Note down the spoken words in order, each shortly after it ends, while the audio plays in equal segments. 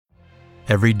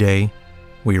Every day,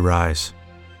 we rise,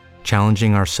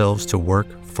 challenging ourselves to work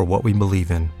for what we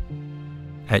believe in.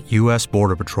 At U.S.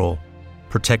 Border Patrol,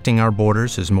 protecting our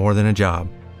borders is more than a job.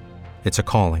 It's a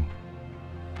calling.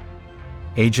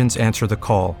 Agents answer the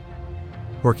call,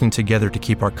 working together to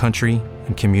keep our country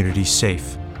and communities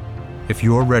safe. If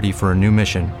you're ready for a new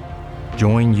mission,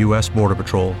 join U.S. Border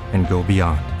Patrol and go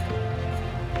beyond.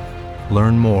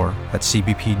 Learn more at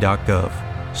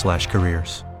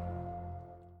cbp.gov/careers.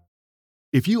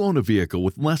 If you own a vehicle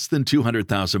with less than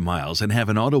 200,000 miles and have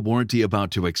an auto warranty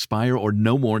about to expire or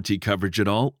no warranty coverage at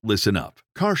all, listen up.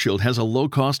 CarShield has a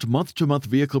low-cost month-to-month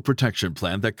vehicle protection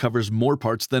plan that covers more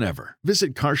parts than ever.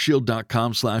 Visit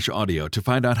carshield.com/audio to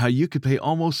find out how you could pay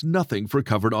almost nothing for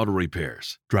covered auto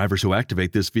repairs. Drivers who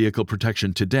activate this vehicle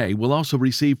protection today will also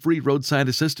receive free roadside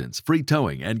assistance, free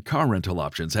towing, and car rental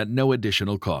options at no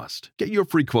additional cost. Get your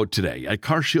free quote today at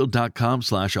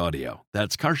carshield.com/audio.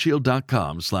 That's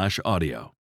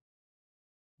carshield.com/audio.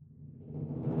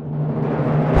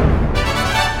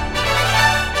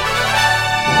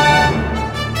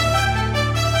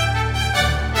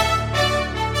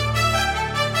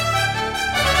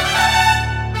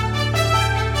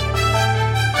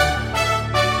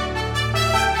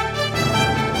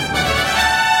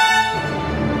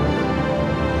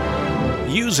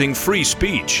 Using free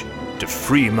speech to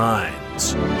free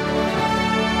minds.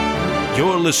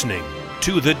 You're listening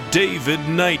to The David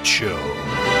Knight Show.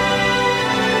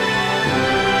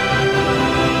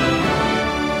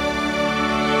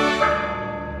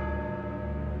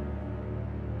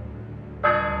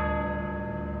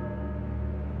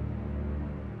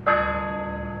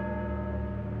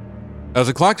 As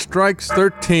the clock strikes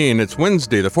 13, it's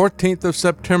Wednesday, the 14th of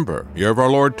September, year of our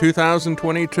Lord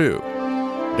 2022,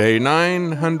 day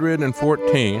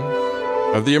 914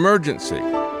 of the emergency.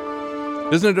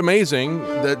 Isn't it amazing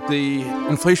that the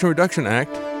Inflation Reduction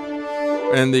Act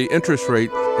and the interest rate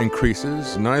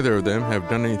increases, neither of them have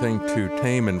done anything to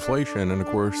tame inflation? And of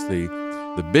course, the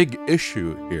big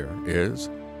issue here is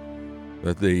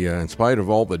that in spite of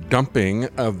all the dumping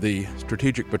of the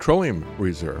Strategic Petroleum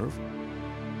Reserve,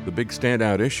 the big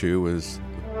standout issue is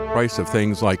the price of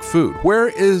things like food. Where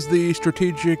is the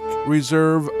Strategic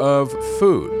Reserve of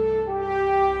food?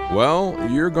 Well,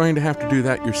 you're going to have to do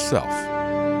that yourself.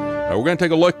 We're going to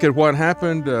take a look at what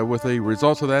happened with the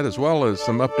results of that, as well as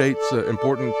some updates,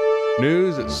 important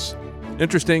news. It's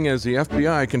interesting as the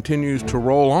FBI continues to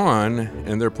roll on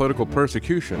in their political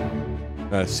persecution,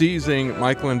 seizing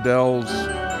Mike Lindell's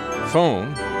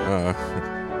phone,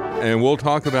 and we'll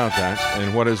talk about that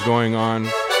and what is going on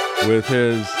with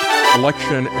his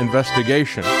election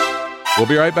investigation. We'll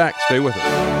be right back. Stay with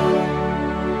us.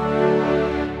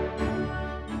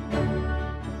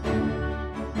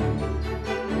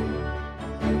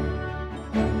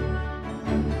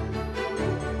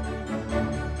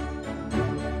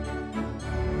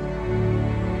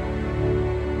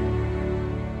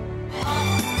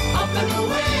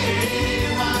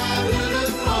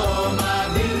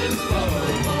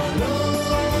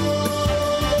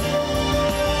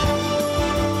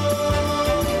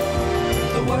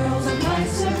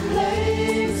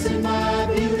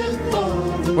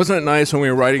 Wasn't it nice when we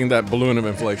were riding that balloon of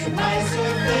inflation?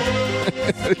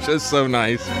 It was just so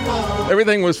nice.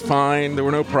 Everything was fine. There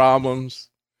were no problems.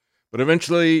 But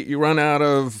eventually you run out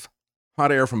of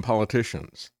hot air from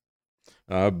politicians.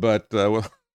 But with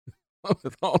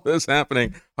all this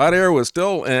happening, hot air was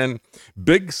still in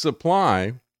big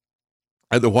supply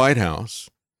at the White House.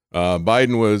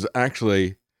 Biden was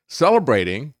actually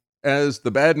celebrating as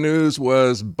the bad news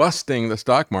was busting the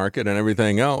stock market and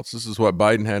everything else. This is what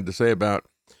Biden had to say about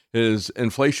his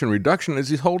inflation reduction as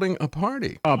he's holding a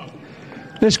party.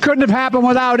 This couldn't have happened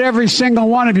without every single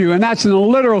one of you, and that's in the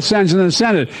literal sense in the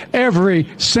Senate. Every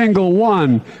single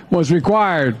one was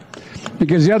required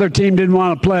because the other team didn't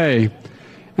want to play.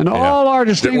 And all our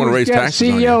distinguished guests,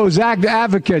 CEOs,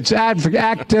 advocates,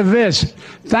 activists,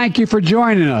 thank you for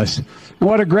joining us. And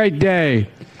what a great day.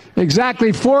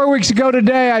 Exactly 4 weeks ago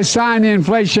today, I signed the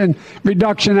Inflation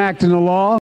Reduction Act into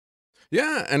law.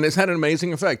 Yeah, and it's had an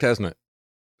amazing effect, hasn't it?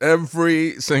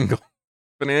 Every single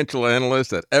financial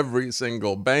analyst at every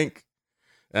single bank,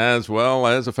 as well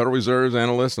as the Federal Reserve's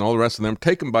analysts and all the rest of them,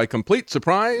 taken by complete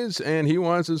surprise, and he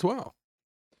was as well.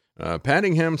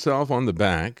 Patting himself on the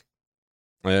back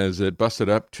as it busted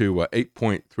up to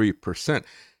 8.3%.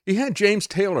 He had James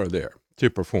Taylor there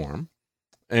to perform,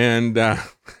 and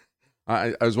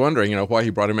I was wondering, why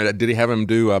he brought him in. Did he have him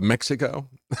do Mexico?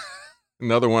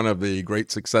 Another one of the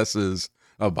great successes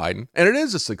of Biden, and it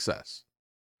is a success.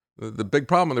 The big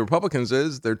problem with the Republicans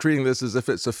is they're treating this as if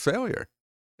it's a failure.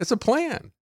 It's a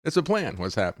plan. It's a plan,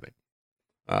 what's happening.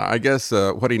 I guess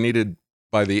what he needed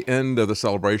by the end of the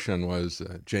celebration was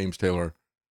James Taylor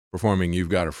performing You've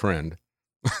Got a Friend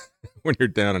when you're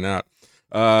down and out.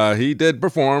 He did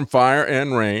perform Fire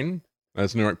and Rain,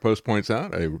 as New York Post points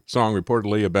out, a song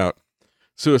reportedly about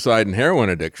suicide and heroin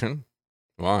addiction.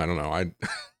 Well, I don't know. I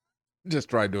just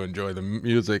tried to enjoy the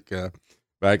music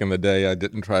back in the day. I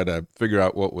didn't try to figure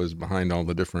out what was behind all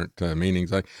the different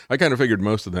meanings. I kind of figured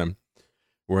most of them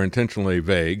were intentionally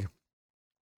vague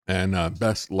and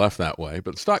best left that way.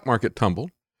 But the stock market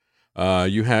tumbled.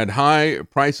 You had high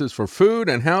prices for food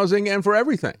and housing and for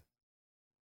everything.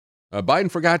 Biden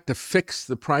forgot to fix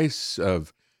the price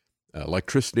of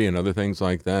electricity and other things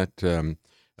like that,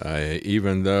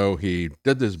 even though he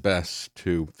did his best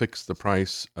to fix the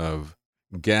price of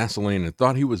gasoline and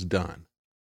thought he was done.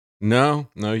 No,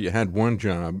 you had one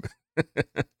job,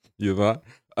 you thought.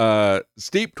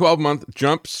 Steep 12-month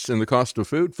jumps in the cost of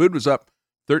food. Food was up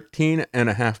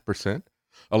 13.5%.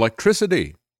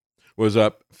 Electricity was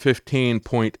up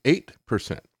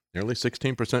 15.8%, nearly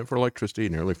 16% for electricity,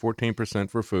 nearly 14%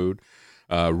 for food.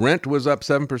 Rent was up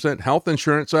 7%. Health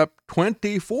insurance up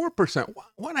 24%.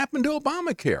 What happened to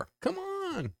Obamacare? Come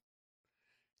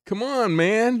on,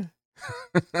 man.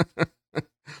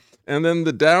 And then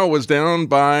the Dow was down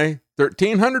by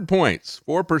 1,300 points,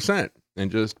 4% in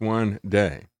just one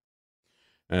day.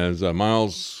 As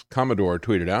Miles Commodore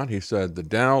tweeted out, he said the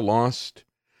Dow lost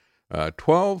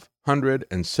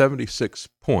 1,276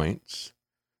 points,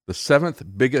 the seventh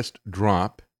biggest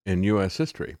drop in U.S.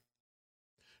 history.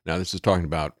 Now, this is talking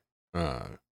about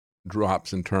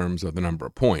drops in terms of the number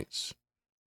of points,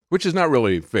 which is not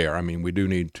really fair. I mean, we do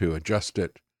need to adjust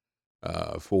it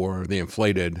for the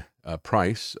inflated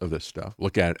price of this stuff,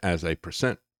 look at it as a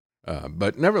percent.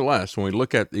 But nevertheless, when we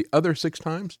look at the other 6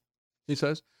 times, he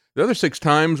says, the other 6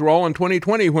 times were all in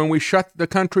 2020 when we shut the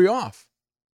country off.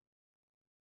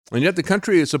 And yet the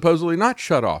country is supposedly not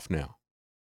shut off now.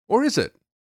 Or is it?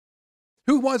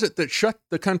 Who was it that shut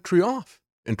the country off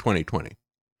in 2020?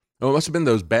 Oh, it must have been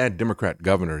those bad Democrat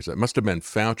governors. It must have been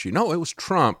Fauci. No, it was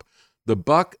Trump. The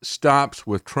buck stops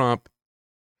with Trump,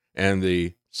 and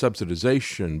the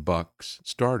subsidization bucks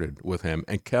started with him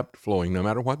and kept flowing no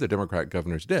matter what the Democrat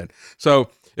governors did. So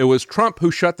it was Trump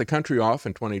who shut the country off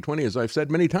in 2020, as I've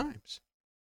said many times.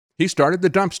 He started the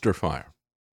dumpster fire,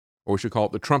 or we should call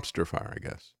it the Trumpster fire, I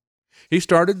guess. He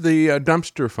started the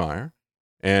dumpster fire,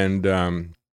 and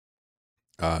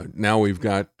now we've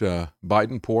got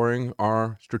Biden pouring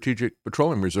our strategic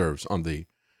petroleum reserves on the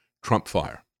Trump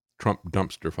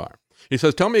dumpster fire. He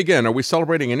says, tell me again, are we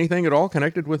celebrating anything at all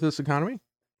connected with this economy?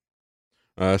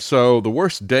 So the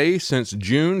worst day since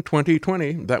June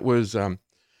 2020, that was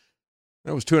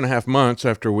 2.5 months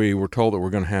after we were told that we're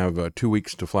going to have 2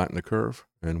 weeks to flatten the curve,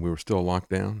 and we were still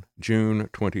locked down. June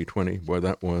 2020, boy,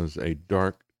 that was a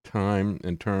dark time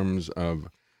in terms of,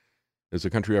 is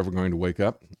the country ever going to wake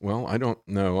up? Well, I don't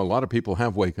know. A lot of people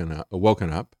have awakened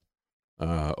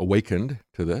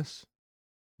to this,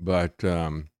 but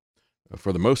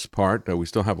for the most part, we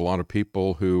still have a lot of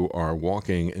people who are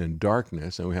walking in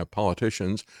darkness, and we have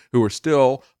politicians who are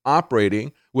still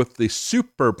operating with the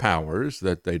superpowers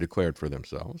that they declared for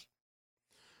themselves.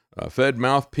 Fed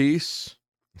mouthpiece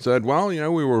said, well,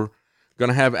 we were going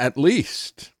to have at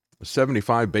least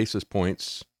 75 basis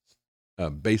points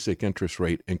basic interest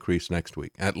rate increase next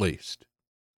week, at least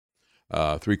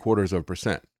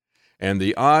 0.75%. And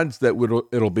the odds that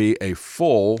it'll be a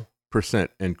full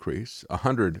percent increase,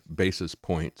 100 basis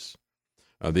points.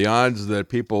 The odds that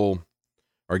people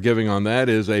are giving on that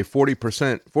is a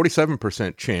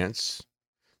 47% chance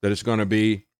that it's going to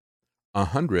be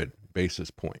 100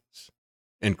 basis points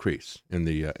increase in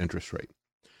the interest rate.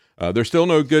 There's still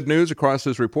no good news across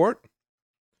this report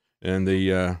and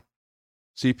the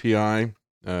CPI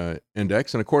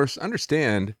index. And of course,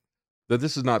 understand that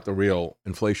this is not the real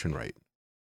inflation rate.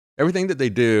 Everything that they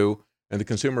do and the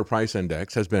consumer price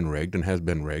index has been rigged and has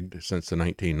been rigged since the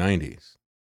 1990s.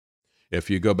 If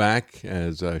you go back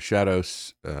as I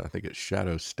think it's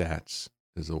Shadow Stats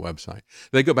is the website.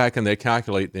 They go back and they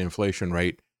calculate the inflation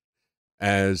rate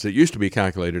as it used to be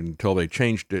calculated until they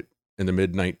changed it in the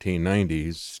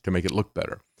mid-1990s to make it look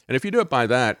better. And if you do it by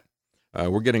that,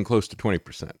 we're getting close to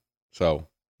 20%. So,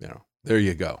 there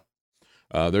you go.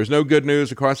 There's no good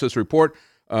news across this report.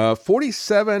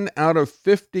 47 out of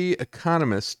 50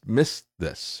 economists missed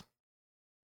this.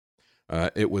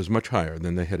 It was much higher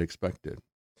than they had expected.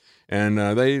 And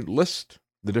they list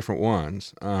the different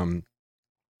ones.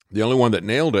 The only one that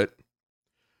nailed it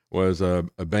was a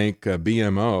bank,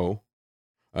 BMO.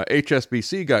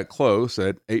 HSBC got close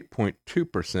at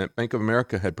 8.2%. Bank of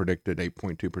America had predicted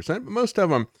 8.2%, but most of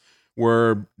them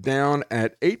were down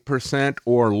at 8%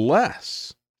 or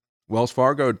less Wells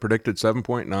Fargo had predicted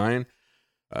 7.9.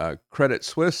 Credit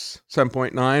Suisse,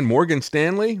 7.9. Morgan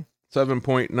Stanley,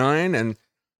 7.9. And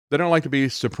they don't like to be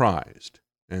surprised.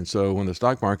 And so when the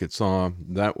stock market saw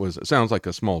it sounds like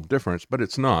a small difference, but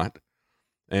it's not.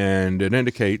 And it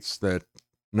indicates that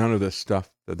none of this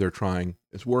stuff that they're trying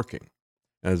is working.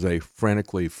 As they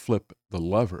frantically flip the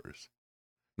levers,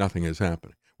 nothing is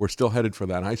happening. We're still headed for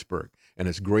that iceberg, and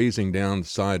it's grazing down the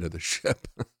side of the ship.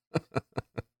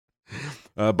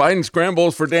 Biden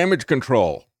scrambles for damage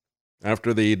control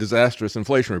after the disastrous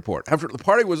inflation report. After the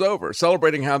party was over,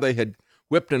 celebrating how they had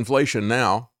whipped inflation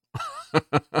now.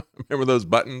 Remember those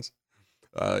buttons?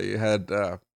 You had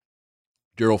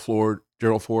Gerald Ford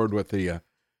with the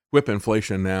whip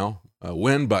inflation now,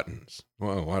 win buttons.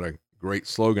 Whoa, what a great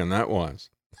slogan that was.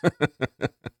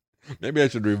 Maybe I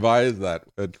should revise that,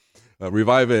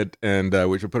 revive it, and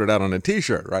we should put it out on a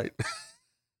T-shirt, right?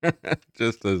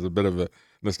 Just as a bit of a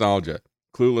nostalgia.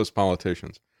 Clueless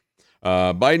politicians.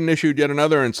 Biden issued yet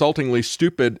another insultingly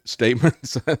stupid statement,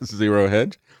 says Zero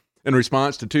Hedge, in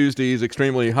response to Tuesday's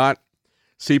extremely hot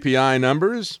CPI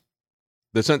numbers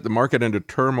that sent the market into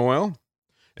turmoil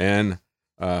and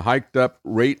hiked up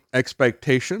rate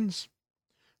expectations.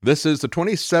 This is the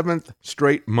 27th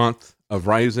straight month of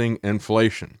rising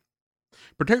inflation.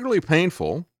 Particularly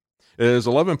painful is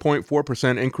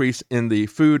 11.4% increase in the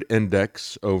food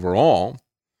index overall.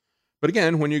 But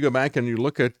again, when you go back and you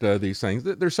look at these things,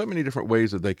 there's so many different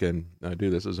ways that they can do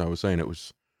this. As I was saying, it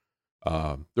was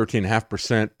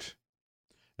 13.5%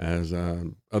 as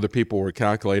other people were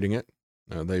calculating it.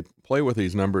 They play with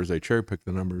these numbers. They cherry pick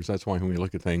the numbers. That's why when we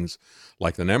look at things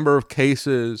like the number of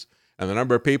cases and the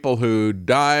number of people who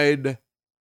died,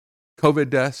 COVID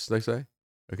deaths, they say,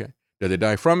 okay, did they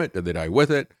die from it? Did they die with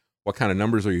it? What kind of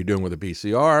numbers are you doing with a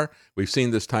PCR? We've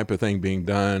seen this type of thing being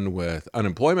done with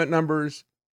unemployment numbers.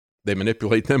 They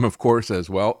manipulate them, of course, as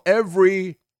well.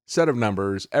 Every set of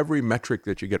numbers, every metric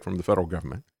that you get from the federal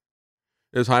government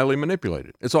is highly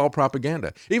manipulated. It's all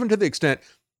propaganda, even to the extent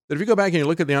that if you go back and you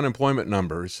look at the unemployment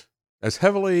numbers, as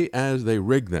heavily as they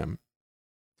rig them,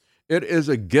 it is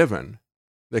a given.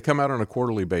 They come out on a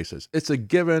quarterly basis. It's a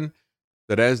given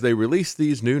that as they release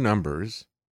these new numbers,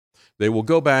 they will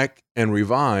go back and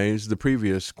revise the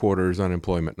previous quarter's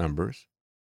unemployment numbers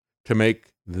to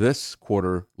make this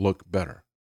quarter look better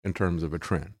in terms of a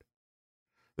trend.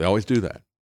 They always do that.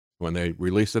 When they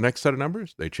release the next set of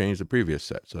numbers, they change the previous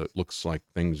set. So it looks like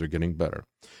things are getting better.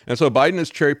 And so Biden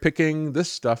is cherry picking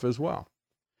this stuff as well.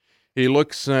 He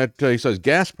looks at, he says,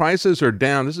 gas prices are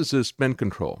down. This is his spend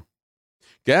control.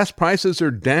 Gas prices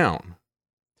are down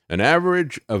an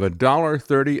average of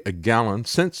 $1.30 a gallon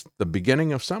since the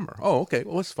beginning of summer. Oh, okay.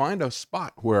 Well, let's find a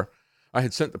spot where I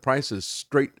had sent the prices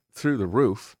straight through the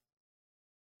roof.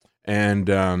 And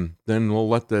then we'll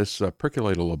let this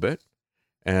percolate a little bit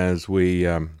as we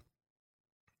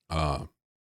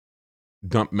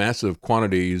dump massive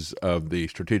quantities of the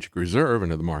strategic reserve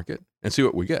into the market and see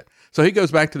what we get. So he goes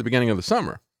back to the beginning of the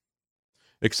summer,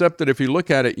 except that if you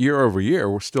look at it year over year,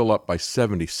 we're still up by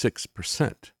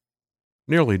 76%,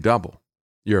 nearly double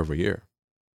year over year.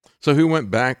 So he went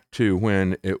back to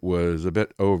when it was a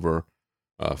bit over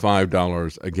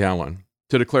 $5 a gallon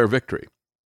to declare victory.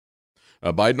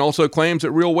 Biden also claims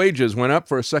that real wages went up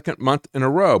for a second month in a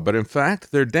row, but in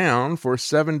fact, they're down for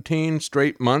 17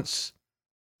 straight months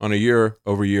on a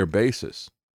year-over-year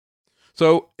basis.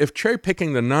 So if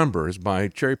cherry-picking the numbers by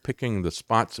cherry-picking the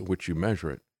spots at which you measure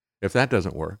it, if that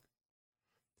doesn't work,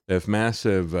 if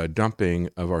massive dumping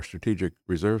of our strategic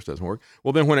reserves doesn't work,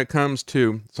 well, then when it comes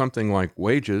to something like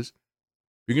wages,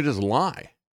 you can just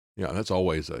lie. Yeah, that's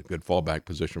always a good fallback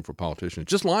position for politicians.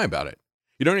 Just lie about it.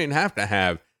 You don't even have to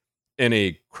have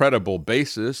any credible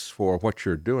basis for what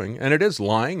you're doing. And it is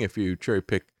lying if you cherry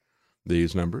pick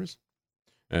these numbers.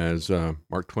 As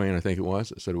Mark Twain, I think it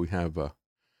was, said we have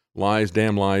lies,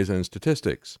 damn lies, and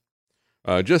statistics.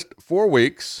 Just 4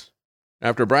 weeks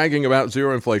after bragging about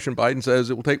zero inflation, Biden says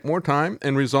it will take more time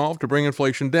and resolve to bring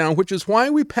inflation down, which is why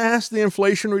we passed the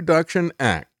Inflation Reduction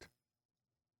Act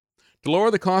to lower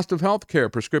the cost of health care,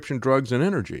 prescription drugs, and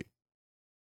energy.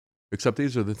 Except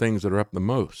these are the things that are up the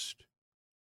most.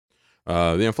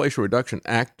 The Inflation Reduction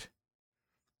Act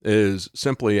is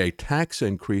simply a tax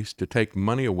increase to take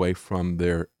money away from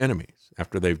their enemies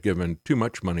after they've given too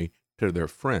much money to their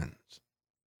friends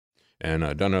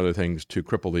and done other things to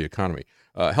cripple the economy.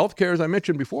 Healthcare, as I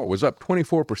mentioned before, was up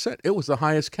 24%. It was the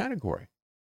highest category.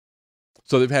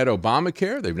 So they've had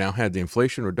Obamacare. They've now had the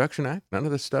Inflation Reduction Act. None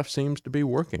of this stuff seems to be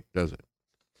working, does it?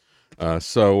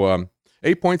 So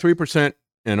 8.3%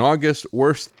 in August,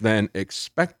 worse than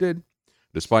expected,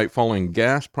 despite falling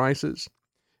gas prices.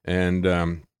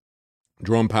 And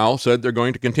Jerome Powell said they're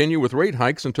going to continue with rate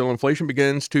hikes until inflation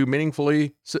begins to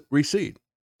meaningfully recede.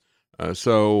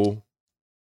 So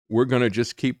we're going to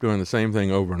just keep doing the same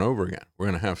thing over and over again. We're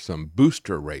going to have some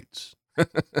booster rates.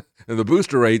 And the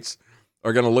booster rates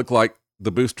are going to look like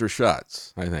the booster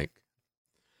shots, I think.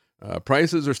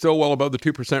 Prices are still well above the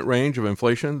 2% range of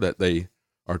inflation that they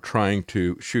are trying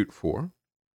to shoot for.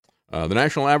 The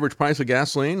national average price of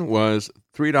gasoline was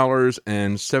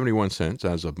 $3.71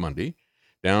 as of Monday,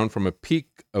 down from a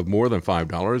peak of more than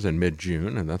 $5 in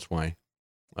mid-June, and that's why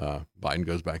Biden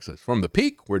goes back and says, from the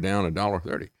peak, we're down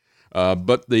 $1.30.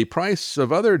 But the price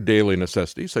of other daily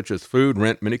necessities, such as food,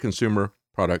 rent, many consumer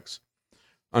products,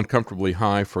 uncomfortably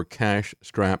high for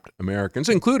cash-strapped Americans,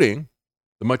 including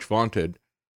the much-vaunted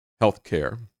health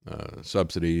care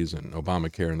subsidies and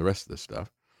Obamacare and the rest of this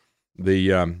stuff.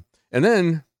 And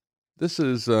then this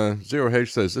is Zero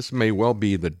Hedge says this may well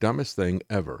be the dumbest thing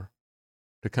ever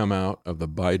to come out of the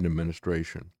Biden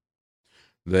administration.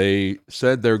 They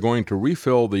said they're going to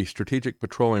refill the Strategic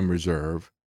Petroleum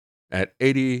Reserve at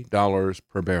 $80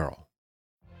 per barrel.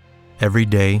 Every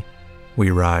day,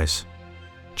 we rise,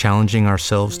 challenging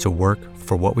ourselves to work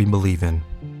for what we believe in.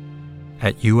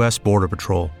 At U.S. Border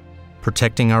Patrol,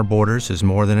 protecting our borders is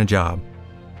more than a job.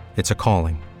 It's a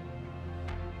calling.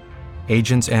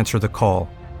 Agents answer the call,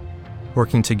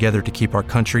 working together to keep our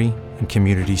country and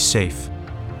communities safe.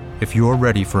 If you're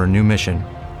ready for a new mission,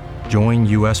 join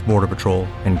U.S. Border Patrol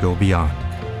and go beyond.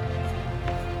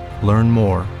 Learn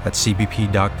more at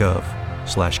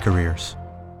cbp.gov/careers.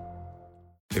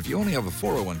 If you only have a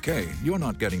 401k, you're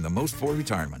not getting the most for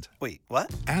retirement. Wait,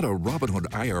 what? Add a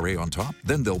Robinhood IRA on top,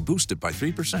 then they'll boost it by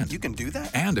 3%. You can do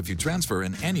that? And if you transfer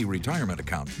in any retirement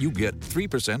account, you get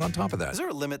 3% on top of that. Is there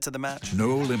a limit to the match?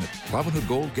 No limit. Robinhood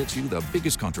Gold gets you the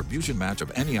biggest contribution match of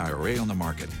any IRA on the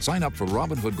market. Sign up for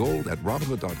Robinhood Gold at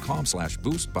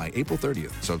Robinhood.com/boost by April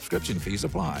 30th. Subscription fees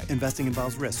apply. Investing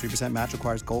involves risk. 3% match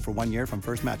requires gold for 1 year from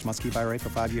first match. Must keep IRA for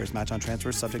 5 years. Match on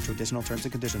transfers subject to additional terms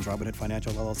and conditions. Robinhood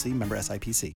Financial LLC, member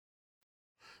SIPC.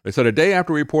 They said a day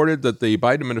after reported that the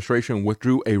Biden administration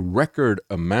withdrew a record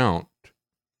amount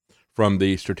from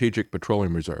the Strategic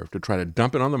Petroleum Reserve to try to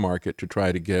dump it on the market to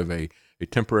try to give a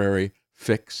temporary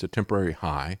fix, a temporary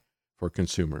high for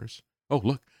consumers. Oh,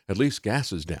 look, at least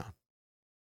gas is down.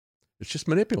 It's just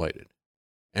manipulated.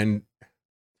 And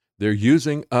they're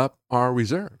using up our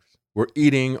reserves. We're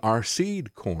eating our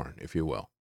seed corn, if you will.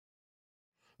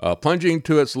 Plunging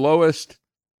to its lowest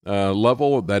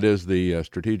level, that is the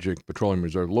Strategic Petroleum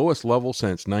Reserve, lowest level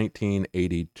since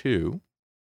 1982.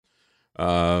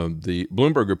 The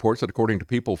Bloomberg reports that according to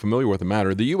people familiar with the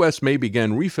matter, the U.S. may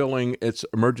begin refilling its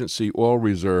emergency oil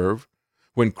reserve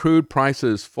when crude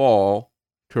prices fall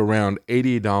to around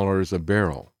 $80 a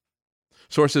barrel.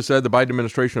 Sources said the Biden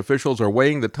administration officials are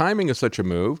weighing the timing of such a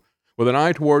move with an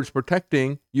eye towards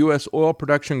protecting U.S. oil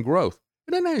production growth.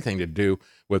 It doesn't have anything to do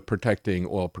with protecting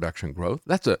oil production growth.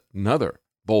 That's another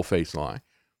bull-faced lie.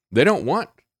 They don't want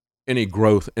any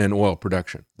growth in oil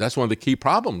production. That's one of the key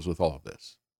problems with all of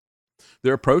this.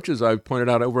 Their approaches, I've pointed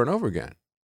out over and over again,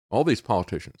 all these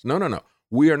politicians, no.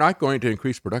 We are not going to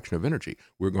increase production of energy.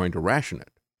 We're going to ration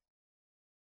it.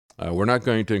 We're not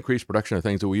going to increase production of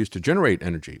things that we use to generate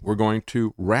energy. We're going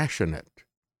to ration it.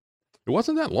 It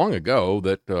wasn't that long ago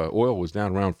that oil was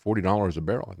down around $40 a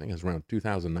barrel. I think it was around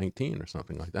 2019 or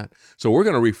something like that. So we're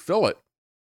going to refill it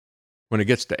when it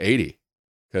gets to 80.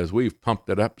 Because we've pumped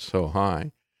it up so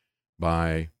high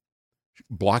by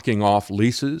blocking off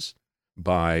leases,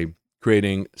 by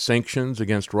creating sanctions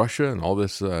against Russia and all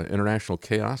this international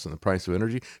chaos and the price of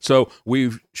energy. So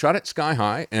we've shot it sky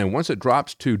high, and once it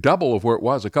drops to double of where it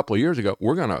was a couple of years ago,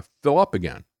 we're going to fill up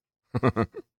again.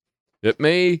 It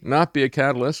may not be a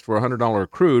catalyst for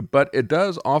 $100 crude, but it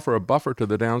does offer a buffer to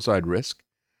the downside risk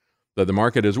that the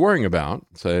market is worrying about,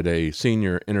 said a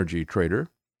senior energy trader.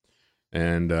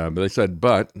 And they said,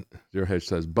 but, Zero Hedge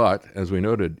says, but, as we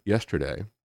noted yesterday,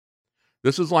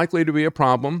 this is likely to be a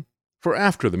problem for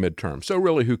after the midterm. So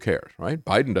really, who cares, right?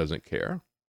 Biden doesn't care.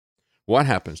 What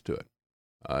happens to it?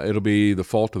 It'll be the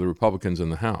fault of the Republicans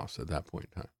in the House at that point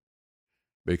in time,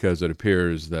 because it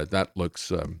appears that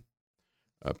looks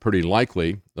pretty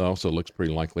likely. It also looks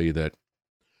pretty likely that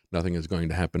nothing is going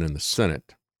to happen in the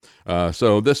Senate.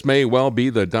 So this may well be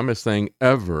the dumbest thing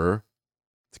ever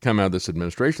to come out of this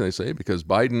administration, they say, because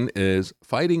Biden is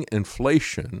fighting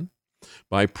inflation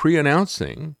by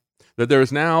pre-announcing that there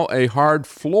is now a hard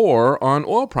floor on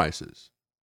oil prices.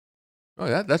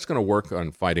 Oh, that's going to work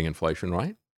on fighting inflation,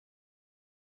 right?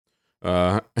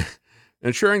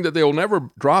 Ensuring that they will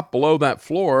never drop below that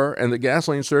floor and that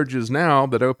gasoline surges now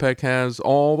that OPEC has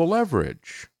all the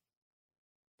leverage.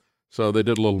 So they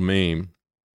did a little meme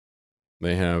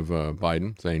They have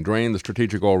Biden saying, drain the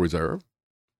strategic oil reserve.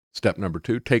 Step number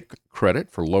 2, take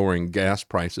credit for lowering gas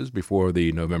prices before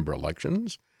the November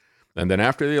elections. And then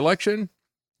after the election,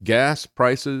 gas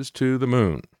prices to the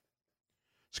moon.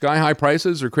 Sky-high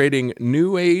prices are creating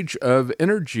new age of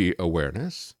energy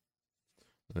awareness.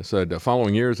 I said,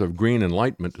 following years of green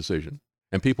enlightenment decision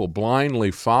and people blindly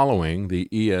following the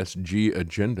ESG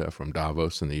agenda from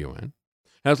Davos and the UN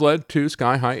has led to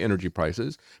sky-high energy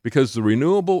prices because the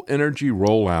renewable energy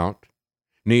rollout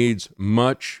needs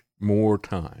much more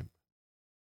time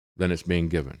than it's being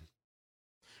given.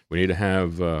 We need to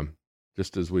have,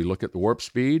 just as we look at the warp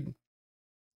speed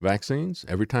vaccines,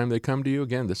 every time they come to you,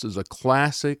 again, this is a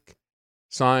classic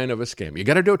sign of a scam. You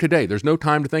got to do it today. There's no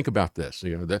time to think about this.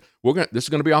 You know, this is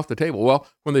going to be off the table. Well,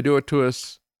 when they do it to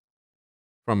us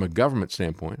from a government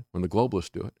standpoint, when the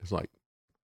globalists do it, it's like,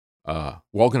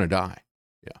 we're all going to die.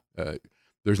 Yeah,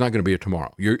 there's not going to be a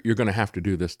tomorrow. You're going to have to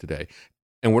do this today.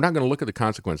 And we're not going to look at the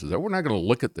consequences. We're not going to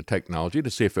look at the technology to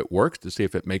see if it works, to see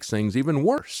if it makes things even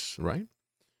worse, right?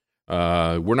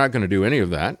 We're not going to do any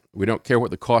of that. We don't care what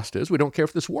the cost is. We don't care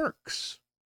if this works.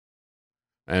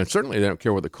 And certainly they don't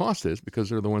care what the cost is because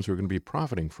they're the ones who are going to be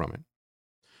profiting from it.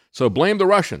 So blame the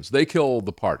Russians. They killed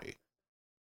the party,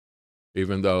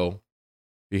 even though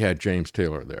he had James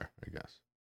Taylor there, I guess.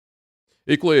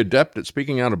 Equally adept at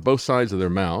speaking out of both sides of their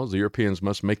mouths, the Europeans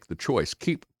must make the choice.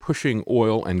 Keep pushing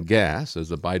oil and gas, as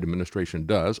the Biden administration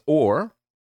does, or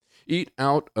eat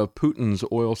out of Putin's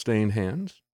oil-stained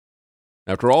hands.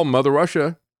 After all, Mother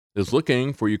Russia is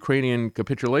looking for Ukrainian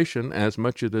capitulation as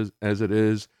much as it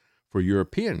is for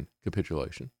European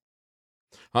capitulation.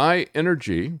 High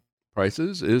energy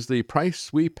prices is the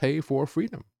price we pay for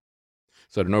freedom,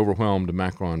 said an overwhelmed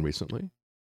Macron recently.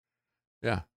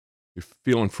 Yeah, you're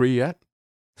feeling free yet?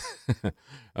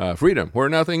 Freedom, where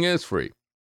nothing is free.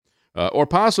 Or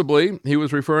possibly he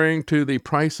was referring to the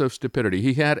price of stupidity.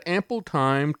 He had ample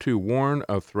time to warn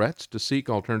of threats, to seek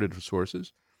alternative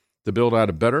sources, to build out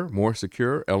a better, more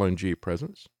secure LNG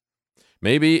presence.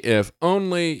 Maybe if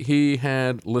only he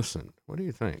had listened. What do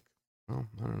you think? Well,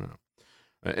 I don't know.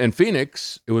 In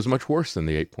Phoenix, it was much worse than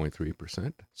the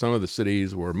 8.3%. Some of the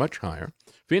cities were much higher.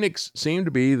 Phoenix seemed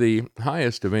to be the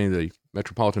highest of any of the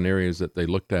metropolitan areas that they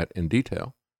looked at in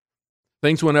detail.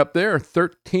 Things went up there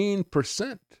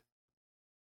 13%.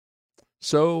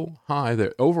 So high,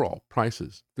 their overall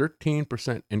prices,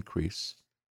 13% increase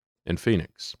in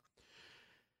Phoenix.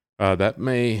 That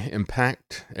may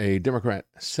impact a Democrat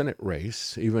Senate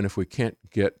race, even if we can't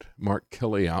get Mark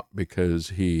Kelly out because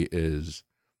he is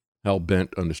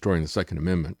hell-bent on destroying the Second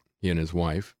Amendment, he and his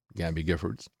wife, Gabby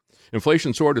Giffords.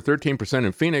 Inflation soared to 13%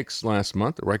 in Phoenix last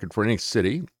month, a record for any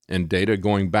city, and data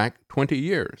going back 20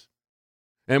 years.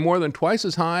 And more than twice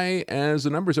as high as the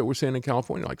numbers that we're seeing in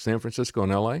California, like San Francisco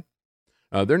and LA.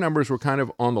 Their numbers were kind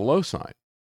of on the low side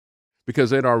because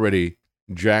they'd already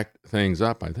jacked things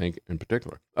up, I think, in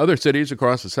particular. Other cities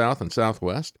across the South and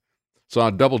Southwest saw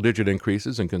double-digit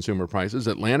increases in consumer prices.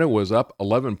 Atlanta was up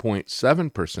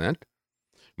 11.7%.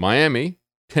 Miami,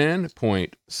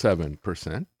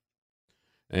 10.7%.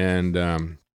 And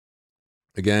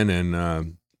again,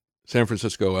 in San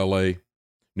Francisco, LA,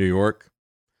 New York,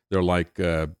 they're like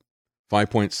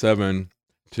 5.7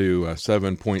 to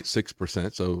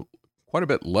 7.6%. So quite a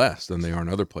bit less than they are in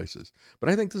other places. But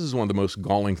I think this is one of the most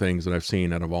galling things that I've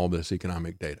seen out of all this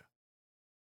economic data.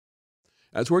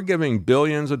 As we're giving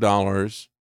billions of dollars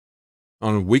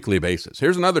on a weekly basis,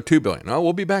 here's another $2 billion. Oh,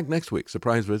 we'll be back next week.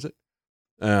 Surprise visit.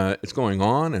 It's going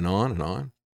on and on and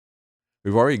on.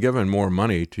 We've already given more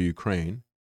money to Ukraine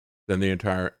than the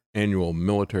entire annual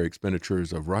military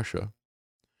expenditures of Russia.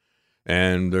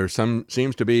 And there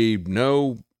seems to be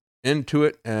no end to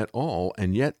it at all.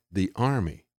 And yet the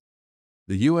Army,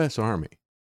 the U.S. Army,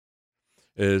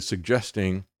 is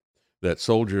suggesting that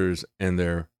soldiers and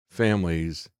their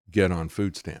families get on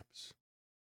food stamps.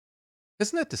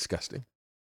 Isn't that disgusting?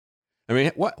 I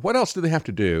mean, what else do they have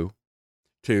to do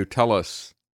to tell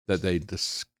us that they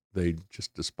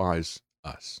just despise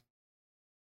us?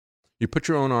 You put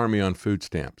your own army on food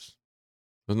stamps.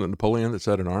 Wasn't it Napoleon that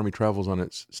said an army travels on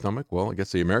its stomach? Well, I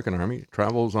guess the American army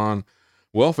travels on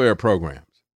welfare programs.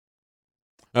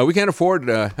 We can't afford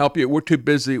to help you. We're too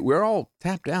busy. We're all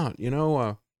tapped out. You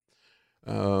know,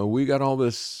 we got all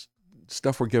this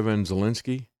stuff we're giving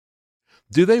Zelensky.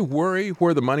 Do they worry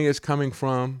where the money is coming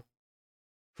from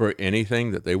for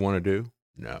anything that they want to do?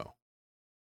 No.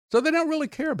 So they don't really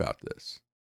care about this,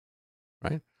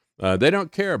 right? They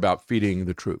don't care about feeding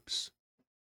the troops.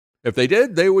 If they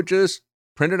did, they would just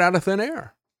print it out of thin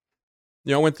air.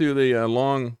 You know, I went through the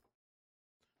long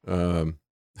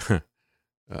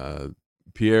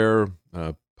Pierre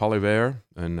Poilievre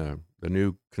and the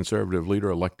new conservative leader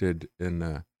elected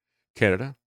in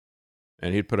Canada.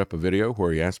 And he'd put up a video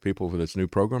where he asked people for this new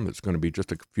program that's going to be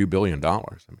just a few $1 billion. I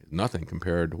mean, nothing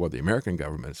compared to what the American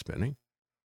government is spending.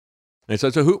 And he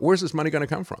said, so where's this money going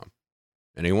to come from?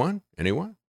 Anyone?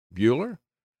 Bueller?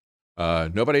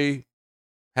 Nobody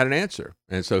had an answer.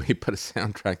 And so he put a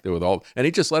soundtrack there with and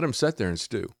he just let him sit there and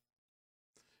stew.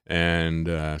 And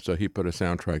so he put a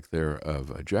soundtrack there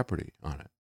of Jeopardy on it.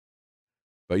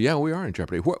 But yeah, we are in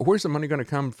jeopardy. Where's the money going to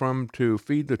come from to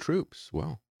feed the troops?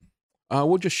 Well,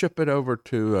 we'll just ship it over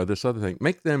to this other thing.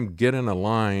 Make them get in a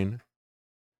line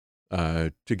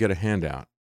to get a handout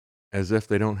as if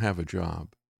they don't have a job,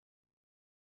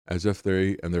 as if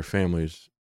they and their families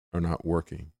are not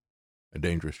working a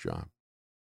dangerous job.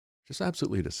 Just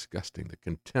absolutely disgusting, the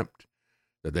contempt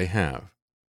that they have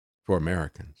for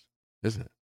Americans, isn't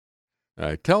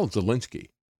it? Tell Zelensky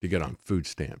to get on food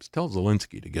stamps. Tell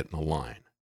Zelensky to get in a line.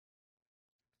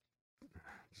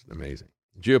 It's amazing.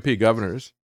 GOP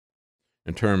governors,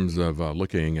 in terms of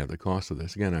looking at the cost of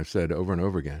this, again, I've said over and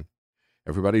over again,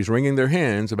 everybody's wringing their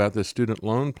hands about this student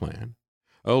loan plan.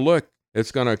 Oh, look,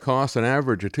 it's going to cost an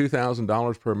average of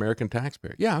 $2,000 per American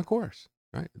taxpayer. Yeah, of course.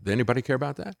 Right? Does anybody care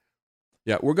about that?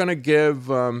 Yeah, we're going to give,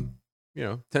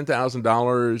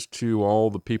 $10,000 to all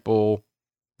the people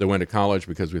that went to college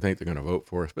because we think they're going to vote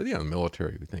for us. But, the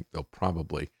military, we think they'll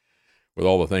probably, with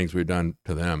all the things we've done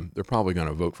to them, they're probably going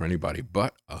to vote for anybody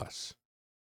but us.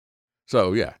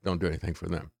 So, yeah, don't do anything for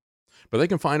them. But they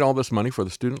can find all this money for the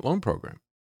student loan program.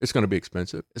 It's going to be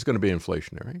expensive. It's going to be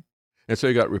inflationary. And so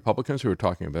you got Republicans who are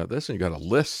talking about this, and you got a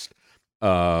list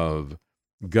of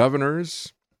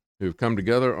governors who've come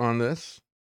together on this.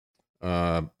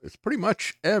 It's pretty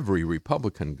much every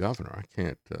Republican governor. I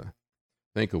can't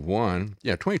think of one.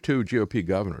 Yeah, 22 GOP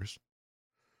governors.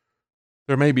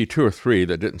 There may be 2 or 3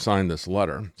 that didn't sign this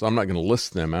letter, so I'm not going to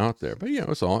list them out there. But,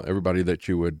 it's all everybody that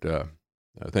you would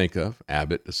think of.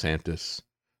 Abbott, DeSantis,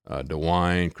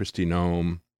 DeWine, Kristi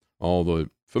Noem, all the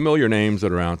familiar names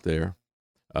that are out there.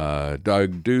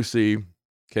 Doug Ducey,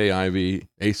 Kay Ivey,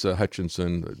 Asa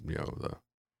Hutchinson, the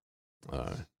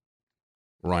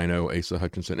Rhino, Asa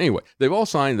Hutchinson. Anyway, they've all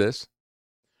signed this.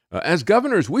 As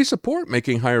governors, we support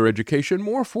making higher education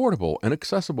more affordable and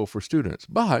accessible for students,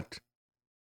 but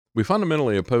we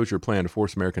fundamentally oppose your plan to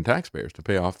force American taxpayers to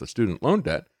pay off the student loan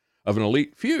debt of an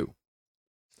elite few.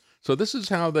 So this is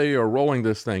how they are rolling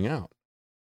this thing out.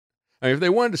 I mean, if they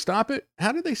wanted to stop it,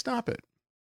 how did they stop it?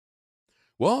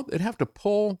 Well, they'd have to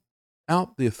pull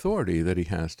out the authority that he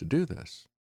has to do this.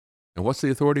 And what's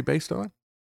the authority based on?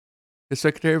 His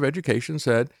Secretary of Education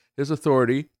said his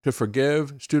authority to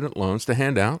forgive student loans, to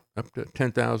hand out up to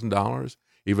 $10,000,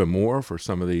 even more for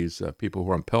some of these people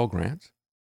who are on Pell Grants.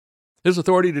 His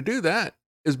authority to do that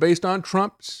is based on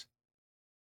Trump's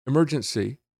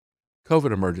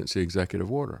COVID emergency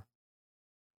executive order.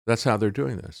 That's how they're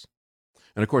doing this.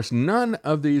 And, of course, none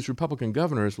of these Republican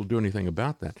governors will do anything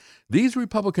about that. These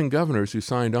Republican governors who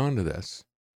signed on to this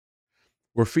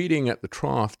were feeding at the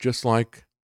trough just like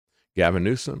Gavin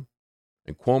Newsom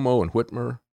and Cuomo and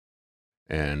Whitmer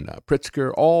and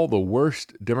Pritzker. All the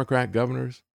worst Democrat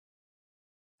governors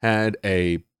had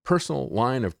a personal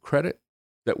line of credit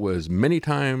that was many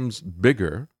times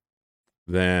bigger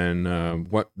than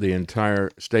what the entire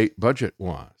state budget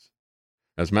was.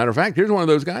 As a matter of fact, here's one of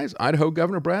those guys, Idaho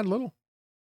Governor Brad Little.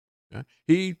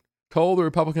 He told the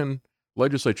Republican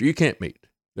legislature, you can't meet.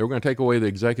 They were going to take away the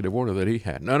executive order that he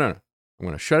had. No. I'm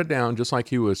going to shut it down just like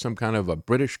he was some kind of a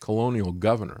British colonial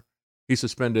governor. He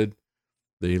suspended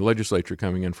the legislature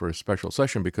coming in for a special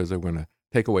session because they were going to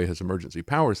take away his emergency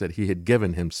powers that he had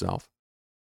given himself.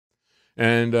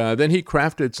 And then he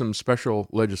crafted some special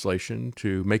legislation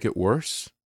to make it worse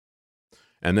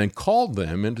and then called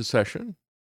them into session,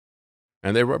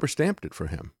 and they rubber stamped it for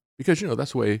him because,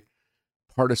 that's the way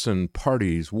partisan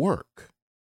parties work.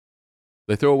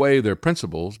 They throw away their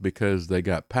principles because they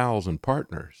got pals and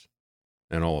partners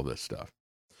and all of this stuff.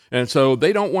 And so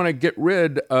they don't want to get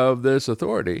rid of this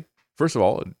authority. First of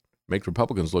all, it makes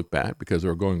Republicans look bad because they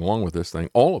were going along with this thing.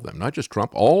 All of them, not just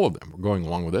Trump, all of them were going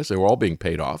along with this. They were all being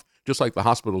paid off, just like the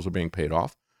hospitals are being paid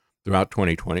off throughout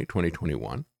 2020,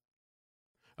 2021.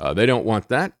 They don't want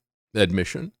that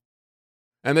admission,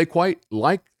 and they quite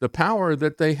like the power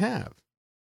that they have.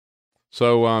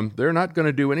 So they're not going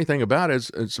to do anything about it.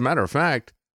 As a matter of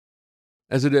fact,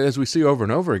 as we see over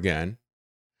and over again,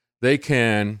 they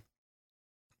can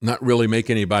not really make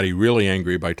anybody really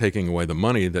angry by taking away the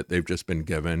money that they've just been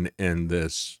given in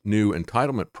this new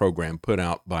entitlement program put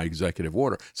out by executive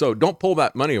order. So don't pull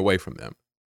that money away from them.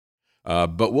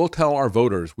 But we'll tell our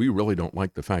voters we really don't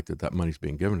like the fact that money's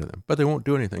being given to them, but they won't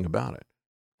do anything about it.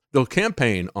 They'll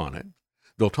campaign on it.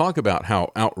 They'll talk about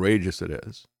how outrageous it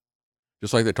is,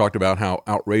 just like they talked about how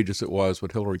outrageous it was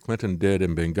what Hillary Clinton did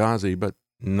in Benghazi, but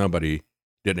nobody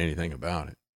did anything about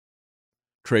it.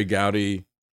 Trey Gowdy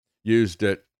used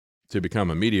it to become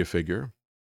a media figure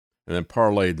and then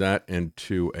parlayed that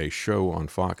into a show on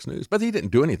Fox News. But he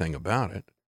didn't do anything about it.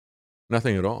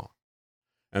 Nothing at all.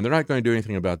 And they're not going to do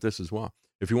anything about this as well.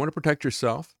 If you want to protect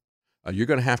yourself, you're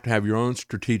going to have your own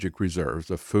strategic reserves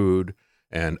of food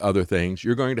and other things.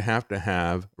 You're going to have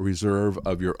a reserve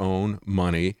of your own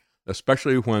money,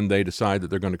 especially when they decide that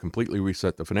they're going to completely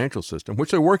reset the financial system,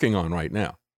 which they're working on right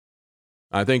now.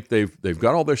 I think they've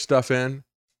got all their stuff in.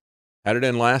 Had it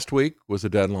in last week was the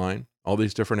deadline, all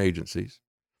these different agencies,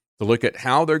 to look at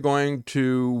how they're going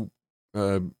to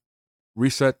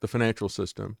reset the financial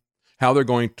system, how they're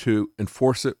going to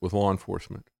enforce it with law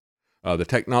enforcement, the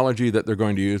technology that they're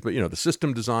going to use, but, the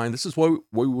system design. This is what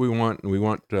we want, and we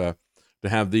want to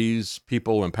have these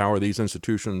people empower these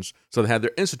institutions so they have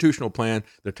their institutional plan,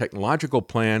 their technological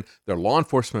plan, their law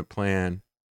enforcement plan,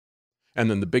 and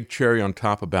then the big cherry on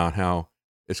top about how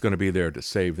it's going to be there to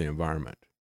save the environment.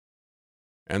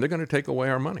 And they're going to take away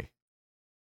our money.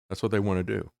 That's what they want to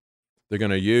do. They're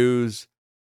going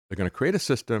to create a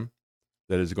system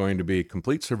that is going to be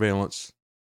complete surveillance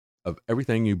of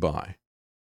everything you buy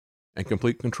and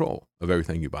complete control of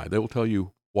everything you buy. They will tell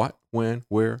you what, when,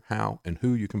 where, how, and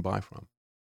who you can buy from.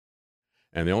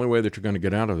 And the only way that you're going to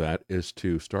get out of that is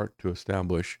to start to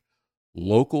establish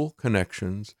local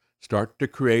connections, start to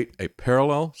create a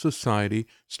parallel society,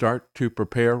 start to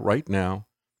prepare right now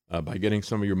by getting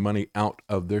some of your money out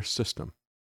of their system.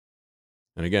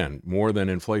 And again, more than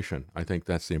inflation, I think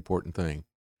that's the important thing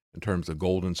in terms of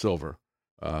gold and silver,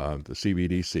 the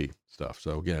CBDC stuff.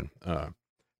 So again,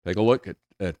 take a look at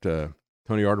Tony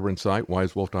Arterburns' site,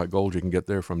 wisewolf.gold. You can get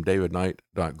there from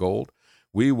davidknight.gold.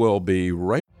 We will be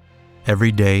right.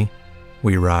 Every day,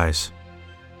 we rise,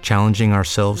 challenging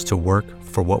ourselves to work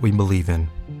for what we believe in.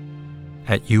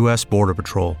 At U.S. Border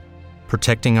Patrol,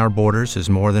 protecting our borders is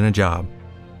more than a job.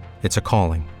 It's a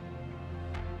calling.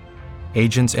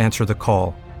 Agents answer the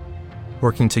call,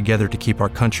 working together to keep our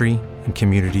country and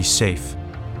communities safe.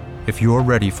 If you're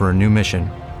ready for a new mission,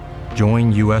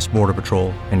 join U.S. Border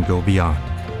Patrol and go beyond.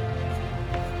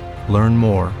 Learn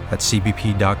more at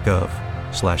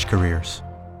cbp.gov/careers.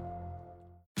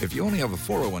 If you only have a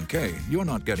 401k, you're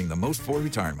not getting the most for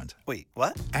retirement. Wait,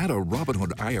 what? Add a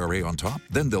Robinhood IRA on top,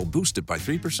 then they'll boost it by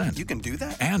 3%. You can do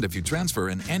that? And if you transfer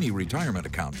in any retirement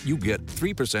account, you get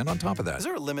 3% on top of that. Is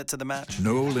there a limit to the match?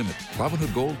 No limit.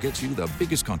 Robinhood Gold gets you the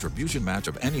biggest contribution match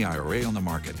of any IRA on the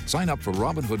market. Sign up for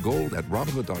Robinhood Gold at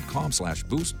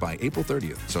Robinhood.com/boost by April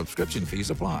 30th. Subscription fees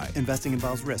apply. Investing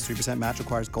involves risk. 3% match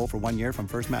requires gold for 1 year from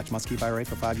first match. Must keep IRA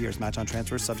for 5 years. Match on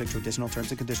transfers subject to additional terms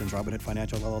and conditions. Robinhood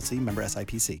Financial LLC, member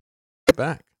SIPC.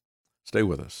 Back. Stay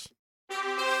with us.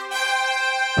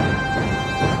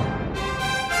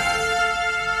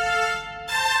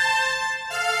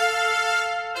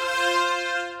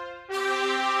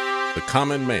 The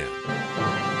common man.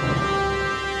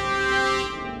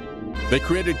 They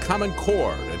created Common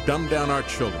Core to dumb down our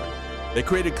children. They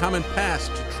created Common Pass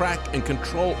to track and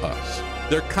control us.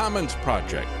 Their Commons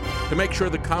Project to make sure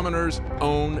the commoners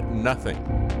own nothing.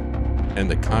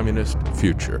 And the communist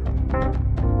future.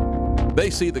 They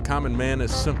see the common man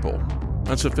as simple,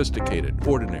 unsophisticated,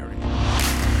 ordinary.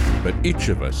 But each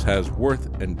of us has worth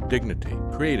and dignity,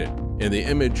 created in the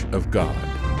image of God.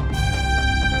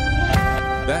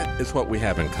 That is what we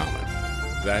have in common.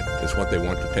 That is what they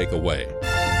want to take away.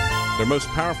 Their most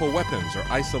powerful weapons are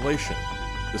isolation,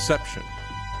 deception,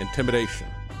 intimidation.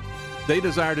 They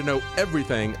desire to know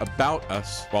everything about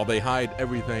us while they hide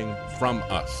everything from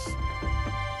us.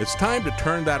 It's time to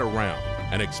turn that around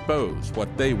and expose what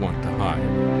they want to hide.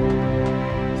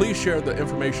 Please share the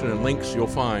information and links you'll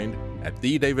find at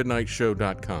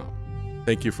thedavidknightshow.com.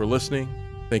 Thank you for listening.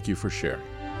 Thank you for sharing.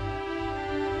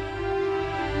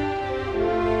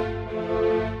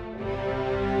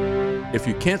 If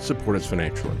you can't support us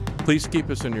financially, please keep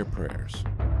us in your prayers.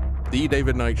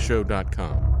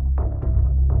 thedavidknightshow.com.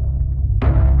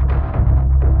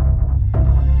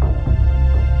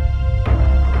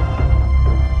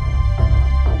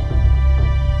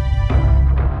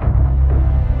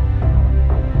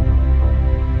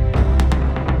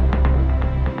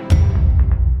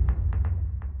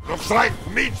 Looks like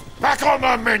meat's back on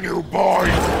the menu, boys!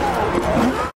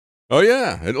 Oh,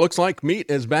 yeah. It looks like meat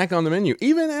is back on the menu,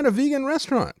 even at a vegan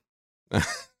restaurant.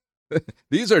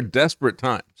 These are desperate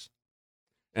times.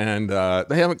 And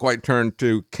they haven't quite turned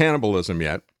to cannibalism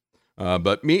yet.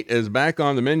 But meat is back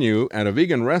on the menu at a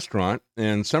vegan restaurant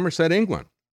in Somerset, England.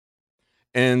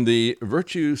 And the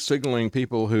virtue signaling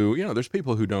people who, there's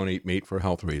people who don't eat meat for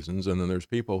health reasons, and then there's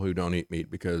people who don't eat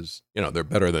meat because, they're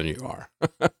better than you are.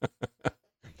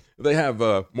 They have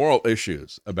moral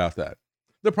issues about that.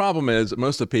 The problem is that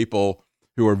most of the people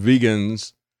who are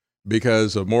vegans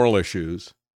because of moral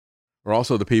issues are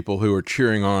also the people who are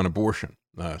cheering on abortion.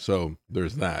 So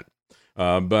there's that.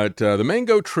 But the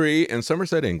mango tree in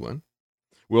Somerset, England,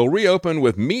 will reopen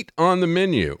with meat on the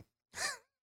menu.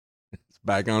 It's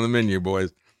back on the menu,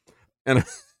 boys. And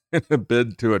in a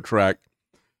bid to attract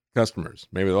customers.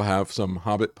 Maybe they'll have some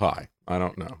hobbit pie. I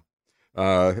don't know.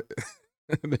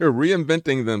 They're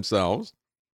reinventing themselves,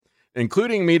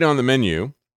 including meat on the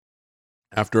menu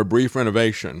after a brief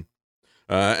renovation.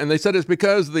 And they said it's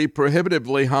because of the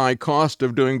prohibitively high cost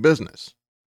of doing business.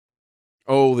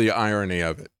 Oh, the irony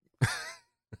of it.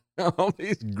 All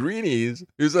these greenies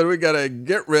who said we got to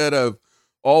get rid of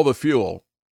all the fuel.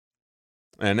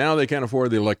 And now they can't afford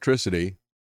the electricity.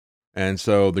 And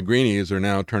so the greenies are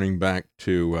now turning back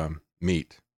to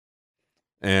meat.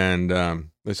 And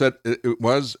they said it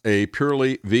was a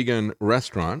purely vegan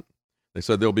restaurant. They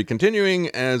said they'll be continuing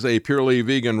as a purely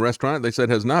vegan restaurant. They said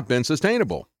has not been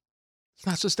sustainable. It's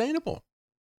not sustainable.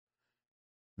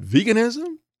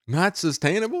 Veganism? Not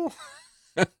sustainable?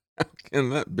 How can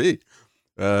that be?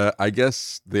 I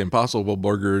guess the Impossible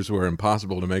Burgers were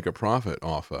impossible to make a profit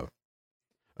off of.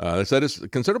 They said it's a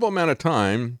considerable amount of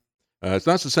time. It's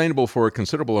not sustainable for a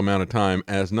considerable amount of time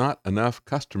as not enough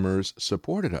customers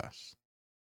supported us.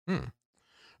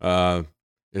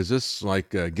 Is this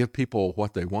like give people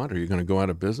what they want? Are you going to go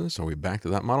out of business? Are we back to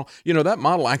that model? That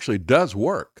model actually does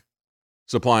work.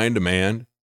 Supply and demand,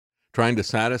 trying to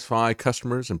satisfy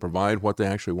customers and provide what they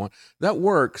actually want. That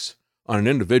works on an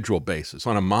individual basis,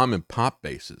 on a mom and pop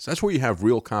basis. That's where you have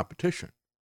real competition.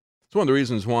 It's one of the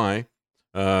reasons why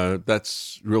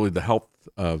that's really the health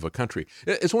of a country.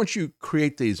 It's once you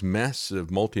create these massive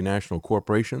multinational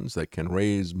corporations that can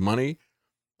raise money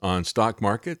on stock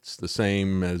markets, the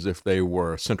same as if they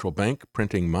were a central bank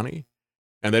printing money,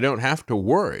 and they don't have to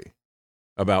worry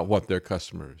about what their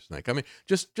customers think. I mean,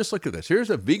 just look at this. Here's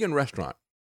a vegan restaurant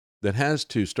that has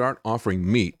to start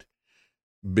offering meat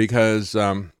because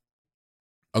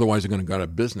otherwise they're going to go out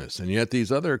of business. And yet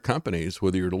these other companies,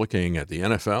 whether you're looking at the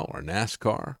NFL or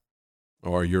NASCAR,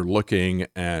 or you're looking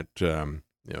at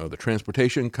the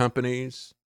transportation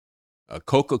companies,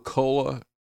 Coca-Cola,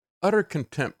 utter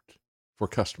contempt for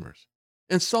customers,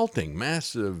 insulting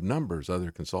massive numbers of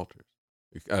other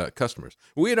customers.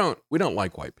 We don't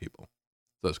like white people,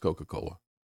 says Coca-Cola,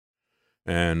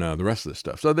 and the rest of this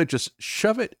stuff. So they just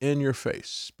shove it in your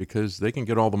face because they can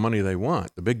get all the money they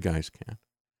want. The big guys can,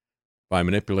 by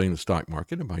manipulating the stock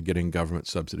market and by getting government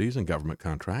subsidies and government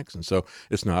contracts. And so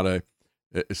it's not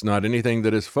anything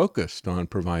that is focused on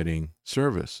providing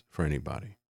service for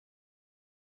anybody.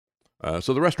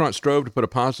 So the restaurant strove to put a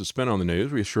positive spin on the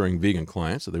news, reassuring vegan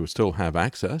clients that they would still have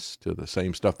access to the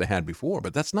same stuff they had before.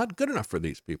 But that's not good enough for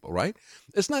these people, right?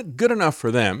 It's not good enough for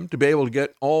them to be able to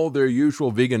get all their usual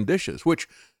vegan dishes, which,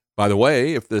 by the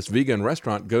way, if this vegan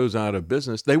restaurant goes out of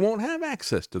business, they won't have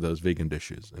access to those vegan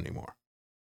dishes anymore.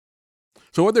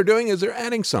 So what they're doing is they're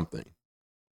adding something.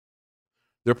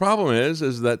 Their problem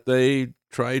is that they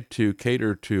tried to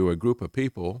cater to a group of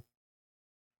people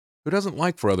who doesn't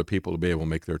like for other people to be able to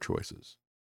make their choices.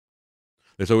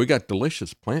 And so we got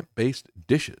delicious plant-based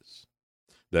dishes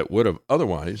that would have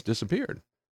otherwise disappeared.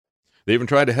 They even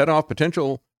tried to head off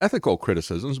potential ethical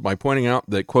criticisms by pointing out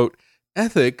that, quote,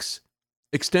 ethics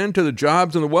extend to the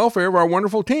jobs and the welfare of our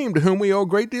wonderful team, to whom we owe a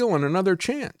great deal and another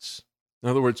chance. In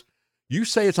other words, you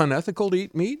say it's unethical to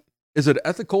eat meat? Is it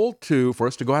ethical for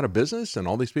us to go out of business and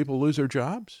all these people lose their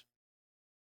jobs?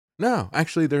 No,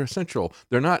 actually, they're essential.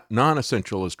 They're not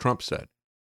non-essential, as Trump said,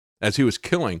 as he was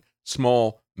killing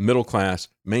small, middle-class,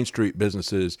 Main Street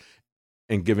businesses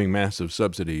and giving massive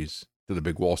subsidies to the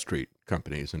big Wall Street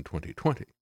companies in 2020.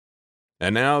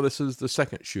 And now this is the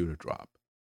second shoe to drop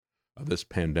of this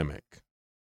pandemic.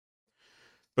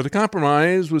 But the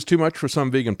compromise was too much for some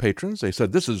vegan patrons. They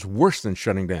said, this is worse than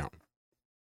shutting down.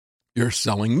 You're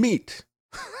selling meat.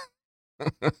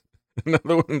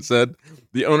 Another one said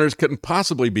the owners couldn't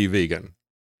possibly be vegan,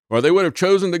 or they would have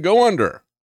chosen to go under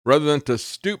rather than to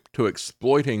stoop to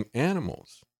exploiting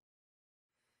animals.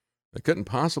 They couldn't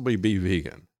possibly be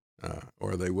vegan,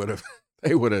 or they would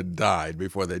have died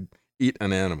before they'd eat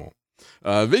an animal.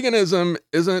 Veganism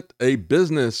isn't a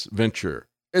business venture.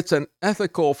 It's an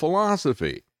ethical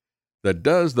philosophy that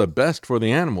does the best for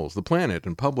the animals, the planet,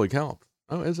 and public health.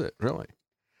 Oh, is it really?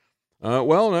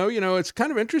 Well, no, it's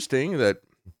kind of interesting that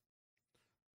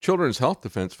Children's Health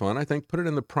Defense Fund, I think, put it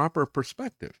in the proper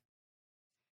perspective,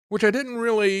 which I didn't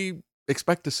really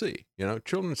expect to see.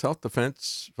 Children's Health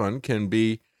Defense Fund can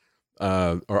be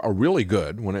are really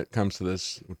good when it comes to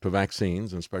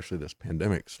vaccines, and especially this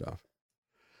pandemic stuff.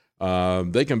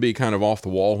 They can be kind of off the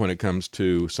wall when it comes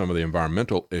to some of the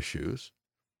environmental issues.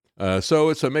 So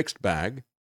it's a mixed bag.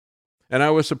 And I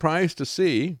was surprised to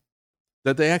see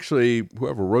that they actually,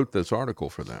 whoever wrote this article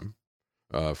for them,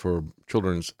 for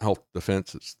Children's Health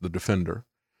Defense, it's the Defender.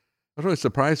 I was really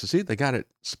surprised to see they got it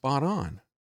spot on.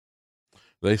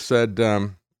 They said that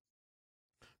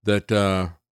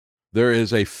there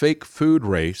is a fake food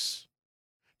race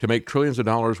to make trillions of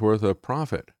dollars worth of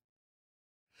profit.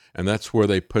 And that's where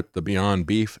they put the Beyond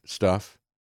Beef stuff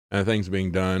and things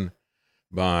being done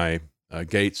by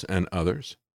Gates and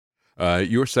others.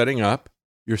 You're setting up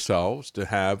yourselves to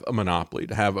have a monopoly,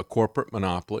 to have a corporate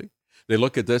monopoly. They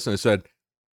look at this and they said,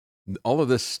 all of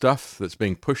this stuff that's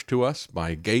being pushed to us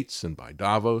by Gates and by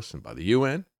Davos and by the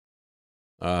UN,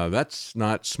 that's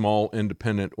not small,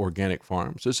 independent organic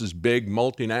farms. This is big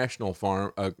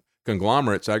multinational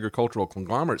conglomerates, agricultural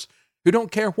conglomerates, who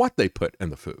don't care what they put in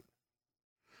the food.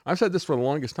 I've said this for the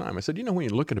longest time. I said, when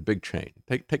you look at a big chain,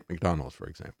 take McDonald's, for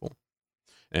example,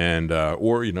 and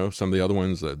or some of the other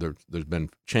ones, there's been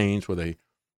chains where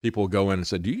people go in and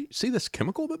say, do you see this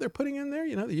chemical that they're putting in there?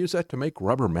 They use that to make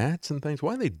rubber mats and things.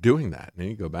 Why are they doing that? And then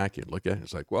you go back and look at it.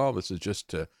 It's like, well, this is just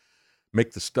to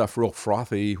make the stuff real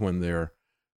frothy when they're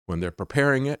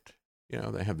preparing it.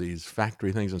 They have these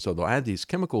factory things, and so they'll add these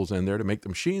chemicals in there to make the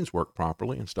machines work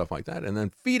properly and stuff like that, and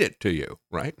then feed it to you,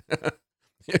 right?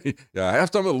 Yeah, I have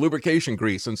some of the lubrication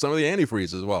grease and some of the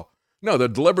antifreeze as well. No, they're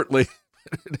deliberately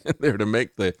put it in there to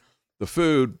make the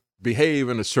food behave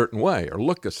in a certain way or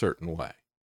look a certain way.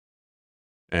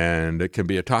 And it can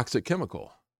be a toxic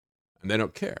chemical, and they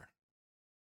don't care.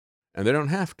 And they don't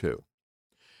have to.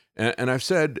 And I've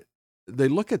said they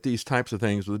look at these types of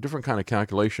things with a different kind of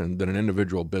calculation than an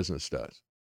individual business does.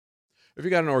 If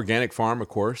you got an organic farm, of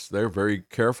course, they're very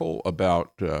careful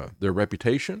about their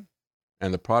reputation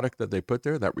and the product that they put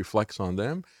there. That reflects on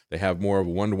them. They have more of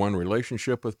a one-to-one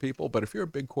relationship with people. But if you're a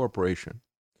big corporation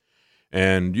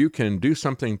and you can do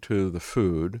something to the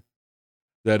food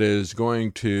that is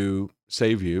going to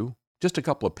save you just a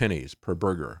couple of pennies per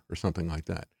burger or something like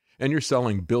that, and you're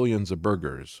selling billions of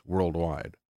burgers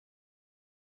worldwide,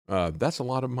 that's a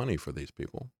lot of money for these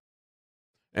people.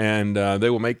 And they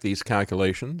will make these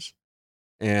calculations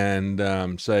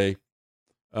and say,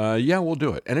 yeah, we'll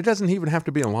do it. And it doesn't even have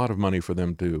to be a lot of money for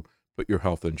them to put your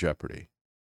health in jeopardy.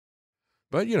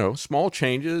 But, small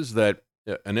changes that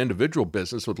an individual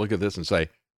business would look at this and say,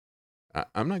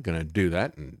 I'm not going to do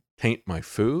that and taint my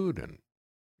food and,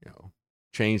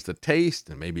 change the taste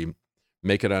and maybe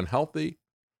make it unhealthy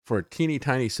for a teeny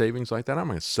tiny savings like that. I'm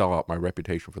going to sell out my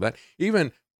reputation for that.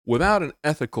 Even without an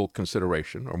ethical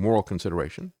consideration or moral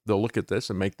consideration, they'll look at this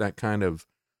and make that kind of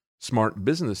smart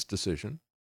business decision.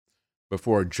 But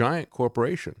for a giant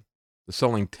corporation that's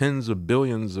selling tens of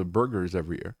billions of burgers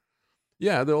every year,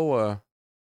 yeah, they'll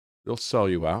sell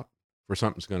you out for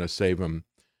something that's going to save them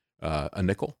a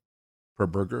nickel per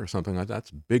burger or something like that.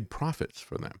 It's big profits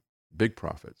for them, big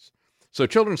profits. So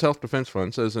Children's Health Defense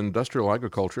Fund says industrial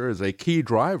agriculture is a key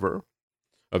driver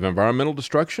of environmental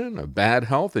destruction, of bad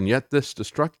health, and yet this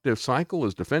destructive cycle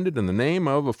is defended in the name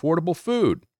of affordable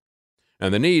food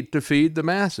and the need to feed the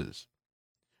masses.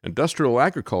 Industrial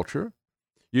agriculture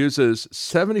uses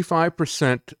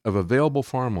 75% of available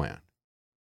farmland,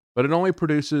 but it only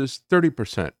produces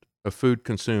 30% of food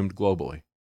consumed globally.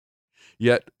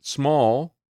 Yet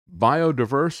small,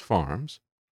 biodiverse farms,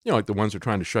 like the ones they're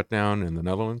trying to shut down in the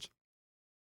Netherlands,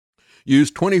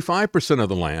 use 25% of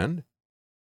the land,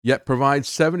 yet provide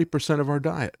 70% of our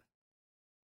diet.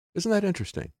 Isn't that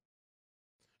interesting?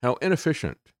 How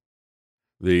inefficient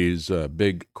these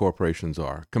big corporations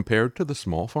are compared to the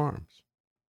small farms.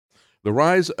 The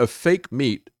rise of fake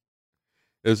meat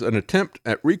is an attempt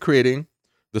at recreating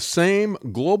the same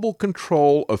global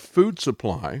control of food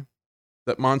supply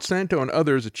that Monsanto and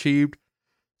others achieved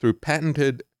through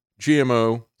patented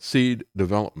GMO seed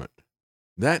development.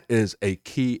 That is a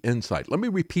key insight. Let me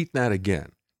repeat that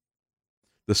again.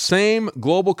 The same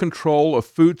global control of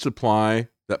food supply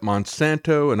that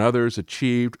Monsanto and others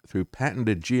achieved through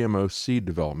patented GMO seed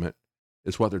development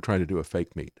is what they're trying to do with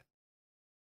fake meat.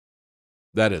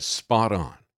 That is spot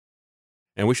on.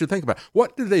 And we should think about,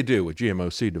 what do they do with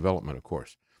GMO seed development, of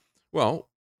course? Well,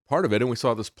 part of it, and we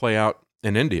saw this play out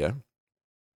in India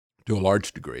to a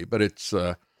large degree, but it's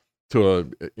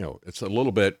it's a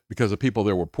little bit, because the people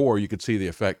there were poor, you could see the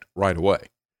effect right away.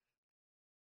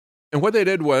 And what they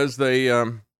did was they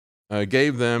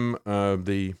gave them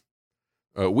the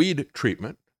weed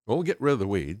treatment. Well, we'll get rid of the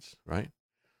weeds, right?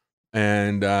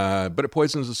 But it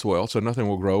poisons the soil, so nothing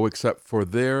will grow except for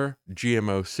their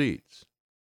GMO seeds.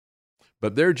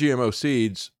 But their GMO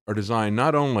seeds are designed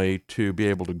not only to be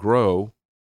able to grow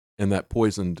in that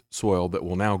poisoned soil that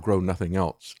will now grow nothing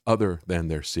else other than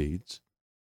their seeds,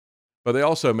 but they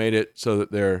also made it so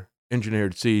that their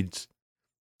engineered seeds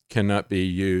cannot be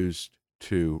used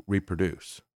to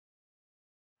reproduce.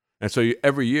 And so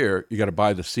every year, you got to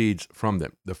buy the seeds from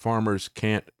them. The farmers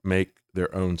can't make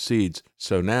their own seeds,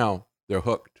 so now they're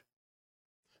hooked.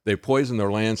 They poison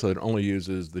their land so that it only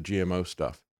uses the GMO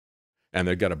stuff, and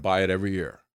they've got to buy it every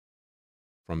year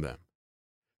from them.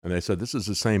 And they said this is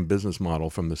the same business model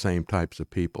from the same types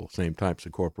of people, same types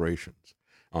of corporations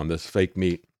on this fake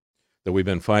meat that we've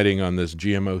been fighting on this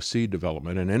GMO seed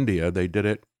development. In India, they did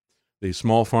it. These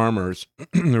small farmers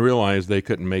realized they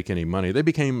couldn't make any money. They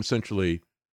became essentially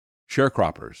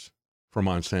sharecroppers for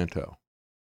Monsanto.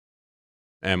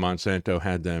 And Monsanto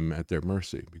had them at their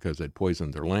mercy because they'd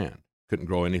poisoned their land. Couldn't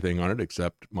grow anything on it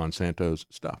except Monsanto's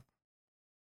stuff.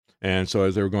 And so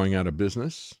as they were going out of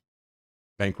business,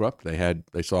 bankrupt,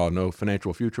 they saw no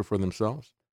financial future for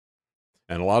themselves.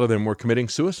 And a lot of them were committing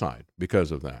suicide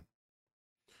because of that.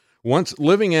 Once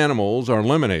living animals are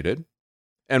eliminated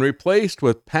and replaced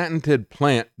with patented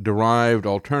plant-derived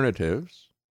alternatives,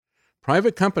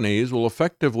 private companies will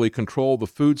effectively control the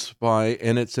food supply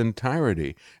in its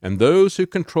entirety, and those who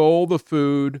control the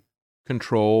food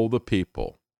control the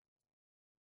people.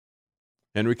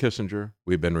 Henry Kissinger,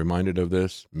 we've been reminded of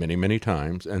this many, many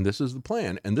times, and this is the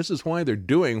plan, and this is why they're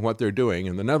doing what they're doing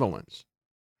in the Netherlands.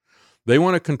 They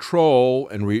want to control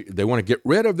and they want to get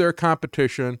rid of their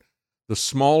competition, the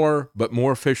smaller but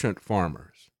more efficient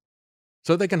farmers,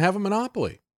 so they can have a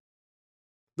monopoly.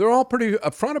 They're all pretty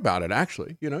upfront about it,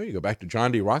 actually. You know, you go back to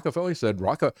John D. Rockefeller.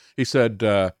 He said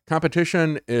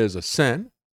competition is a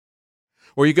sin.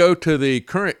 Or you go to the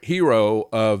current hero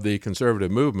of the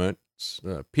conservative movement,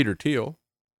 Peter Thiel,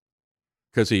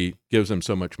 because he gives them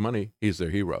so much money. He's their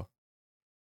hero.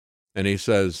 And he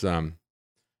says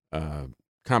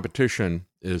competition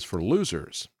is for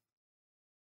losers.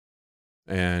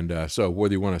 And so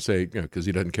whether you want to say, because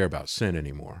he doesn't care about sin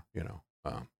anymore,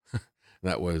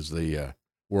 that was the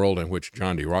world in which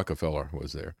John D. Rockefeller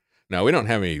was there. Now, we're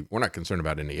not concerned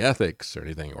about any ethics or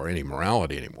anything or any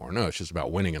morality anymore. No, it's just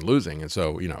about winning and losing. And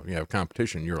so, you have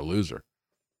competition, you're a loser.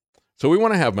 So we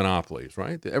want to have monopolies,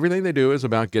 right? Everything they do is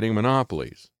about getting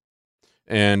monopolies.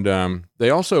 And they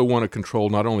also want to control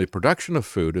not only production of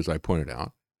food, as I pointed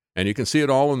out, and you can see it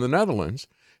all in the Netherlands,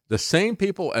 the same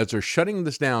people as they're shutting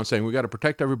this down saying we got to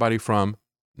protect everybody from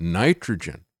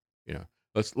nitrogen.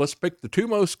 Let's pick the two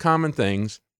most common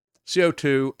things,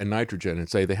 CO2 and nitrogen, and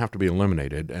say they have to be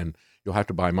eliminated, and you'll have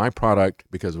to buy my product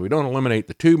because if we don't eliminate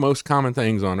the two most common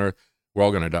things on Earth, we're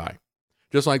all going to die.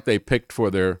 Just like they picked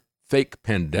for their fake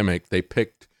pandemic, they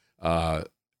picked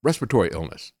respiratory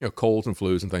illness, colds and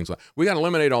flus and things like that. We got to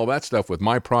eliminate all that stuff with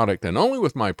my product and only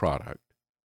with my product.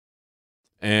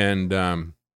 And,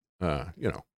 for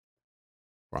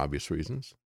obvious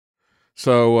reasons.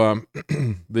 So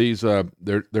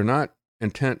they're not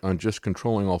intent on just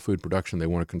controlling all food production. They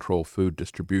want to control food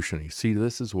distribution. You see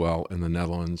this as well in the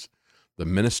Netherlands. The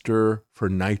Minister for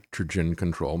Nitrogen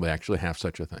Control, they actually have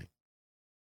such a thing,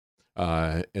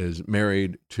 is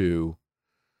married into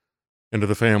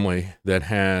the family that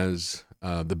has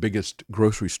the biggest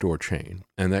grocery store chain.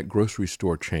 And that grocery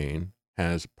store chain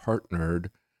has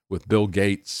partnered with Bill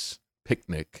Gates'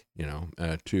 Picnic,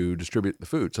 to distribute the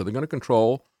food. So they're going to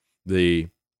control the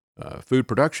food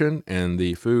production and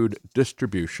the food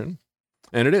distribution.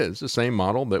 And it is the same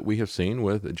model that we have seen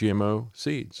with GMO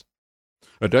seeds.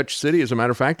 A Dutch city, as a matter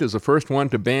of fact, is the first one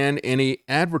to ban any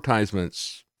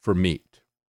advertisements for meat.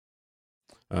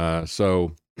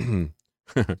 So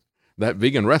that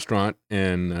vegan restaurant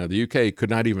in the UK could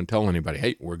not even tell anybody,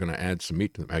 hey, we're going to add some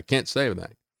meat to them. I can't say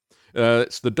that.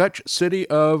 It's the Dutch city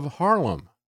of Haarlem.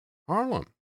 The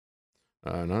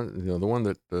one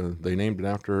that they named it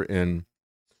after in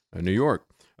New York.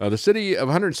 The city of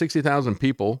 160,000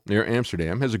 people near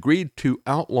Amsterdam has agreed to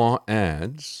outlaw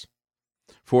ads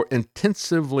for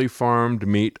intensively farmed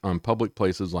meat on public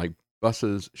places like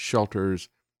buses, shelters,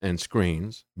 and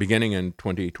screens beginning in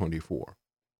 2024.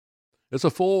 It's a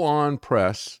full-on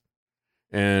press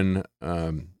in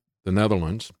the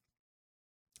Netherlands.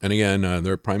 And again,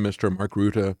 their Prime Minister, Mark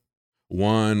Rutte,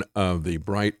 one of the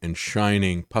bright and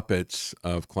shining puppets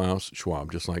of Klaus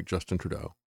Schwab, just like Justin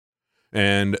Trudeau.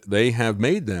 And they have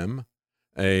made them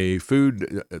a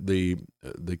food, the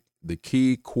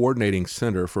key coordinating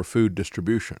center for food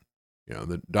distribution.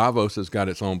 The Davos has got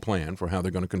its own plan for how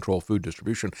they're going to control food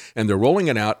distribution, and they're rolling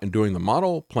it out and doing the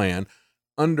model plan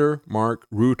under Mark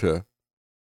Rutte,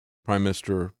 prime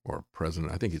minister or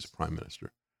president, I think he's a prime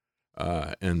minister,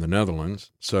 in the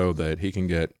Netherlands, so that he can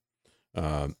get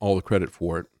all the credit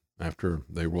for it after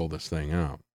they roll this thing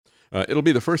out. It'll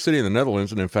be the first city in the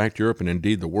Netherlands, and in fact Europe and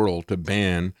indeed the world, to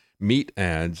ban meat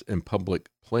ads in public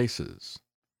places.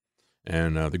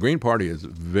 And the Green Party is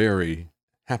very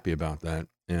happy about that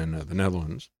in the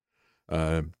Netherlands.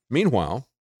 Meanwhile,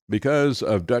 because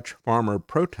of Dutch farmer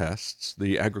protests,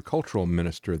 the agricultural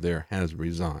minister there has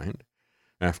resigned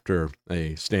after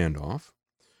a standoff.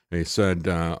 He said,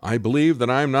 I believe that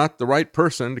I'm not the right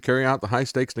person to carry out the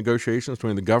high-stakes negotiations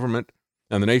between the government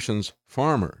and the nation's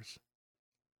farmers.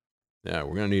 Yeah,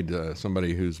 we're going to need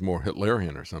somebody who's more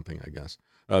Hitlerian or something, I guess.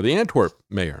 The Antwerp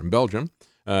mayor in Belgium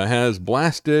has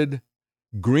blasted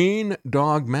green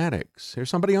dogmatics. Here's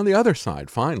somebody on the other side,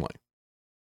 finally.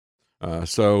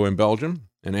 So in Belgium,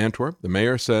 in Antwerp, the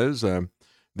mayor says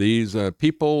these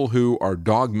people who are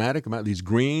dogmatic about these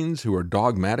greens, who are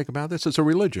dogmatic about this, it's a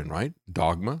religion, right?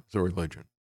 Dogma is a religion.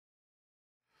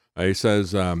 He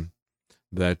says that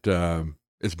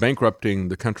it's bankrupting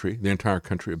the country, the entire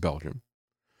country of Belgium.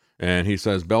 And he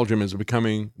says Belgium is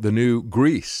becoming the new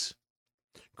Greece.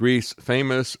 Greece,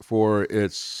 famous for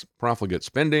its profligate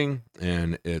spending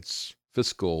and its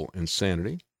fiscal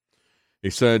insanity. He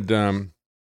said, the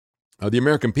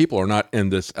American people are not in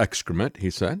this excrement, he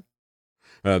said.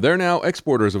 They're now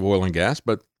exporters of oil and gas,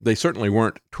 but they certainly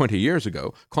weren't 20 years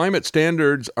ago. Climate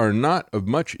standards are not of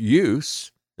much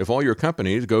use. If all your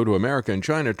companies go to America and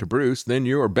China to produce, then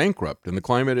you are bankrupt and the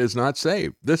climate is not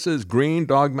saved. This is green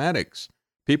dogmatics.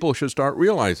 People should start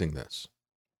realizing this.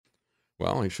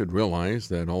 Well, he should realize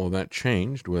that all of that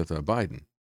changed with Biden.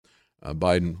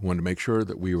 Biden wanted to make sure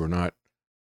that we were not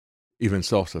even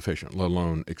self-sufficient, let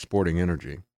alone exporting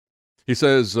energy. He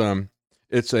says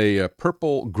it's a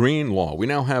purple-green law. We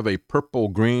now have a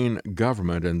purple-green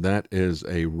government, and that is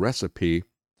a recipe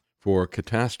for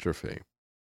catastrophe.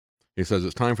 He says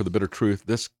it's time for the bitter truth.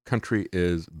 This country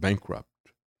is bankrupt.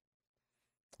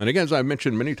 And again, as I've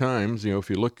mentioned many times, if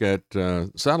you look at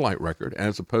satellite record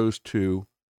as opposed to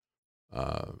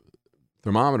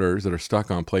thermometers that are stuck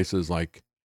on places like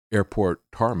airport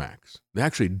tarmacs, they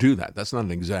actually do that. That's not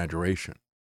an exaggeration.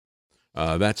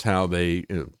 That's how they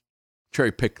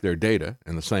cherry pick their data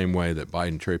in the same way that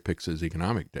Biden cherry picks his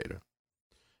economic data.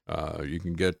 You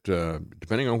can get,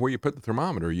 depending on where you put the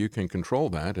thermometer, you can control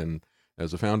that. And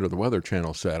as the founder of the Weather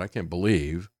Channel said, I can't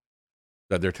believe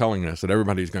that they're telling us that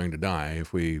everybody's going to die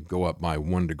if we go up by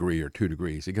 1 degree or 2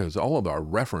 degrees. He goes, all of our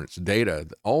reference data,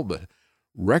 all the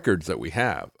records that we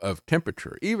have of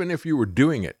temperature, even if you were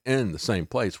doing it in the same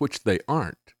place, which they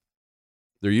aren't,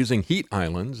 they're using heat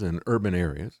islands in urban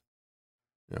areas.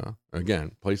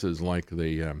 Again, places like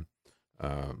the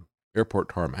airport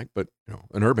tarmac, but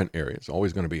an urban area is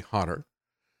always going to be hotter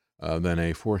than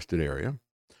a forested area.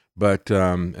 But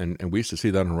and we used to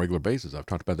see that on a regular basis. I've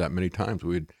talked about that many times.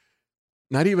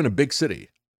 Not even a big city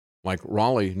like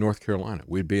Raleigh, North Carolina,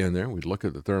 we'd be in there. We'd look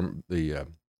at the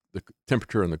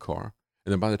temperature in the car,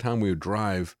 and then by the time we would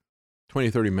drive 20,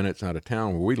 30 minutes out of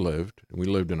town where we lived, and we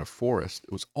lived in a forest,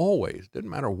 it was always, didn't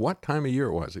matter what time of year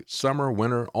it was, summer,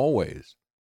 winter, always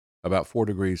about 4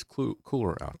 degrees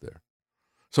cooler out there.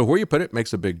 So where you put it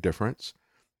makes a big difference,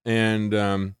 and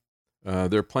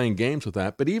they're playing games with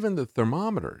that. But even the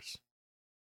thermometers,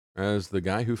 as the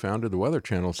guy who founded the Weather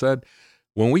Channel said,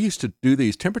 when we used to do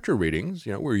these temperature readings,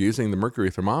 we were using the mercury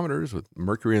thermometers with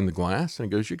mercury in the glass, and he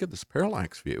goes, you get this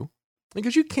parallax view.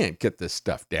 Because you can't get this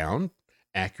stuff down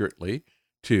accurately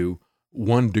to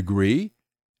 1 degree.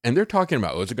 And they're talking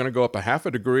about, is it going to go up a half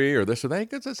a degree or this or that?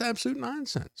 Because that's absolute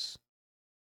nonsense.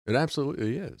 It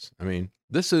absolutely is. I mean,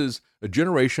 this is a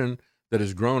generation that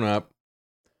has grown up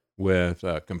with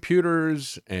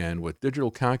computers and with digital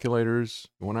calculators.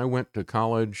 When I went to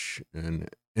college in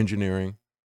engineering,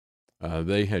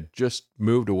 they had just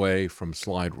moved away from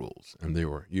slide rules, and they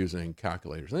were using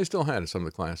calculators. And they still had, in some of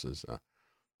the classes,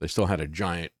 they still had a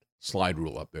giant slide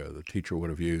rule up there the teacher would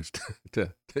have used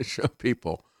to show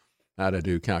people how to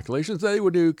do calculations. They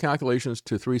would do calculations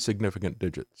to 3 significant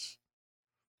digits.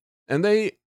 And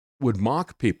they would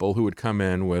mock people who would come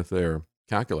in with their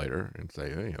calculator and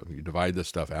say, you divide this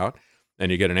stuff out,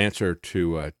 and you get an answer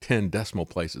to 10 decimal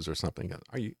places or something.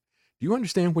 Do you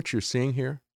understand what you're seeing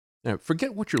here? Now,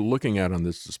 forget what you're looking at on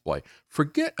this display.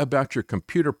 Forget about your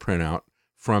computer printout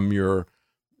from your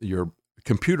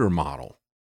computer model,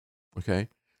 okay?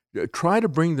 Try to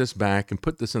bring this back and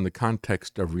put this in the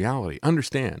context of reality.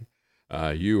 Understand,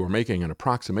 you are making an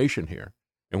approximation here.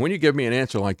 And when you give me an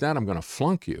answer like that, I'm going to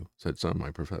flunk you, said some of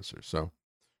my professors. So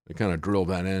they kind of drilled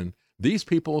that in. These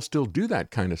people still do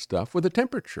that kind of stuff with a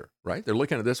temperature, right? They're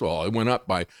looking at this, well, it went up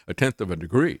by 1/10 of a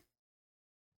degree.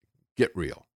 Get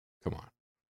real. Come on.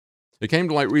 It came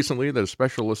to light recently that a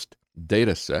specialist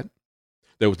data set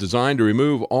that was designed to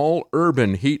remove all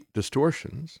urban heat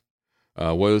distortions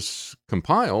was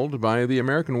compiled by the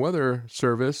American Weather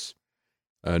Service,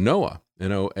 NOAA,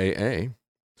 NOAA.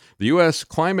 The U.S.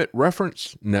 Climate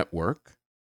Reference Network,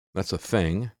 that's a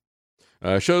thing,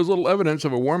 shows little evidence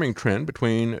of a warming trend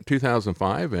between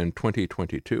 2005 and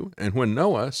 2022. And when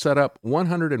NOAA set up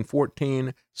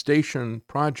 114 station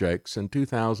projects in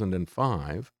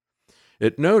 2005,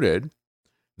 it noted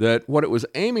that what it was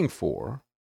aiming for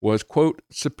was, quote,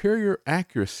 superior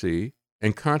accuracy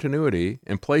and continuity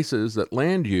in places that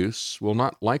land use will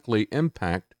not likely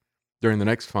impact during the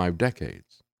next 5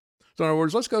 decades. So in other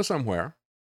words, let's go somewhere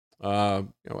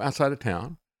outside of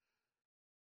town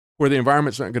where the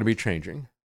environment's not going to be changing,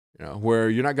 where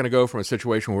you're not going to go from a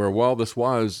situation where, well, this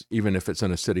was, even if it's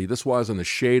in a city, this was in the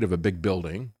shade of a big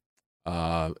building,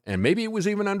 and maybe it was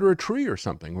even under a tree or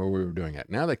something where we were doing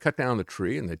it. Now they cut down the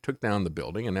tree and they took down the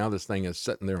building, and now this thing is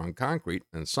sitting there on concrete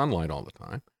and sunlight all the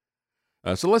time.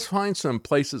 So let's find some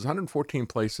places, 114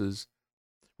 places,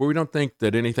 where we don't think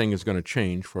that anything is going to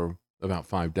change for about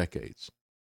 5 decades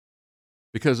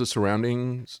because the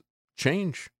surroundings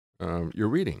change, you're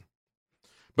reading.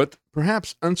 But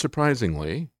perhaps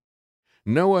unsurprisingly,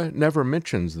 NOAA never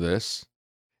mentions this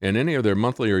in any of their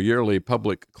monthly or yearly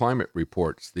public climate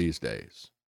reports these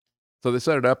days. So they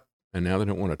set it up, and now they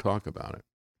don't want to talk about it.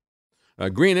 A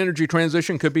green energy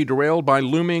transition could be derailed by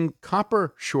looming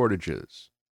copper shortages.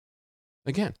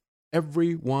 Again,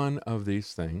 every one of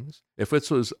these things, if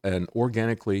this was an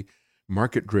organically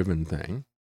market-driven thing,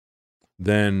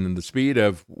 then the speed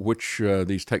of which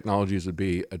these technologies would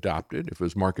be adopted, if it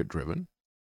was market-driven,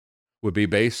 would be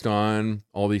based on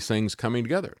all these things coming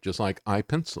together, just like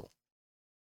iPencil.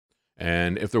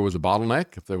 And if there was a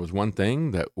bottleneck, if there was one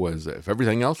thing that was, if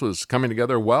everything else was coming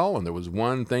together well, and there was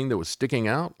one thing that was sticking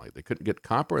out, like they couldn't get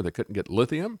copper, they couldn't get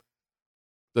lithium,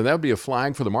 then that would be a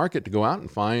flag for the market to go out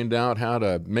and find out how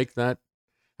to make that,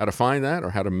 how to find that, or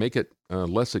how to make it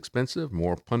less expensive,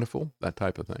 more plentiful, that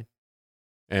type of thing.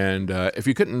 And if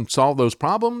you couldn't solve those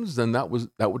problems, then that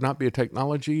would not be a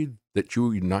technology that you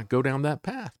would not go down that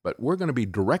path. But we're going to be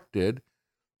directed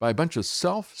by a bunch of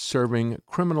self-serving,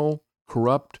 criminal,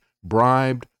 corrupt,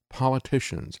 bribed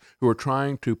politicians who are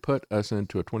trying to put us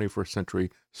into a 21st century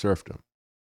serfdom.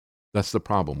 That's the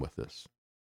problem with this.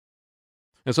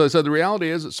 And so I said the reality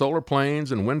is that solar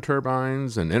planes and wind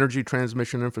turbines and energy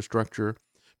transmission infrastructure,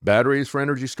 batteries for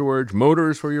energy storage,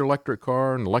 motors for your electric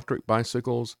car and electric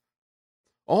bicycles,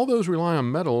 all those rely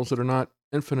on metals that are not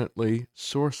infinitely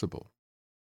sourceable.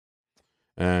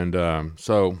 And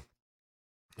so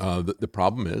the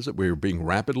problem is that we're being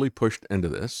rapidly pushed into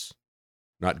this,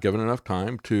 not given enough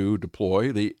time to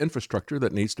deploy the infrastructure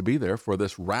that needs to be there for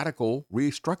this radical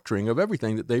restructuring of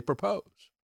everything that they propose.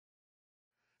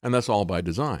 And that's all by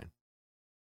design.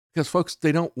 Because, folks,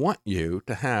 they don't want you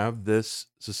to have this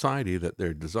society that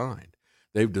they're designed.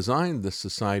 They've designed this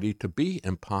society to be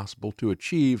impossible to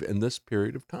achieve in this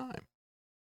period of time.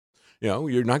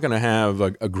 You're not going to have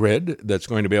a grid that's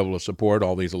going to be able to support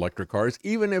all these electric cars,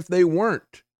 even if they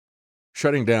weren't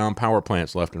shutting down power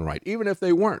plants left and right, even if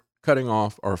they weren't cutting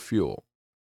off our fuel.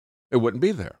 It wouldn't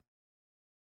be there.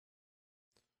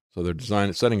 So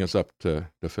they're setting us up to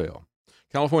fail.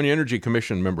 California Energy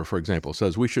Commission member, for example,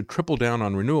 says we should triple down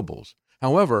on renewables.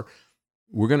 However,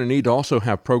 we're going to need to also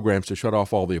have programs to shut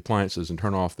off all the appliances and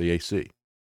turn off the AC.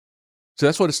 So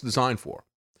that's what it's designed for.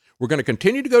 We're going to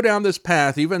continue to go down this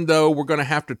path, even though we're going to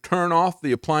have to turn off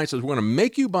the appliances. We're going to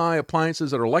make you buy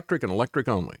appliances that are electric and electric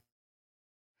only.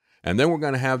 And then we're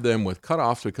going to have them with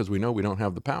cutoffs because we know we don't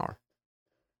have the power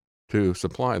to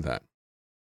supply that.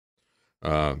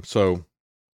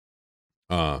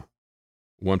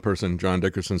 One person, John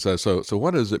Dickerson, says, so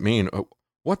what does it mean?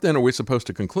 What then are we supposed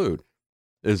to conclude?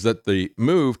 Is that the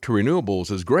move to renewables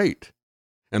is great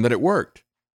and that it worked.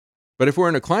 But if we're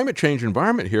in a climate change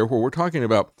environment here where we're talking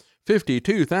about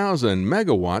 52,000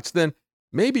 megawatts, then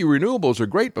maybe renewables are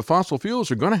great, but fossil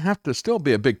fuels are going to have to still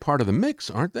be a big part of the mix,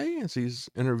 aren't they? As he's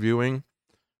interviewing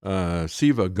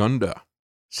Siva Gunda,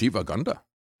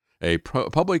 a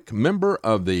public member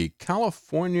of the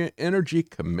California Energy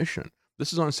Commission.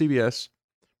 This is on CBS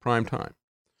Prime Time.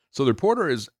 So the reporter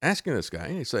is asking this guy,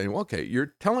 and he's saying, well, okay,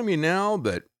 you're telling me now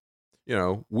that,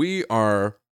 we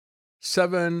are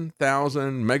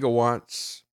 7,000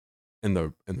 megawatts in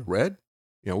the red?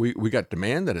 We got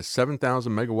demand that is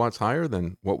 7,000 megawatts higher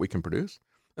than what we can produce.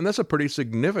 And that's a pretty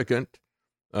significant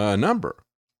number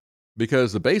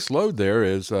because the base load there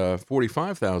is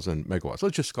 45,000 megawatts.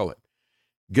 Let's just call it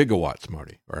gigawatts,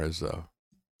 Marty, or as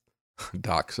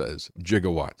Doc says,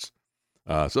 gigawatts.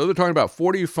 So they're talking about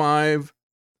 45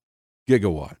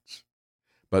 gigawatts.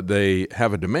 But they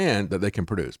have a demand that they can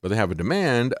produce. But they have a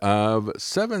demand of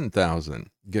 7,000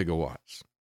 gigawatts.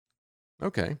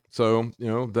 Okay, so,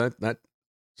 that's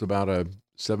about a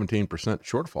 17%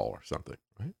 shortfall or something,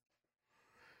 right?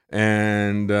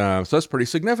 And so that's pretty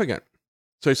significant.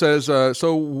 So he says,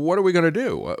 so what are we going to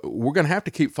do? We're going to have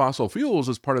to keep fossil fuels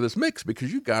as part of this mix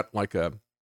because you've got like a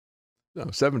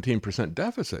 17%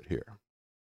 deficit here.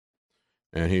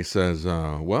 And he says,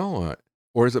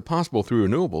 or is it possible through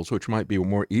renewables, which might be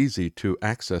more easy to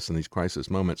access in these crisis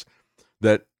moments,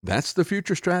 that's the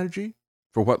future strategy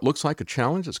for what looks like a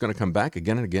challenge that's going to come back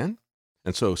again and again?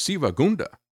 And so Siva Gunda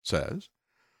says,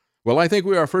 well, I think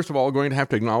we are, first of all, going to have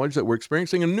to acknowledge that we're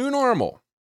experiencing a new normal.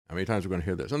 How many times are we going to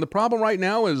hear this? And the problem right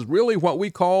now is really what we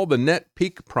call the net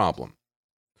peak problem,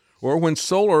 or when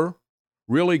solar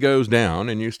really goes down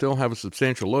and you still have a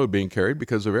substantial load being carried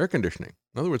because of air conditioning.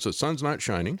 In other words, the sun's not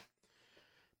shining,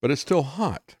 but it's still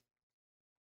hot.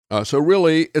 So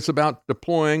really, it's about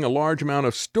deploying a large amount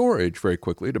of storage very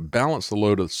quickly to balance the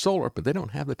load of the solar, but they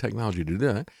don't have the technology to do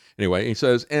that. Anyway, he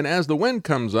says, and as the wind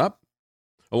comes up,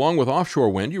 along with offshore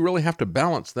wind, you really have to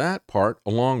balance that part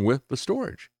along with the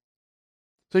storage.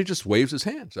 So he just waves his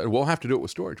hand, said, we'll have to do it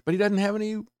with storage. But he doesn't have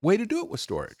any way to do it with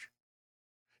storage.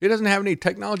 He doesn't have any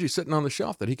technology sitting on the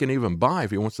shelf that he can even buy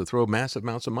if he wants to throw massive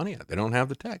amounts of money at it. They don't have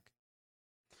the tech.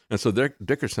 And so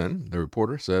Dickerson, the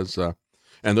reporter, says,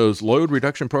 and those load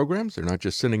reduction programs, they're not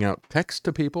just sending out text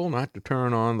to people not to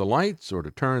turn on the lights or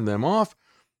to turn them off,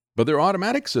 but they're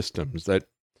automatic systems that,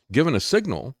 given a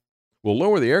signal, will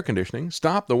lower the air conditioning,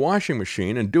 stop the washing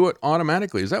machine, and do it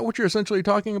automatically. Is that what you're essentially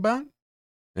talking about? And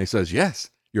he says,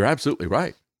 yes, you're absolutely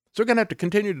right. So we're going to have to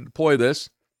continue to deploy this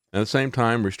and at the same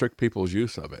time restrict people's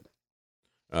use of it,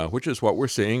 which is what we're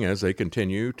seeing as they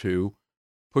continue to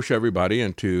push everybody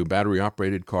into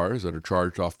battery-operated cars that are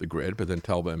charged off the grid, but then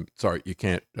tell them, sorry, you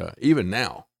can't, even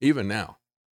now, you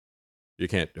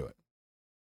can't do it.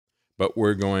 But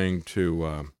we're going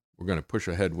to push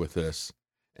ahead with this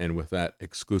and with that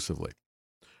exclusively.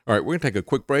 All right, we're going to take a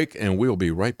quick break, and we'll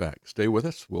be right back. Stay with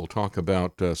us. We'll talk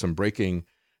about some breaking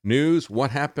news,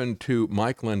 what happened to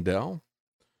Mike Lindell,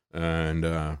 and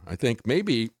I think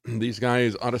maybe these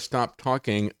guys ought to stop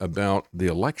talking about the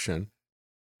election,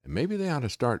 and maybe they ought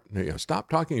to stop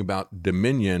talking about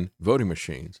Dominion voting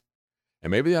machines,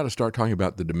 and maybe they ought to start talking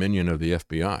about the Dominion of the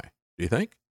FBI. Do you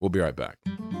think? We'll be right back.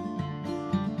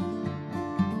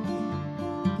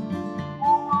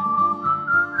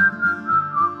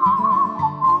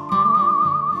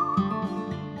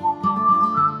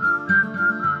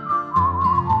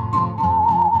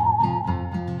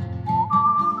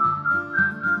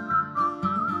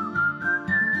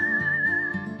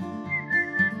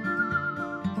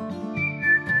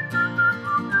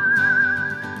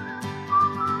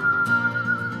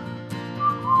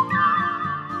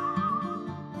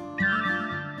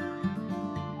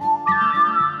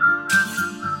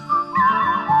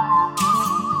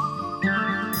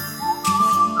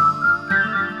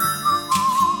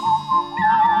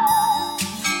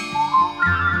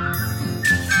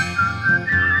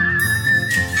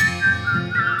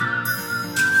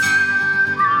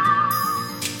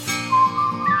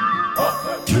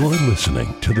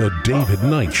 Listening to The David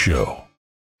Knight Show.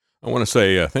 I want to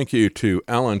say thank you to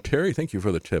Alan Terry. Thank you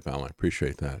for the tip, Alan. I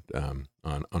appreciate that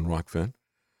on Rockfin.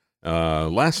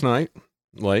 Last night,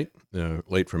 late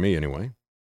for me anyway,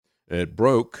 it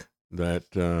broke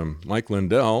that Mike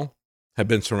Lindell had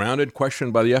been surrounded,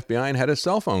 questioned by the FBI, and had his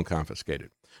cell phone confiscated.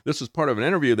 This is part of an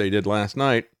interview they did last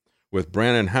night with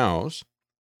Brannon Howse,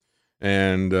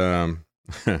 and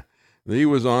he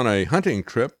was on a hunting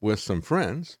trip with some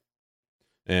friends.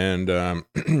 And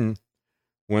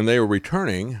when they were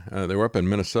returning, they were up in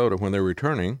Minnesota. When they were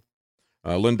returning,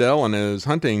 Lindell and his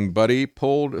hunting buddy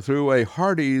pulled through a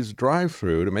Hardee's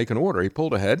drive-thru to make an order. He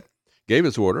pulled ahead, gave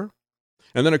his order,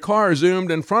 and then a car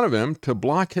zoomed in front of him to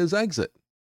block his exit.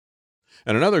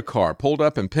 And another car pulled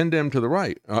up and pinned him to the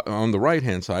right, on the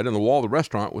right-hand side, and the wall of the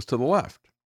restaurant was to the left.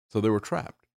 So they were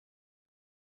trapped.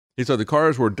 He said the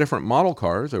cars were different model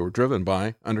cars. They were driven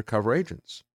by undercover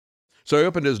agents. So he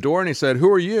opened his door and he said,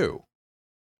 "Who are you?"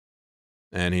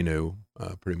 And he knew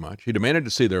pretty much. He demanded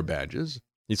to see their badges.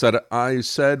 He said, "I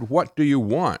said, what do you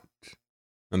want?"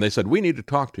 And they said, "We need to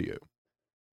talk to you."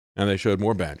 And they showed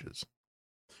more badges.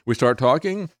 We start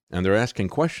talking, and they're asking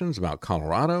questions about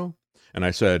Colorado. And I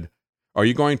said, "Are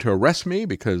you going to arrest me?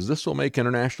 Because this will make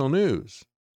international news."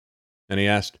 And he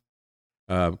asked,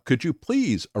 "Could you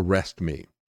please arrest me?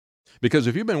 Because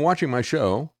if you've been watching my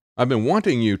show, I've been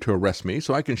wanting you to arrest me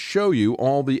so I can show you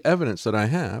all the evidence that I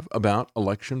have about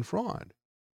election fraud."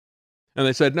 And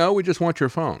they said, no, we just want your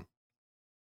phone.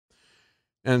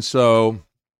 And so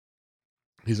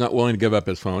he's not willing to give up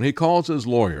his phone. He calls his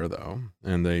lawyer, though,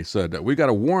 and they said, we got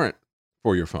a warrant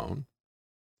for your phone.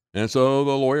 And so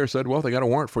the lawyer said, well, they got a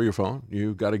warrant for your phone.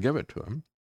 You've got to give it to him.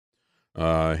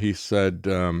 He said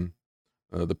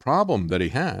the problem that he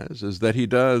has is that he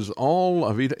does all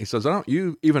of it. He says, I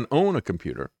don't even own a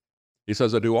computer. He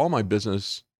says, I do all my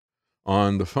business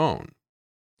on the phone.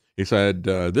 He said,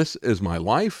 this is my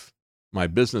life. My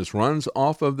business runs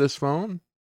off of this phone.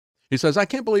 He says, I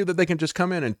can't believe that they can just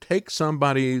come in and take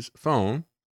somebody's phone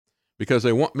because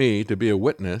they want me to be a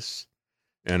witness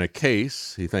in a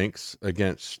case, he thinks,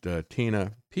 against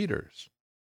Tina Peters.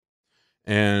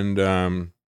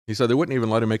 And he said they wouldn't even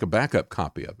let him make a backup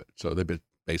copy of it. So they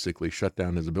basically shut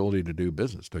down his ability to do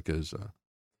business. Took his,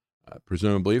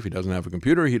 presumably, if he doesn't have a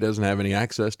computer, he doesn't have any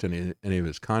access to any of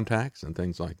his contacts and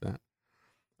things like that.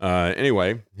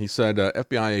 Anyway, he said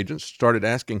FBI agents started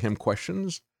asking him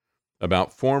questions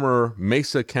about former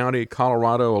Mesa County,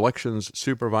 Colorado elections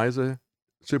supervisor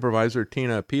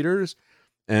Tina Peters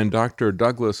and Dr.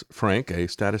 Douglas Frank, a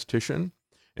statistician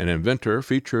and inventor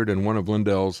featured in one of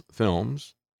Lindell's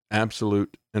films,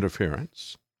 Absolute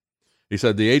Interference. He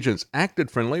said the agents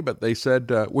acted friendly, but they said,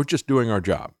 we're just doing our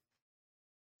job.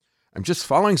 I'm just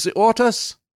following the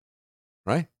orders,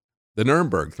 right? The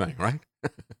Nuremberg thing, right?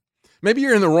 Maybe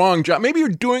you're in the wrong job. Maybe you're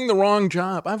doing the wrong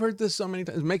job. I've heard this so many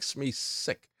times. It makes me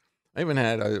sick.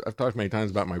 I've talked many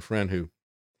times about my friend who,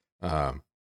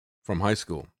 from high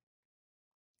school,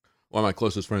 one of my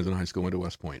closest friends in high school went to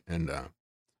West Point, and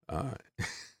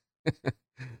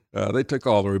they took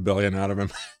all the rebellion out of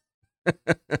him.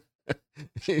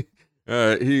 He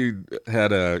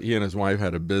and his wife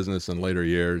had a business in later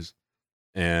years,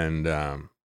 and the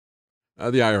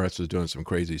IRS was doing some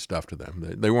crazy stuff to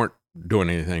them. They weren't doing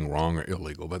anything wrong or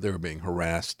illegal, but they were being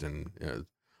harassed and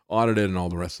audited and all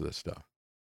the rest of this stuff.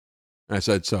 And I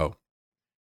said, so,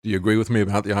 do you agree with me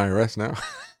about the IRS now?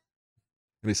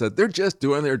 And he said, they're just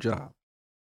doing their job.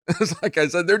 It's like I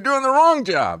said, they're doing the wrong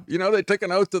job. They took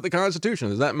an oath to the Constitution.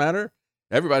 Does that matter?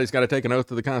 Everybody's got to take an oath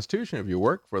to the Constitution if you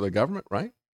work for the government,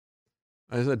 right?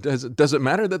 I said, does it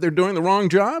matter that they're doing the wrong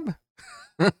job?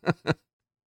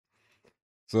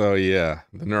 So, yeah,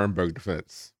 the Nuremberg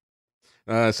defense.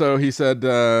 So he said,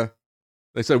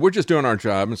 they said, we're just doing our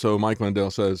job. And so Mike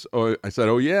Lindell says, I said,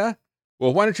 oh, yeah?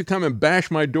 Well, why don't you come and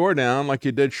bash my door down like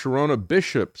you did Sharona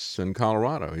Bishop's in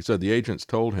Colorado? He said the agents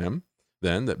told him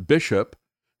then that Bishop,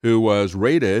 who was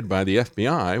raided by the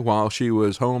FBI while she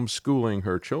was homeschooling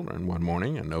her children one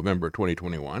morning in November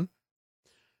 2021,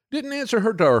 didn't answer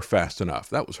her door fast enough.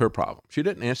 That was her problem. She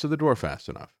didn't answer the door fast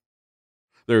enough.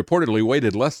 They reportedly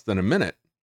waited less than a minute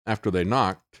after they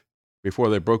knocked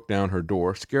before they broke down her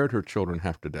door, scared her children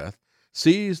half to death,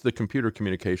 seized the computer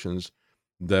communications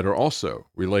that are also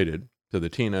related to the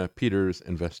Tina Peters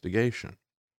investigation.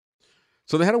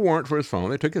 So they had a warrant for his phone.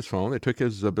 They took his phone. They took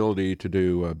his ability to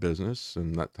do business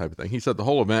and that type of thing. He said the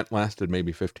whole event lasted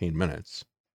maybe 15 minutes.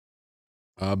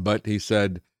 But he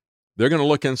said they're going to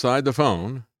look inside the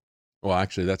phone. Well,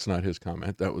 actually, that's not his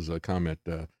comment. That was a comment.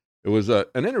 It was an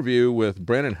interview with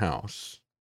Brandon House.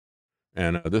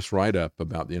 And this write-up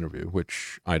about the interview,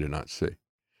 which I did not see,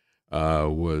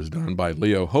 was done by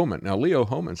Leo Hohmann. Now, Leo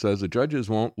Hohmann says the judges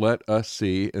won't let us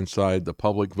see inside the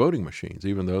public voting machines,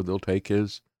 even though they'll take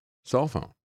his cell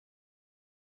phone.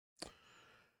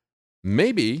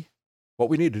 Maybe what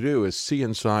we need to do is see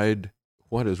inside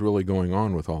what is really going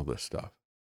on with all this stuff.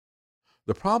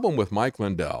 The problem with Mike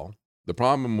Lindell, the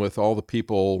problem with all the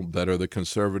people that are the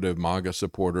conservative MAGA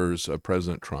supporters of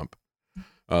President Trump,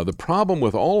 the problem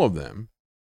with all of them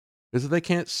is that they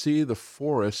can't see the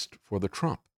forest for the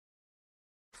Trump.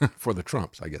 For the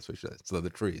Trumps, I guess we should. So the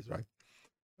trees, right?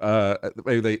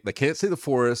 They can't see the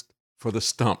forest for the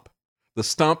stump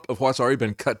of what's already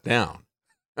been cut down.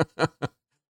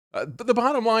 But the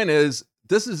bottom line is,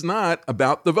 this is not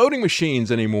about the voting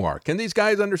machines anymore. Can these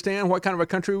guys understand what kind of a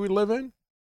country we live in?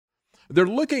 They're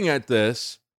looking at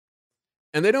this,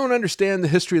 and they don't understand the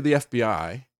history of the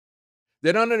FBI.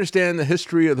 They don't understand the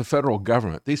history of the federal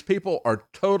government. These people are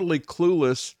totally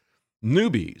clueless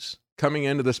newbies coming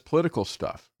into this political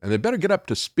stuff, and they better get up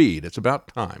to speed. It's about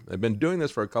time. They've been doing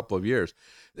this for a couple of years.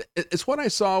 It's what I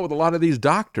saw with a lot of these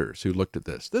doctors who looked at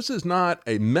this. This is not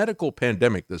a medical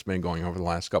pandemic that's been going on over the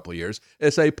last couple of years.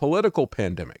 It's a political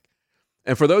pandemic.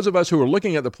 And for those of us who are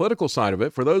looking at the political side of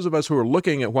it, for those of us who are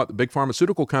looking at what the big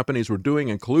pharmaceutical companies were doing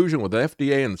in collusion with the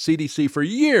FDA and the CDC for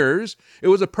years, it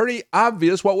was a pretty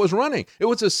obvious what was running. It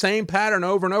was the same pattern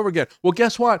over and over again. Well,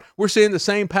 guess what? We're seeing the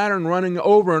same pattern running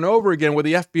over and over again with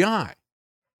the FBI.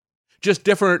 Just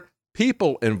different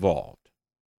people involved.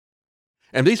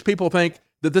 And these people think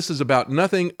that this is about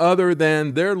nothing other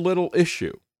than their little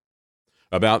issue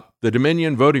about the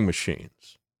Dominion voting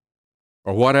machines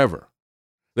or whatever.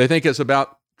 They think it's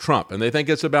about Trump, and they think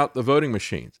it's about the voting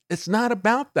machines. It's not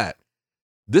about that.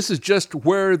 This is just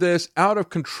where this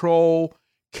out-of-control,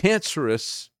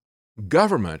 cancerous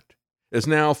government is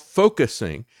now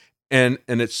focusing, and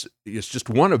it's just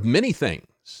one of many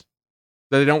things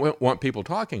that they don't want people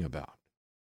talking about.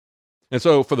 And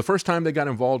so for the first time they got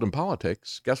involved in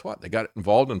politics, guess what? They got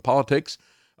involved in politics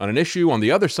on an issue on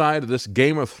the other side of this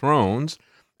Game of Thrones,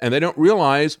 and they don't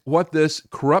realize what this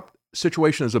corrupt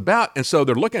situation is about. And so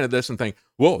they're looking at this and think,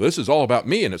 whoa, this is all about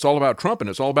me, and it's all about Trump, and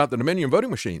it's all about the Dominion voting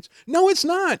machines. No, it's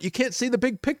not. You can't see the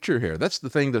big picture here. That's the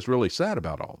thing that's really sad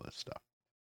about all this stuff.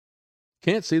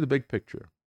 Can't see the big picture.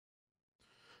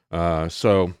 It's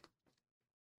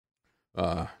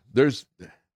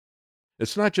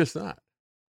not just that.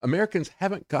 Americans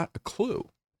haven't got a clue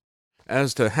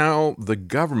as to how the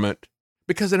government,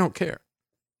 because they don't care.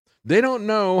 They don't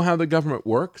know how the government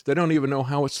works. They don't even know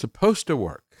how it's supposed to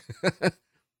work.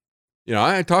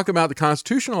 I talk about the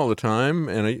Constitution all the time,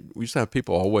 and we used to have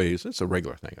people always, it's a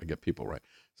regular thing, I get people right.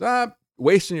 Stop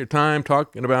wasting your time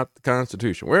talking about the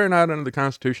Constitution. We're not under the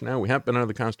Constitution now. We haven't been under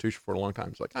the Constitution for a long time.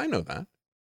 It's like, I know that.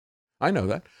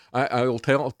 I will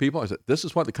tell people, I said, this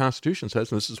is what the Constitution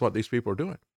says, and this is what these people are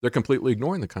doing. They're completely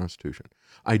ignoring the Constitution.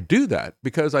 I do that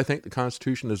because I think the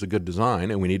Constitution is a good design,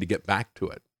 and we need to get back to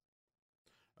it.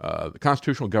 The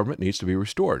constitutional government needs to be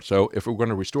restored. So if we're going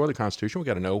to restore the Constitution, we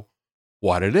got to know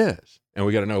what it is, and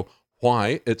we got to know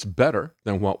why it's better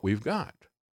than what we've got.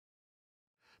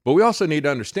 But we also need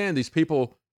to understand these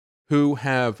people who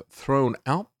have thrown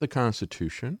out the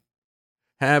Constitution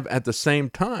have at the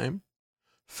same time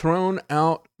thrown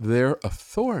out their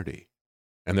authority,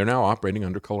 and they're now operating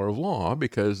under color of law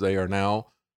because they are now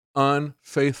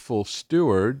unfaithful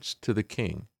stewards to the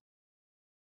king.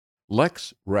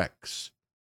 Lex Rex,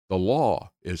 the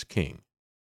law is king.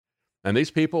 And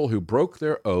these people who broke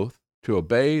their oath to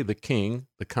obey the king,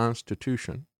 the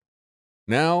Constitution,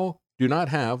 now do not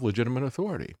have legitimate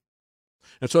authority.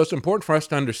 And so it's important for us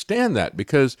to understand that,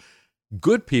 because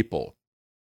good people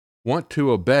want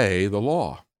to obey the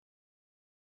law.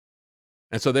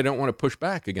 And so they don't want to push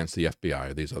back against the FBI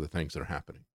or these other things that are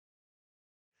happening.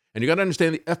 And you got to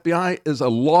understand the FBI is a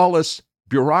lawless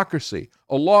bureaucracy,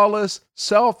 a lawless,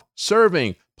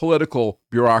 self-serving political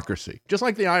bureaucracy, just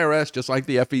like the IRS, just like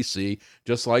the FEC,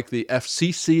 just like the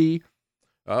FCC,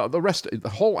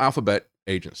 the whole alphabet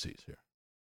agencies here.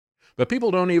 But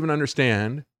people don't even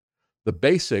understand the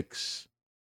basics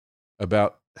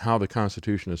about how the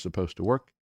Constitution is supposed to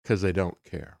work because they don't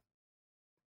care.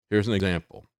 Here's an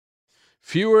example.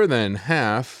 Fewer than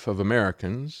half of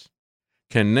Americans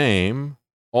can name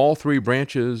all three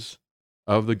branches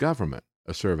of the government,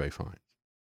 a survey finds.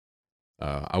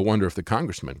 I wonder if the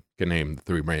congressmen can name the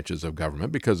three branches of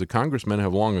government, because the congressmen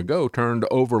have long ago turned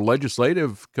over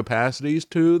legislative capacities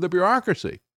to the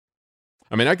bureaucracy.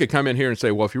 I mean, I could come in here and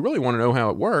say, well, if you really want to know how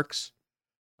it works,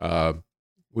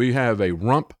 we have a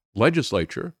rump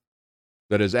legislature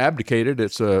that has abdicated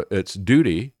its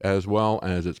duty as well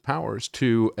as its powers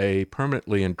to a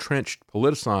permanently entrenched,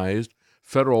 politicized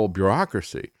federal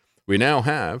bureaucracy. We now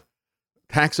have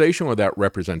taxation without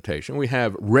representation. We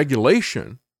have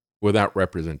regulation without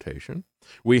representation.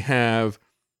 We have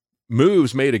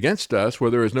moves made against us where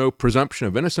there is no presumption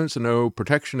of innocence and no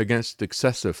protection against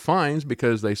excessive fines,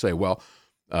 because they say, well,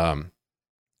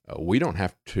 we don't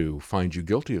have to find you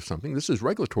guilty of something. This is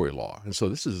regulatory law. And so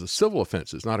this is a civil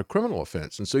offense. It's not a criminal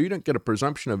offense. And so you don't get a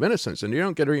presumption of innocence, and you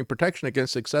don't get any protection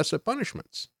against excessive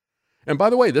punishments. And by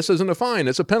the way, this isn't a fine.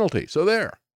 It's a penalty. So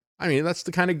there. I mean, that's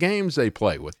the kind of games they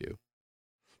play with you.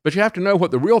 But you have to know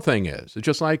what the real thing is. It's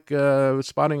just like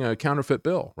spotting a counterfeit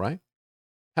bill, right?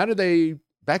 How did they,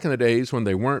 back in the days when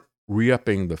they weren't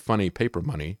re-upping the funny paper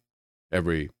money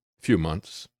every few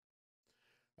months,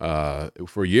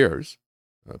 for years,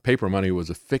 paper money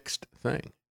was a fixed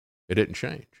thing. It didn't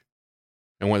change.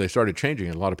 And when they started changing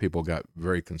it, a lot of people got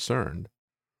very concerned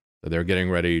that they're getting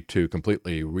ready to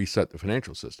completely reset the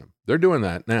financial system. They're doing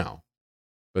that now,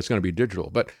 but it's going to be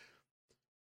digital. But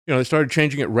they started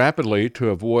changing it rapidly to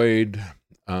avoid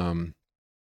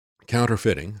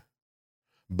counterfeiting.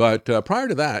 But prior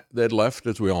to that, they'd left,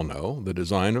 as we all know, the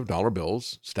design of dollar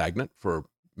bills stagnant for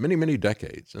many, many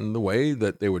decades. And the way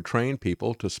that they would train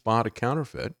people to spot a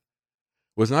counterfeit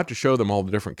was not to show them all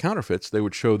the different counterfeits. They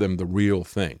would show them the real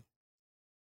thing.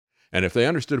 And if they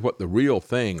understood what the real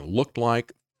thing looked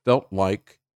like, felt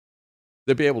like,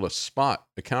 they'd be able to spot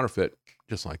a counterfeit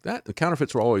just like that. The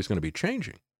counterfeits are always going to be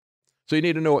changing. So you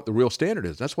need to know what the real standard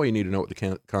is. That's why you need to know what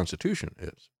the Constitution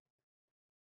is.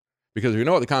 Because if you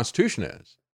know what the Constitution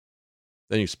is,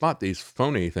 then you spot these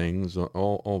phony things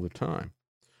all the time.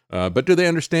 But do they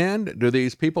understand? Do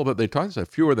these people that they talk to,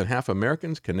 fewer than half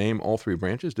Americans can name all three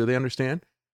branches? Do they understand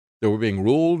that we're being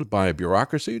ruled by a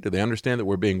bureaucracy? Do they understand that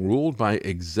we're being ruled by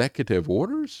executive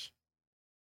orders?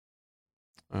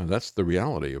 That's the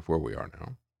reality of where we are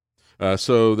now.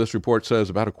 So this report says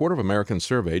about a quarter of Americans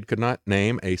surveyed could not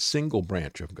name a single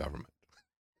branch of government.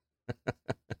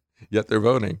 Yet they're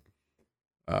voting.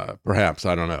 Perhaps,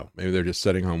 I don't know. Maybe they're just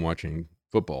sitting home watching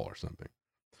football or something.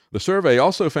 The survey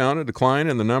also found a decline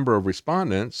in the number of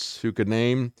respondents who could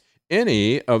name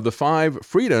any of the 5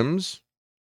 freedoms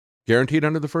guaranteed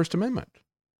under the First Amendment.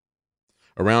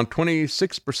 Around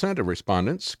 26% of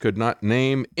respondents could not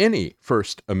name any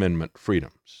First Amendment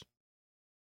freedoms.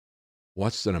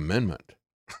 What's an amendment?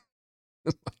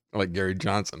 Like Gary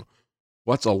Johnson.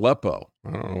 What's Aleppo?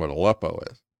 I don't know what Aleppo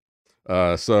is.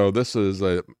 So this is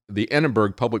the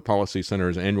Annenberg Public Policy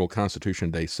Center's annual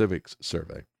Constitution Day Civics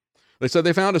Survey. They said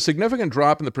they found a significant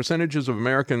drop in the percentages of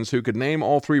Americans who could name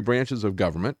all 3 branches of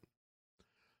government.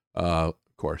 Of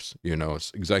course,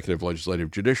 it's executive,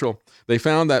 legislative, judicial. They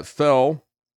found that fell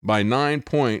by 9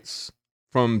 points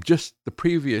from just the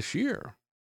previous year,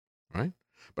 right?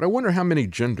 But I wonder how many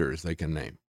genders they can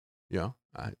name.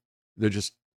 They're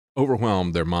just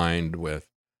overwhelmed their mind with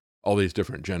all these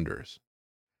different genders.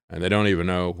 And they don't even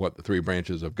know what the 3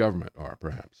 branches of government are,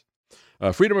 perhaps.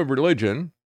 Freedom of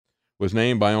religion was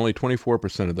named by only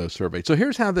 24% of those surveyed. So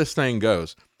here's how this thing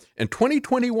goes. In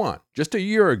 2021, just a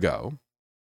year ago,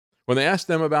 when they asked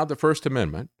them about the First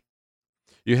Amendment,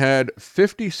 you had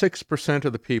 56%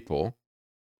 of the people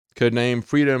could name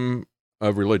freedom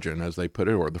of religion, as they put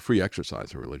it, or the free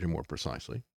exercise of religion, more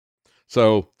precisely.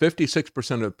 So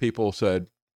 56% of people said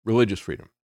religious freedom.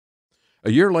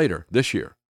 A year later, this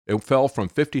year, it fell from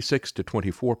 56 to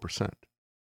 24%.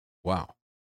 Wow.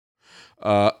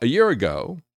 A year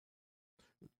ago,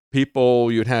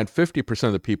 you'd had 50%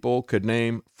 of the people could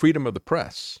name freedom of the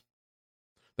press.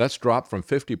 That's dropped from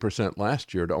 50%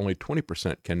 last year to only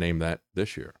 20% can name that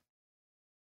this year.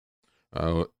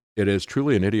 It is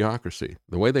truly an idiocracy.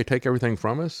 The way they take everything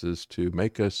from us is to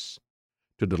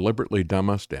deliberately dumb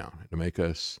us down, to make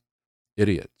us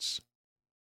idiots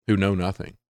who know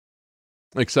nothing,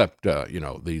 except,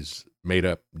 these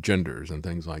made-up genders and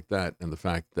things like that, and the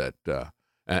fact that,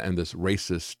 and this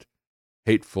racist,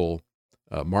 hateful,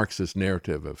 Marxist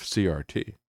narrative of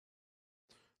CRT.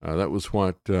 That was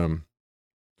what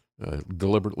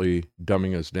deliberately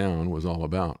dumbing us down was all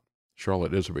about.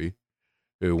 Charlotte Iserby,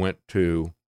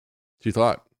 who she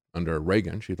thought under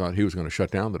Reagan, she thought he was going to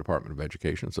shut down the Department of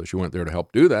Education, so she went there to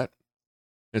help do that.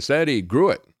 Instead, he grew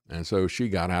it, and so she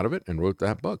got out of it and wrote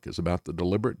that book. It's about the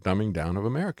deliberate dumbing down of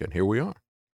America, and here we are,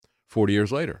 40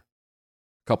 years later,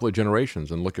 a couple of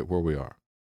generations, and look at where we are.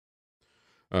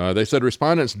 They said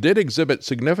respondents did exhibit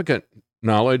significant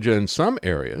knowledge in some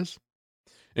areas,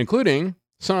 including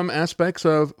some aspects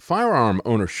of firearm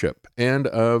ownership and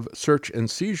of search and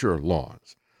seizure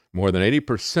laws. More than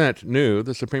 80% knew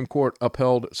the Supreme Court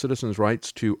upheld citizens'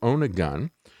 rights to own a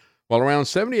gun, while around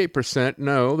 78%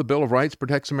 know the Bill of Rights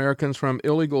protects Americans from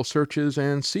illegal searches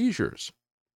and seizures.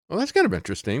 Well, that's kind of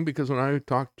interesting, because when I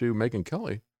talked to Megyn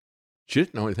Kelly, she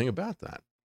didn't know anything about that.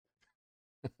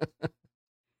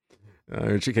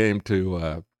 She came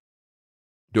to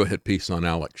do a hit piece on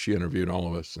Alex. She interviewed all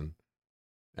of us, and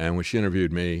when she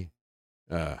interviewed me,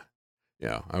 I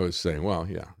was saying, well,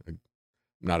 I'm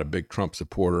not a big Trump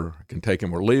supporter. I can take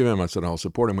him or leave him. I said, I'll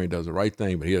support him when he does the right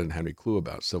thing, but he doesn't have any clue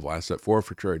about civil asset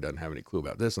forfeiture. He doesn't have any clue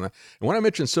about this and that. And when I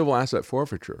mentioned civil asset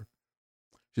forfeiture,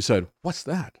 she said, what's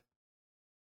that?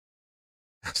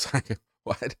 I was like,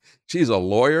 what? She's a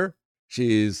lawyer.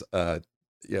 She's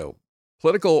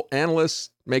political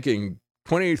analyst making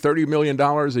 $20, $30 million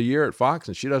a year at Fox,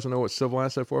 and she doesn't know what civil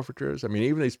asset forfeiture is. I mean,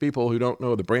 even these people who don't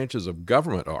know the branches of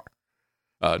government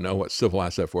know what civil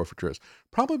asset forfeiture is.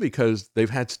 Probably because they've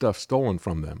had stuff stolen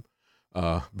from them,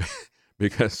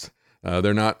 because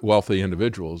they're not wealthy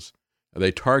individuals.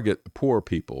 They target the poor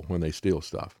people when they steal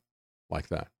stuff like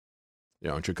that.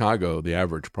 In Chicago, the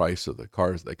average price of the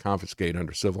cars they confiscate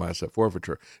under civil asset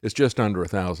forfeiture is just under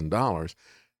 $1,000,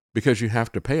 because you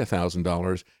have to pay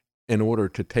 $1,000 in order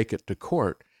to take it to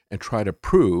court and try to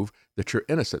prove that you're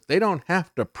innocent. They don't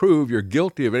have to prove you're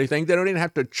guilty of anything. They don't even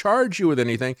have to charge you with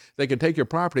anything. They can take your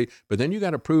property, but then you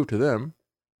got to prove to them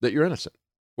that you're innocent.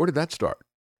 Where did that start?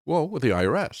 Well, with the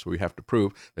IRS. We have to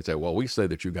prove. They say, well, we say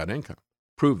that you got income.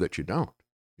 Prove that you don't.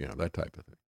 That type of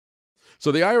thing.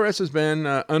 So the IRS has been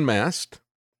unmasked,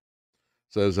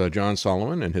 says John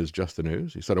Solomon in his Just the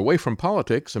News. He said, away from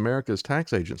politics, America's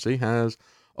tax agency has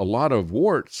a lot of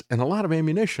warts and a lot of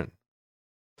ammunition.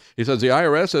 He says the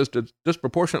IRS has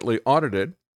disproportionately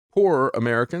audited poorer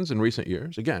Americans in recent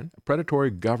years. Again, a predatory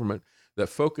government that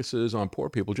focuses on poor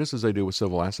people just as they do with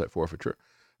civil asset forfeiture.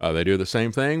 They do the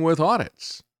same thing with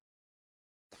audits.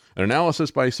 An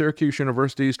analysis by Syracuse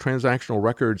University's Transactional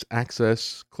Records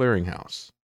Access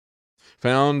Clearinghouse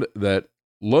found that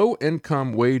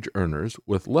low-income wage earners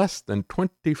with less than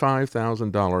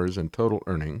 $25,000 in total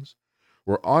earnings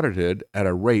were audited at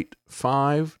a rate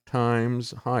 5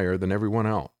 times higher than everyone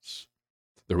else.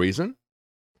 The reason?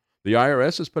 The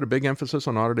IRS has put a big emphasis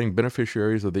on auditing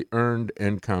beneficiaries of the Earned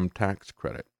Income Tax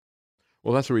Credit.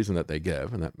 Well, that's the reason that they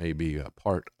give, and that may be a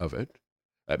part of it.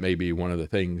 That may be one of the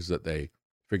things that they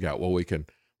figure out, well, we can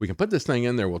put this thing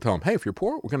in there. We'll tell them, hey, if you're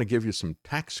poor, we're going to give you some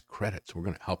tax credits. We're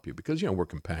going to help you because, we're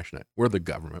compassionate. We're the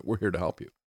government. We're here to help you.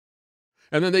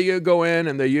 And then they go in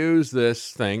and they use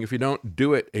this thing. If you don't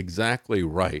do it exactly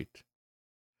right,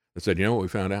 they said, what we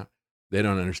found out? They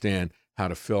don't understand how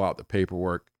to fill out the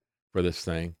paperwork for this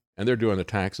thing. And they're doing the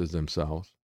taxes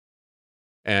themselves.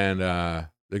 And they're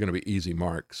going to be easy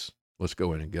marks. Let's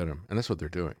go in and get them. And that's what they're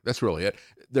doing. That's really it.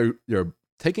 They're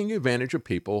taking advantage of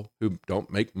people who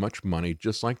don't make much money,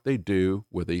 just like they do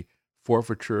with the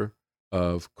forfeiture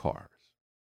of cars.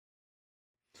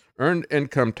 Earned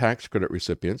income tax credit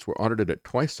recipients were audited at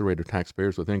twice the rate of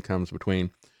taxpayers with incomes between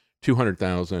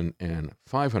 $200,000 and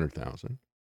 $500,000.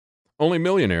 Only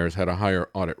millionaires had a higher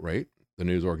audit rate, the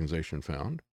news organization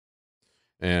found.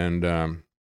 And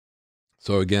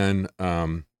so again,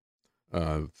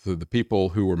 the people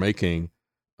who were making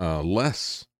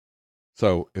less,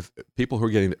 so if people who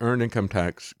are getting the earned income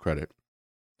tax credit,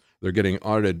 they're getting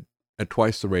audited at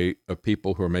twice the rate of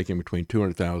people who are making between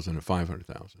 $200,000 and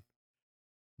 $500,000.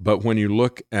 But when you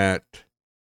look at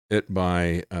it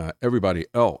by everybody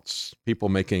else, people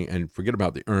making, and forget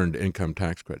about the earned income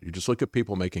tax credit, you just look at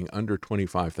people making under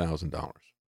 $25,000,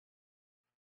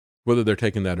 whether they're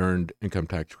taking that earned income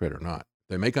tax credit or not.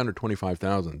 They make under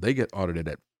 $25,000, they get audited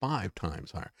at 5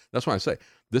 times higher. That's why I say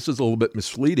this is a little bit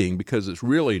misleading, because it's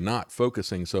really not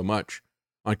focusing so much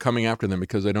on coming after them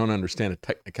because they don't understand a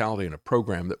technicality in a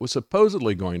program that was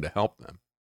supposedly going to help them.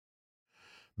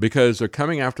 Because they're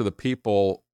coming after the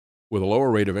people with a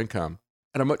lower rate of income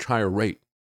at a much higher rate.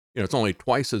 It's only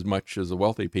twice as much as the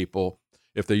wealthy people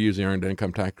if they use the earned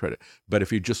income tax credit. But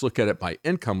if you just look at it by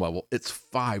income level, it's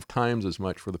 5 times as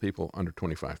much for the people under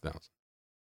 $25,000.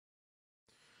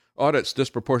 Audits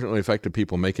disproportionately affected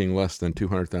people making less than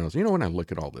 $200,000. When I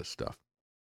look at all this stuff,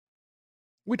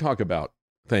 we talk about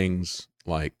things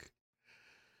like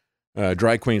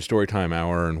drag queen storytime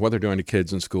hour and what they're doing to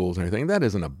kids in schools and everything. That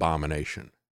is an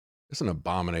abomination. It's an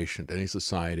abomination to any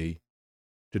society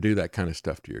to do that kind of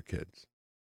stuff to your kids.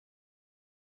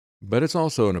 But it's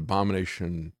also an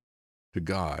abomination to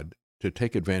God to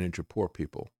take advantage of poor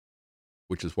people,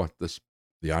 which is what the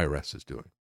IRS is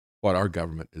doing, what our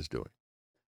government is doing.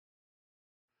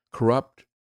 Corrupt,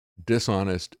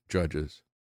 dishonest judges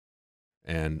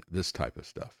and this type of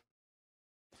stuff.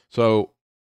 So,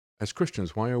 as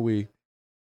Christians, why are we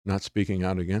not speaking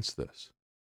out against this?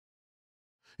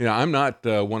 I'm not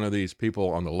one of these people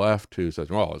on the left who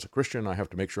says, well, as a Christian, I have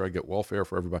to make sure I get welfare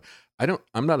for everybody.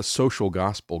 I'm not a social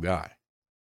gospel guy.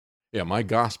 My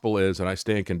gospel is that I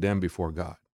stand condemned before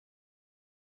God,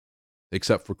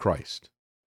 except for Christ,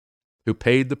 who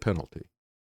paid the penalty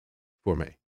for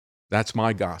me. That's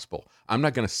my gospel. I'm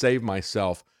not going to save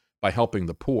myself by helping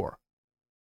the poor.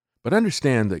 But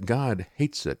understand that God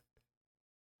hates it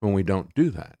when we don't do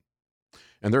that.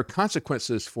 And there are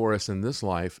consequences for us in this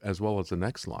life as well as the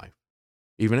next life,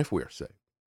 even if we are saved,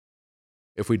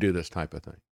 if we do this type of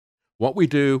thing. What we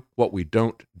do, what we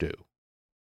don't do.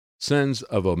 Sins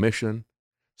of omission,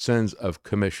 sins of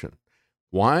commission.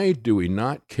 Why do we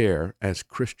not care as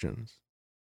Christians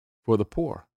for the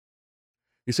poor?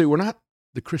 You see, we're not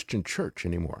the Christian church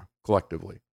anymore,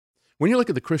 collectively. When you look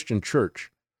at the Christian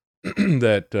church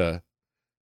that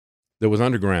was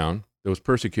underground, that was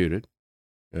persecuted,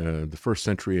 the first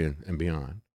century and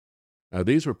beyond,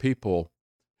 these were people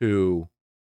who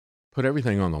put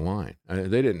everything on the line.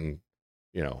 They didn't,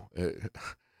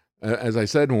 as I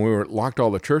said, when we locked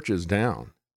all the churches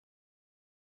down,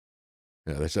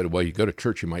 they said, well, you go to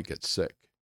church, you might get sick.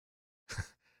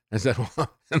 I said,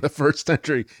 well, in the first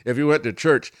century, if you went to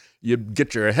church, you'd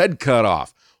get your head cut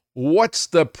off. What's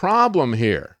the problem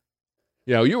here?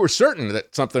 You were certain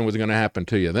that something was going to happen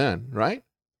to you then, right?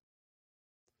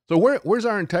 So where's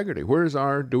our integrity?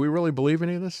 Do we really believe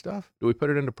any of this stuff? Do we put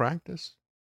it into practice?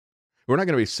 We're not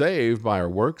going to be saved by our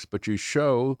works, but you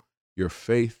show your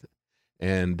faith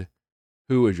and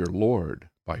who is your Lord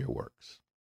by your works.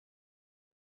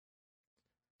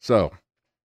 So,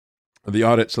 the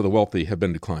audits of the wealthy have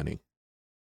been declining.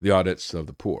 the audits of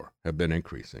the poor have been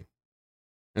increasing.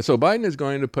 And so Biden is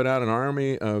going to put out an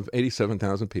army of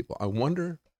 87,000 people. I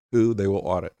wonder who they will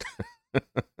audit.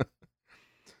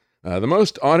 The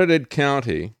most audited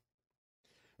county,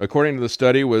 according to the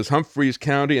study, was Humphreys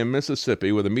County in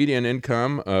Mississippi with a median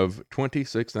income of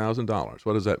 $26,000.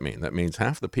 What does that mean? That means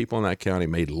half the people in that county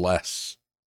made less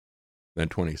than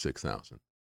 $26,000.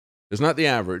 It's not the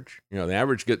average. The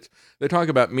average they talk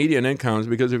about median incomes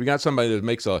because if you got somebody that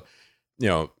makes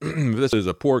this is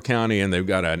a poor county and they've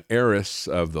got an heiress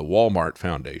of the Walmart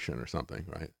Foundation or something,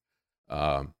 right?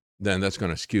 Then that's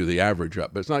going to skew the average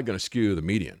up, but it's not going to skew the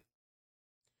median.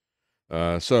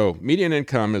 So median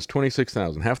income is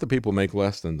 $26,000. Half the people make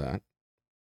less than that.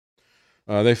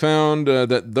 They found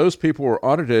that those people were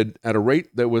audited at a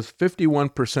rate that was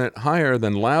 51% higher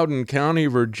than Loudoun County,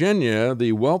 Virginia,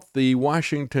 the wealthy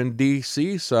Washington,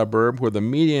 D.C. suburb where the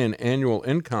median annual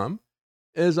income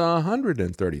is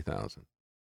 $130,000.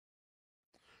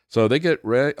 So they get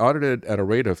audited at a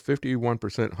rate of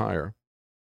 51% higher,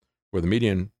 where the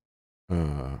median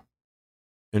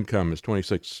income is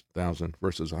 $26,000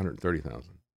 versus $130,000.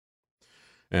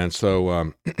 And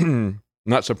so,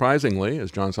 not surprisingly,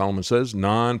 as John Solomon says,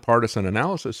 nonpartisan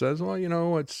analysis says, well,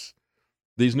 it's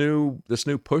this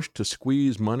new push to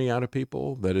squeeze money out of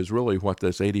people that is really what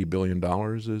this $80 billion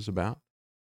is about.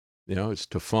 It's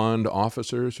to fund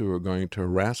officers who are going to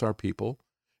harass our people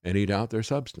and eat out their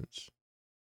substance.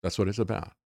 That's what it's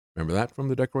about. Remember that from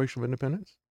the Declaration of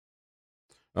Independence?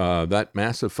 That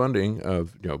massive funding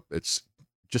of, it's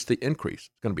just the increase.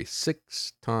 It's going to be 7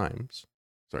 times,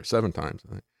 I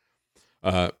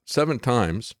think. 7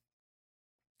 times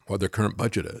what their current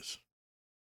budget is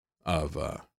of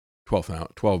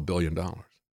 $12 billion.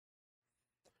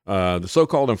 The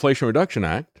so-called Inflation Reduction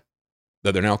Act,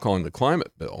 that they're now calling the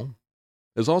climate bill,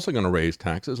 is also going to raise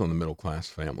taxes on the middle-class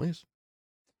families.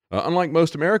 Unlike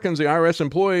most Americans, the IRS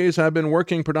employees have been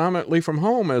working predominantly from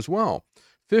home as well.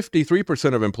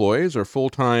 53% of employees are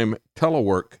full-time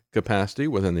telework capacity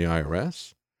within the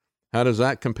IRS. How does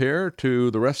that compare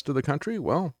to the rest of the country?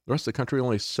 Well, the rest of the country,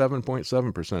 only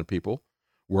 7.7% of people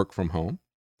work from home.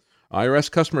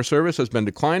 IRS customer service has been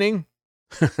declining.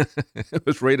 It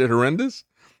was rated horrendous.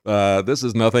 This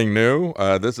is nothing new.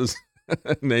 This is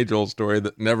an age-old story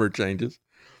that never changes.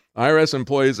 IRS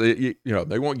employees, they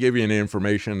won't give you any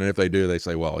information, and if they do, they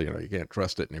say, well, you can't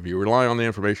trust it, and if you rely on the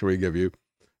information we give you,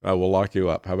 we'll lock you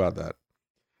up. How about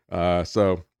that?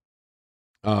 So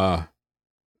the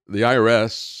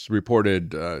IRS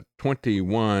reported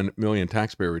 21 million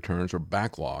taxpayer returns are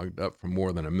backlogged, up from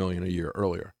more than 1 million a year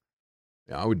earlier.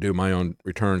 I would do my own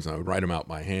returns, and I would write them out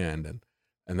by hand,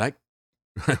 and that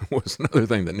was another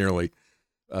thing that nearly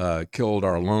killed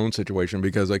our loan situation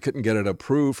because I couldn't get it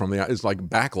approved from it's like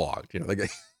backlogged. They get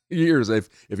years. If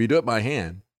you do it by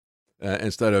hand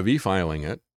instead of e-filing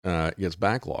it, it gets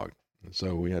backlogged. And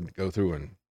so we had to go through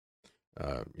and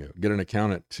get an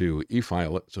accountant to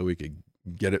e-file it so we could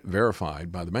get it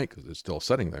verified by the bank because it's still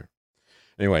sitting there.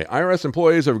 Anyway, IRS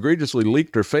employees have egregiously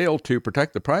leaked or failed to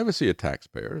protect the privacy of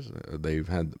taxpayers. They've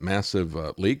had massive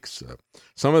leaks.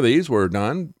 Some of these were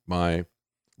done by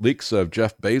leaks of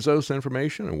Jeff Bezos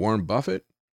information and Warren Buffett.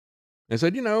 They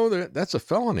said, that's a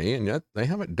felony, and yet they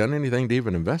haven't done anything to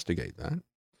even investigate that.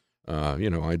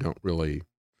 I don't really,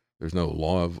 there's no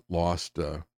law lost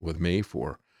with me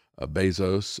for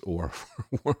Bezos or for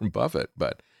Warren Buffett,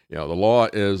 but, the law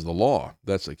is the law.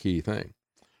 That's the key thing.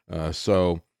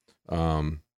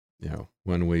 When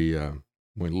we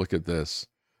look at this,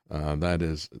 that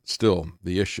is still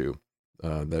the issue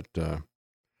that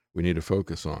we need to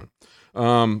focus on.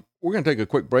 We're going to take a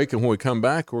quick break, and when we come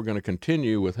back, we're going to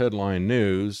continue with headline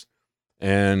news,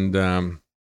 and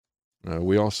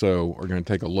we also are going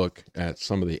to take a look at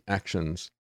some of the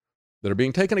actions that are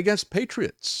being taken against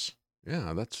patriots.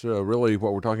 Yeah, that's really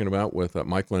what we're talking about with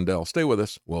Mike Lindell. Stay with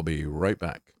us. We'll be right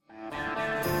back.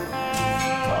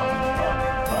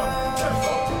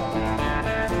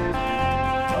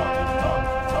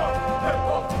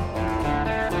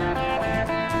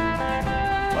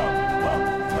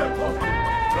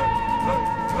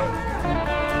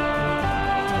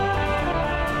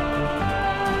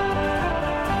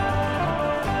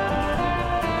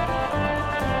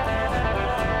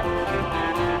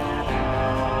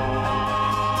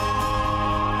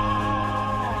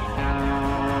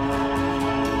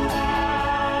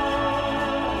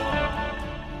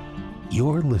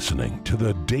 You're listening to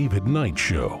The David Knight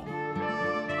Show.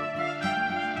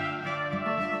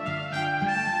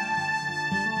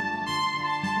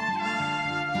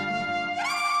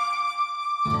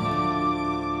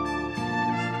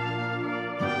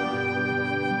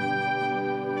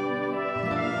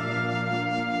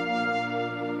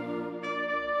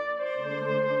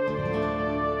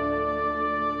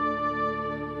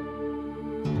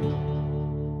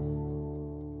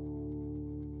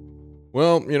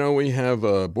 Well, we have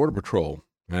Border Patrol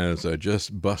has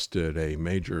just busted a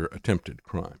major attempted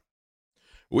crime.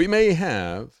 We may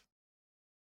have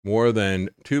more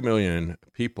than 2 million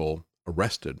people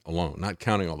arrested alone, not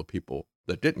counting all the people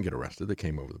that didn't get arrested that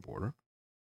came over the border.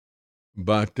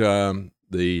 But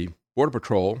the Border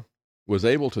Patrol was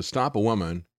able to stop a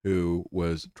woman who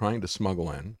was trying to smuggle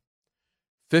in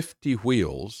 50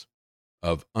 wheels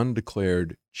of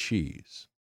undeclared cheese.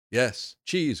 Yes,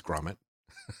 cheese, Gromit.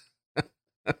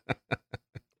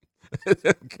 I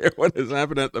don't care what is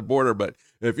happening at the border, but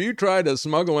if you try to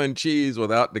smuggle in cheese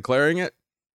without declaring it,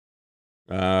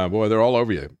 boy, they're all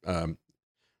over you.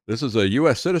 This is a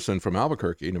U.S. citizen from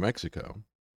Albuquerque, New Mexico,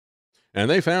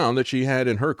 and they found that she had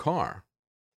in her car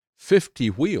 50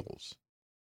 wheels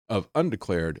of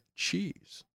undeclared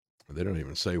cheese. They don't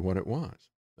even say what it was.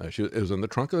 It was in the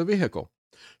trunk of the vehicle.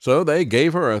 So they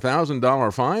gave her a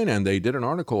 $1,000 fine, and they did an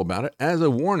article about it as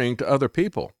a warning to other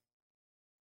people.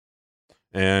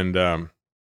 And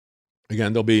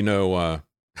again, there'll be no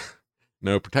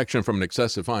protection from an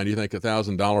excessive fine. Do you think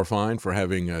 $1,000 fine for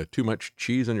having too much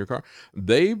cheese in your car?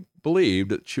 They believed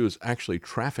that she was actually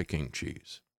trafficking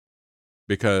cheese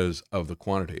because of the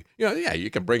quantity. Yeah, you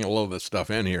can bring a little of this stuff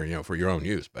in here, for your own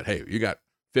use. But hey, you got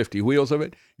 50 wheels of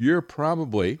it. You're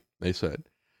probably, they said,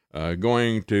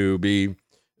 going to be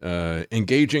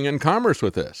engaging in commerce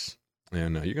with this.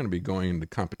 And you're going to be going into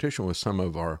competition with some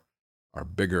of our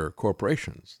bigger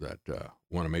corporations that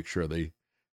want to make sure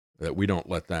that we don't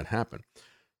let that happen.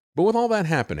 But with all that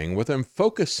happening, with them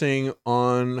focusing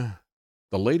on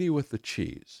the lady with the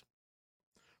cheese,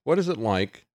 what is it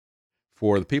like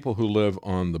for the people who live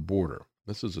on the border?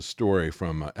 This is a story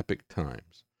from Epic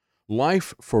Times.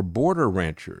 Life for border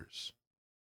ranchers.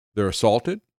 They're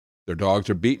assaulted, their dogs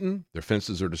are beaten, their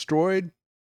fences are destroyed,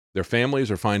 their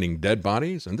families are finding dead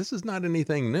bodies, and this is not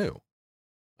anything new.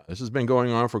 This has been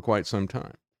going on for quite some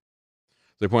time.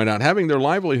 They point out having their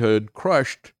livelihood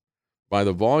crushed by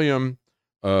the volume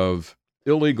of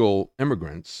illegal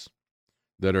immigrants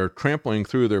that are trampling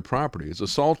through their properties,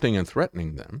 assaulting and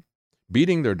threatening them,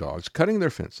 beating their dogs, cutting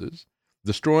their fences,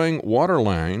 destroying water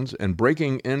lines, and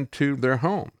breaking into their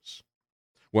homes.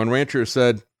 One rancher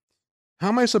said, "How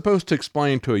am I supposed to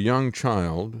explain to a young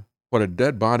child what a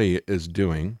dead body is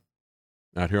doing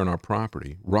out here on our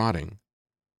property, rotting,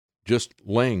 just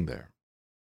laying there?"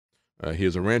 He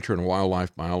is a rancher and a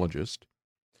wildlife biologist.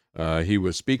 He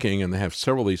was speaking, and they have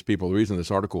several of these people. The reason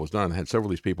this article was done, they had several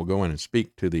of these people go in and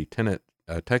speak to the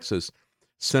Texas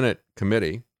Senate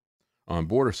Committee on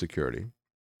Border Security.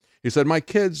 He said, "My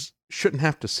kids shouldn't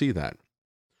have to see that,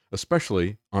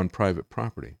 especially on private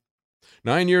property."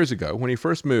 9 years ago, when he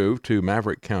first moved to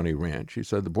Maverick County Ranch, he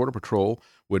said the Border Patrol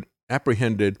would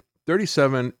apprehended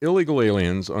 37 illegal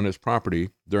aliens on his property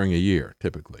during a year,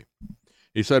 typically.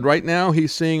 He said right now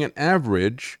he's seeing an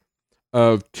average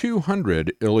of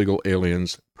 200 illegal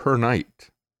aliens per night.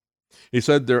 He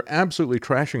said they're absolutely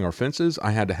trashing our fences.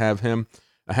 I had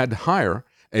to hire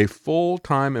a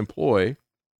full-time employee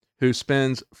who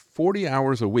spends 40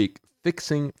 hours a week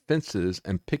fixing fences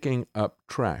and picking up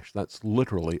trash. That's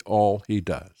literally all he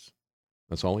does.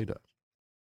 That's all he does.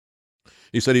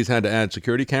 He said he's had to add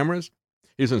security cameras.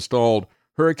 He's installed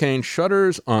hurricane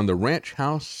shutters on the ranch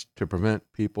house to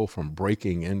prevent people from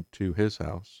breaking into his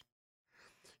house.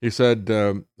 He said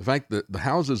the fact that the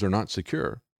houses are not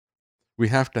secure, we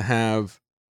have to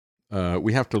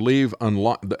leave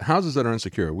unlocked. The houses that are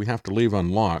insecure, we have to leave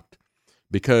unlocked,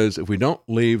 because if we don't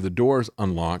leave the doors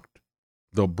unlocked,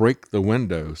 they'll break the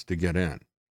windows to get in.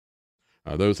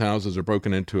 Those houses are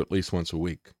broken into at least once a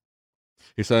week.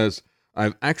 He says,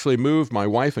 I've actually moved my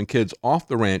wife and kids off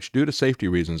the ranch due to safety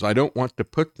reasons. I don't want to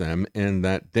put them in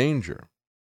that danger.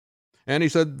 And he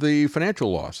said the financial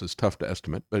loss is tough to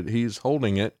estimate, but he's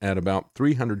holding it at about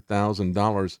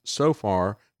 $300,000 so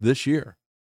far this year,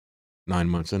 9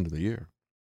 months into the year,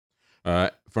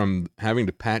 from having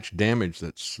to patch damage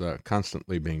that's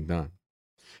constantly being done.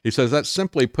 He says that's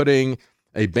simply putting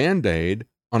a Band-Aid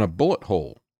on a bullet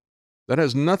hole. That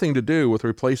has nothing to do with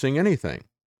replacing anything.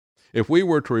 If we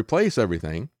were to replace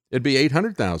everything, it'd be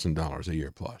 $800,000 a year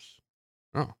plus.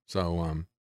 Oh, so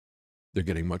they're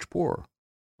getting much poorer,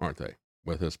 aren't they,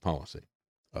 with this policy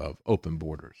of open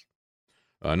borders?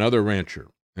 Another rancher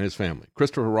and his family,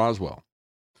 Christopher Roswell,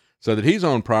 said that he's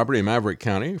owned property in Maverick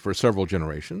County for several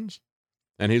generations,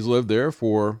 and he's lived there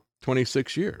for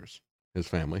 26 years. His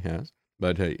family has,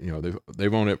 but hey,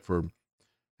 they've owned it for.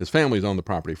 His family's owned the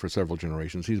property for several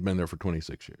generations. He's been there for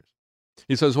 26 years.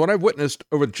 He says, what I've witnessed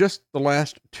over just the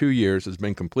last 2 years has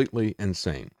been completely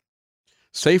insane.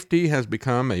 Safety has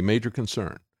become a major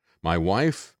concern. My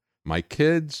wife, my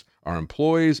kids, our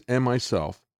employees, and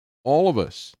myself, all of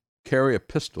us carry a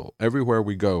pistol everywhere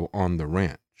we go on the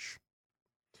ranch.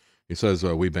 He says,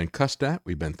 we've been cussed at,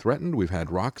 we've been threatened, we've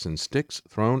had rocks and sticks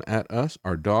thrown at us.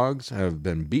 Our dogs have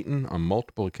been beaten on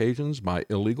multiple occasions by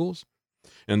illegals.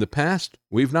 In the past,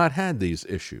 we've not had these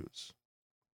issues.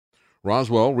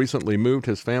 Roswell recently moved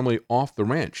his family off the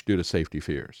ranch due to safety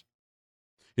fears.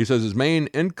 He says his main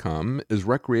income is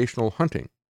recreational hunting.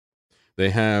 They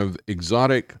have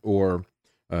exotic or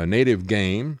native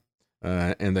game,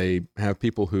 and they have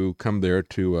people who come there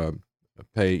to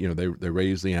pay. They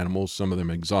raise the animals, some of them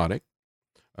exotic,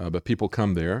 but people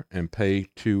come there and pay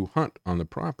to hunt on the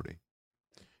property.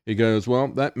 He goes, well,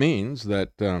 that means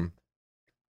that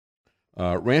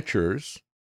ranchers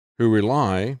who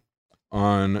rely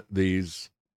on these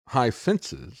high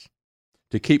fences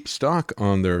to keep stock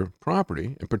on their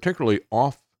property, and particularly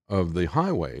off of the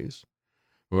highways,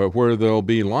 where they'll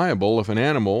be liable if an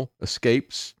animal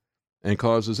escapes and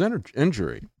causes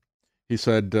injury. He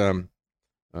said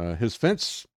his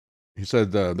fence,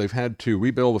 they've had to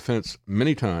rebuild the fence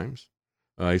many times.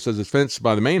 He says his fence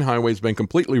by the main highway has been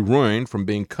completely ruined from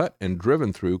being cut and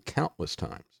driven through countless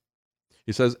times.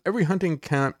 He says, every hunting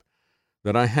camp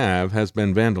that I have has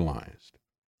been vandalized.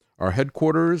 Our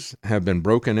headquarters have been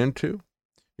broken into.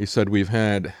 He said we've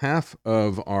had half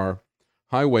of our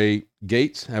highway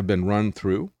gates have been run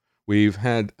through. We've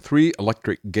had 3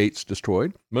 electric gates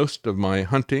destroyed. Most of my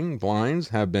hunting blinds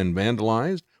have been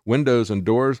vandalized, windows and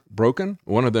doors broken,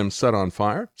 one of them set on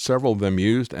fire, several of them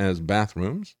used as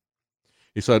bathrooms.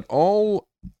 He said all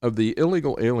of the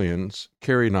illegal aliens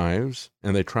carry knives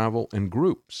and they travel in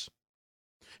groups.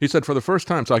 He said for the first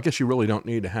time, so I guess you really don't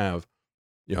need to have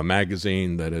a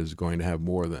magazine that is going to have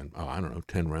more than,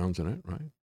 10 rounds in it,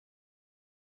 right?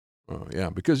 Yeah,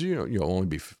 because, you'll only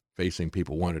be facing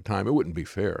people one at a time. It wouldn't be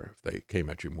fair if they came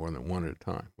at you more than one at a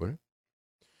time, would it?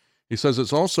 He says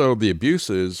it's also the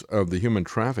abuses of the human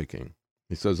trafficking.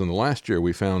 He says in the last year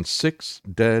we found 6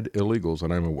 dead illegals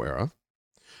that I'm aware of,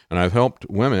 and I've helped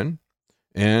women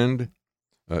and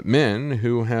men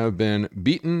who have been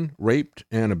beaten, raped,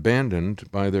 and abandoned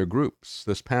by their groups.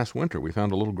 This past winter, we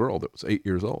found a little girl that was 8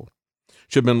 years old.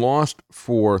 She had been lost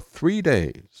for 3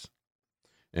 days,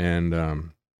 and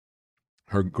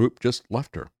her group just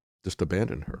left her, just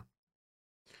abandoned her.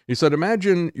 He said,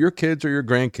 imagine your kids or your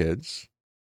grandkids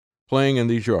playing in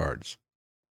these yards.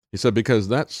 He said, because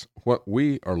that's what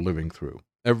we are living through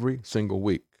every single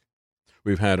week.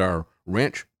 We've had our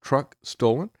ranch truck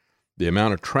stolen. The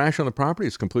amount of trash on the property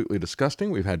is completely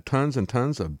disgusting. We've had tons and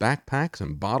tons of backpacks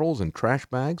and bottles and trash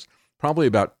bags. Probably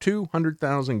about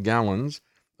 200,000 gallons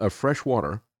of fresh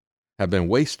water have been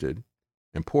wasted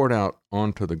and poured out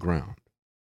onto the ground.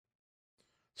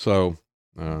 So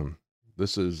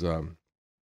this is that's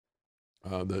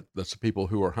the people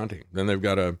who are hunting. Then they've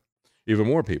got even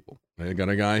more people. They've got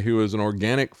a guy who is an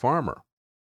organic farmer.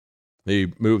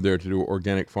 He moved there to do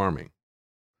organic farming.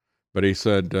 But he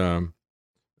said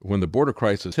when the border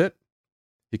crisis hit,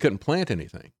 he couldn't plant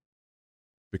anything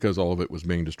because all of it was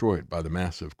being destroyed by the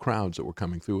massive crowds that were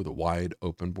coming through the wide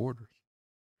open borders.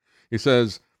 He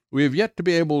says, we have yet to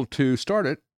be able to start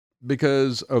it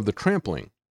because of the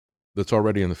trampling that's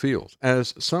already in the fields.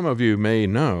 As some of you may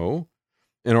know,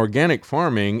 in organic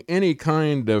farming, any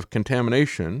kind of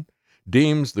contamination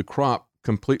deems the crop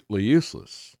completely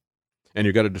useless, and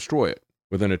you've got to destroy it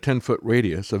within a 10-foot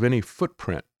radius of any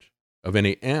footprint of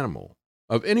any animal,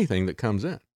 of anything that comes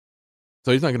in.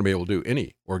 So he's not going to be able to do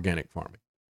any organic farming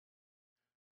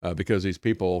because these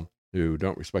people who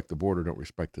don't respect the border don't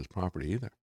respect his property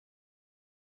either.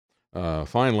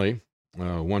 Finally,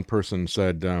 one person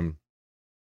said,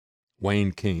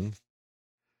 Wayne King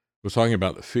was talking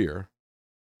about the fear.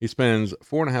 He spends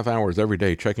 4.5 hours every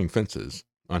day checking fences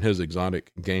on his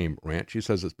exotic game ranch. He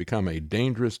says it's become a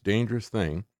dangerous, dangerous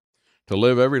thing to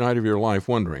live every night of your life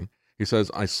wondering. He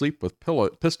says, I sleep with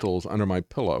pistols under my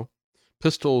pillow,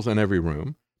 pistols in every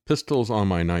room, pistols on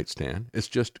my nightstand. It's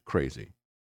just crazy.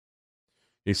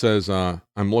 He says, I'm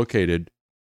located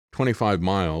 25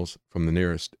 miles from the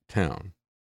nearest town.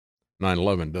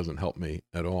 9/11 doesn't help me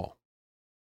at all.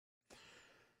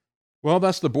 Well,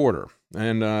 that's the border.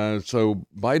 And so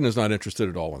Biden is not interested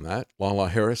at all in that. Lala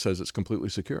Harris says it's completely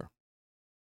secure.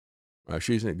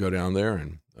 She's going to go down there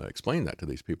and explain that to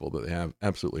these people, that they have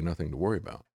absolutely nothing to worry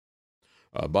about.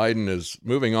 Biden is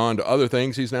moving on to other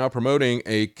things. He's now promoting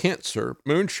a cancer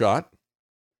moonshot.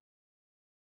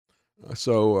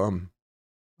 So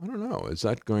I don't know. Is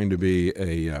that going to be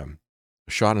a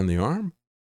shot in the arm?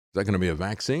 Is that going to be a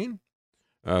vaccine?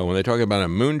 When they talk about a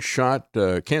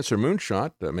moonshot, cancer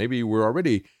moonshot, maybe we're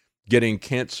already getting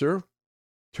cancer.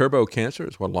 Turbo cancer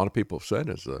is what a lot of people have said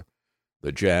is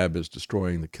The jab is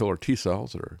destroying the killer T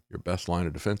cells that are your best line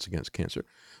of defense against cancer.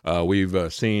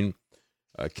 We've seen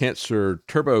cancer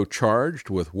turbocharged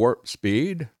with warp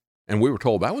speed, and we were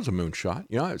told that was a moonshot.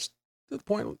 It's to the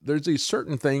point, there's these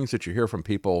certain things that you hear from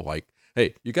people like,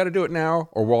 hey, you got to do it now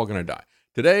or we're all going to die.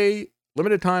 Today,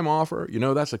 limited time offer,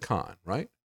 that's a con, right?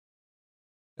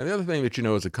 And the other thing that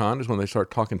is a con is when they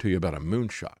start talking to you about a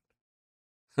moonshot.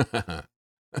 From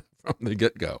the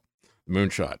get-go,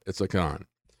 moonshot, it's a con.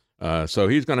 So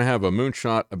he's going to have a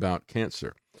moonshot about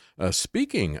cancer.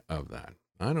 Speaking of that,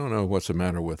 I don't know what's the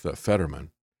matter with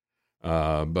Fetterman,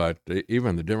 but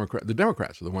even the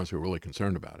Democrats are the ones who are really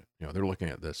concerned about it. They're looking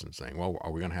at this and saying, well,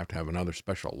 are we going to have another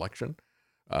special election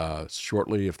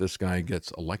shortly if this guy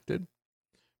gets elected?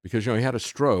 Because, he had a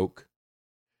stroke,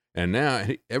 and now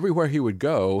everywhere he would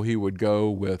go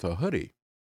with a hoodie.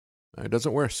 He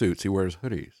doesn't wear suits, he wears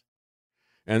hoodies.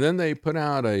 And then they put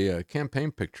out a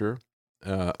campaign picture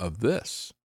of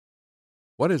this.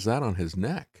 What is that on his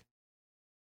neck?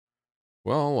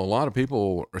 Well, a lot of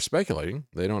people are speculating.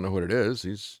 They don't know what it is.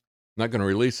 He's not going to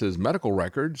release his medical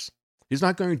records. He's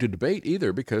not going to debate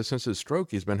either because since his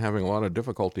stroke, he's been having a lot of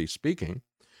difficulty speaking.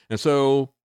 And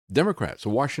so Democrats, the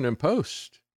Washington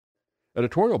Post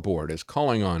editorial board is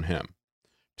calling on him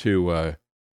to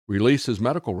release his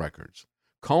medical records,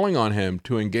 calling on him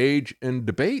to engage in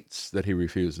debates that he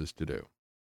refuses to do.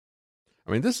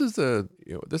 I mean, this is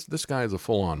this guy is a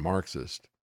full-on Marxist,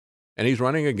 and he's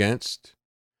running against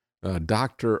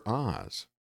Dr. Oz,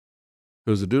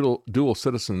 who's a dual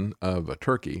citizen of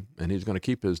Turkey, and he's going to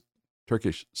keep his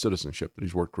Turkish citizenship that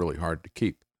he's worked really hard to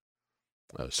keep,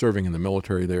 serving in the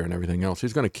military there and everything else.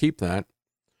 He's going to keep that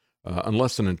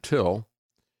unless and until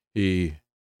he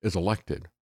is elected,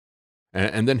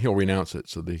 and then he'll renounce it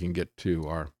so that he can get to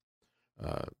our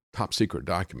top secret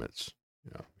documents.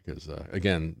 Because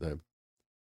again, the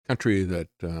country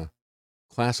that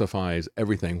classifies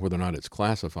everything, whether or not it's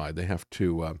classified, they have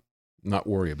to not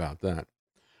worry about that.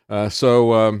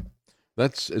 So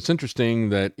it's interesting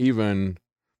that even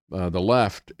the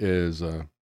left is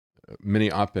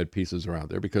many op-ed pieces are out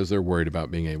there because they're worried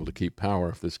about being able to keep power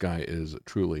if this guy is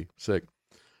truly sick.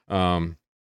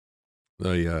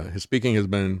 His speaking has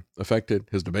been affected.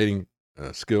 His debating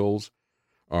skills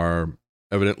are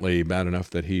evidently bad enough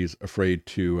that he's afraid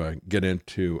to get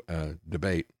into a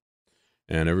debate.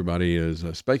 And everybody is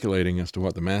speculating as to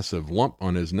what the massive lump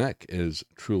on his neck is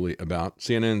truly about.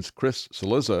 CNN's Chris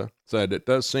Cillizza said it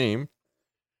does seem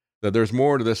that there's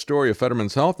more to this story of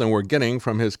Fetterman's health than we're getting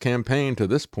from his campaign to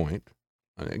this point.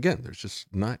 Again, there's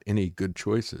just not any good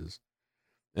choices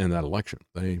in that election.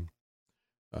 They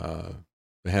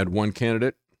had one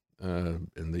candidate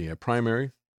in the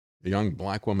primary, a young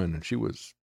black woman, and she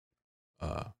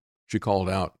called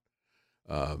out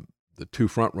the two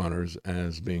front runners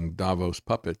as being Davos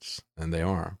puppets, and they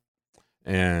are.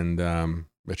 And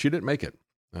but she didn't make it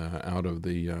out of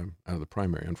the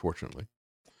primary, unfortunately.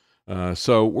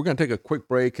 So we're going to take a quick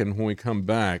break, and when we come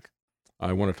back,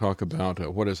 I want to talk about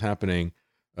what is happening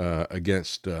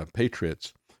against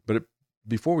patriots. But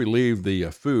before we leave the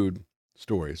food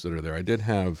stories that are there, I did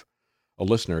have a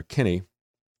listener, Kenny,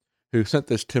 who sent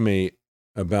this to me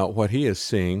about what he is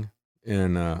seeing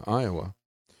in Iowa.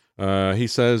 He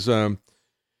says,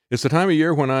 it's the time of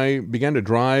year when I began to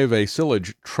drive a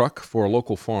silage truck for a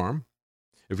local farm.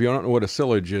 If you don't know what a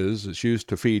silage is, it's used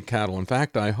to feed cattle. In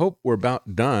fact, I hope we're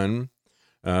about done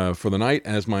for the night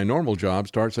as my normal job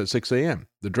starts at 6 a.m.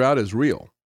 The drought is real,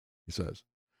 he says.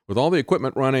 With all the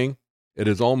equipment running, it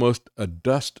is almost a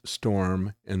dust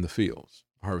storm in the fields,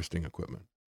 harvesting equipment.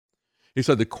 He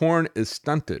said, the corn is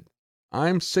stunted.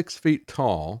 I'm 6 feet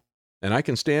tall, and I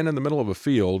can stand in the middle of a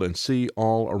field and see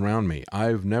all around me.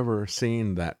 I've never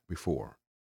seen that before.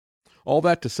 All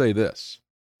that to say this.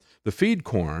 The feed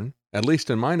corn, at least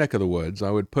in my neck of the woods,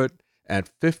 I would put at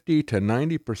 50 to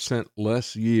 90%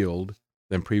 less yield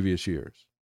than previous years.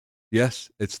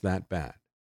 Yes, it's that bad.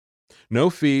 No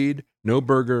feed, no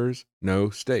burgers, no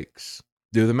steaks.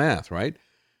 Do the math, right?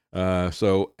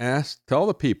 So tell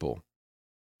the people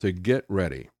to get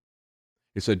ready.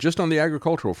 He said, just on the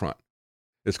agricultural front,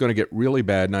 it's going to get really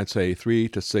bad, and I'd say 3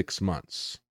 to 6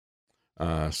 months.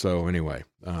 So anyway,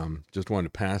 just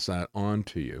wanted to pass that on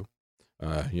to you.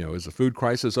 Is the food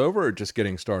crisis over or just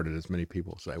getting started, as many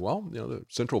people say? Well, the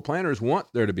central planners want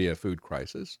there to be a food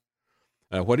crisis.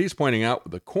 What he's pointing out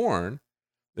with the corn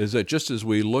is that just as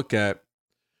we look at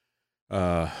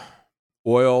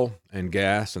oil and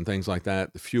gas and things like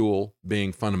that, the fuel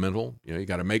being fundamental, you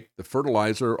got to make the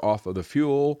fertilizer off of the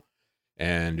fuel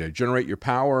and generate your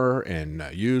power and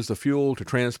use the fuel to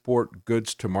transport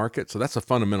goods to market. So that's a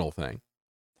fundamental thing.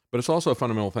 But it's also a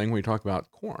fundamental thing when you talk about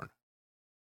corn.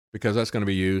 because that's going to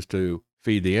be used to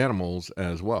feed the animals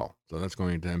as well. So that's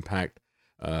going to impact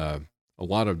a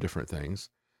lot of different things.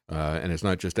 And it's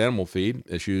not just animal feed.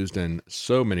 It's used in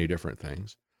so many different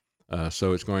things.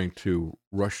 So it's going to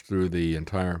rush through the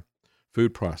entire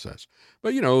food process.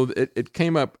 But, it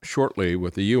came up shortly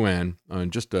with the UN on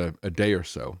just a day or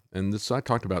so. And I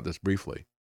talked about this briefly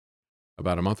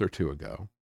about a month or two ago.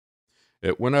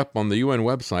 It went up on the UN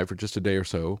website for just a day or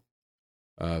so.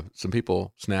 Some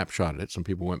people snapshotted it. Some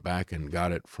people went back and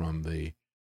got it from the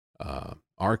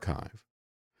archive.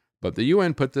 But the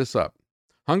UN put this up.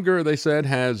 Hunger, they said,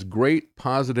 has great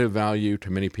positive value to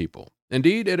many people.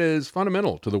 Indeed, it is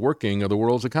fundamental to the working of the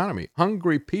world's economy.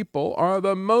 Hungry people are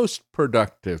the most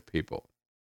productive people,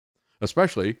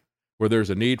 especially where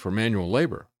there's a need for manual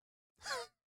labor.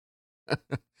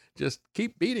 Just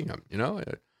keep beating them,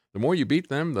 The more you beat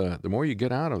them, the more you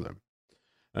get out of them.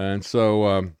 And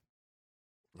so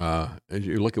as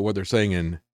you look at what they're saying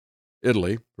in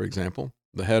Italy, for example,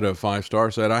 the head of 5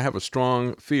 Star said, "I have a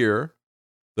strong fear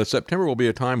that September will be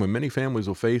a time when many families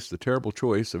will face the terrible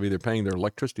choice of either paying their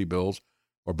electricity bills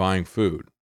or buying food.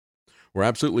 We're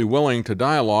absolutely willing to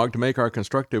dialogue to make our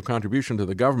constructive contribution to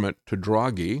the government, to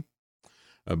Draghi,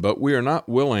 but we are not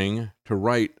willing to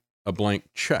write a blank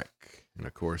check." And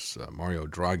of course, Mario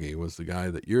Draghi was the guy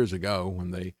that years ago,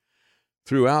 when they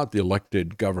threw out the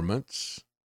elected governments,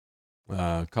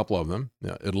 a couple of them,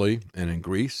 Italy and in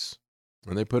Greece,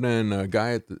 and they put in a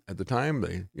guy at the time,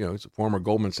 he's a former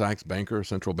Goldman Sachs banker,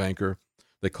 central banker.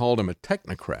 They called him a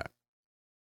technocrat.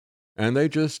 And they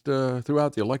just threw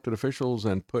out the elected officials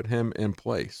and put him in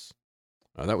place.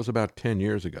 That was about 10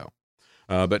 years ago.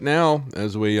 But now,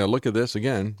 as we look at this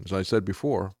again, as I said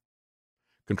before,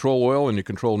 control oil and you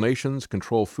control nations,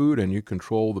 control food and you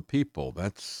control the people.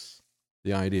 That's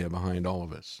the idea behind all of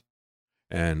this.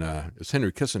 And it's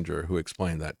Henry Kissinger who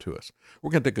explained that to us.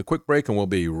 We're going to take a quick break and we'll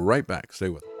be right back. Stay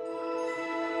with us.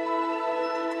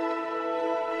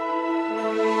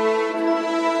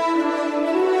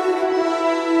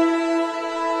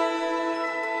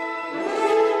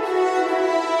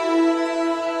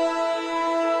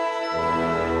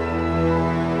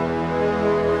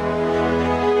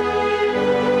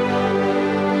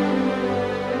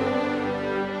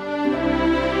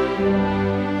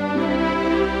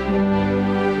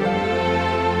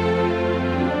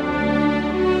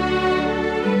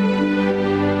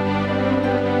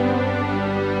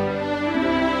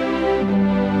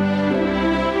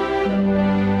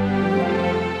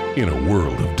 In a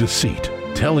world of deceit,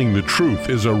 telling the truth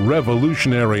is a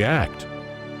revolutionary act.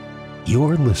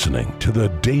 You're listening to The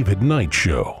David Knight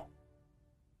Show.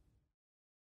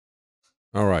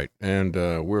 All right, and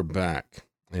we're back.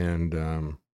 And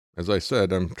as I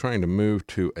said, I'm trying to move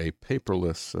to a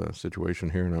paperless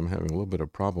situation here, and I'm having a little bit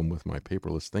of problem with my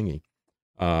paperless thingy.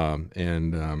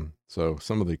 So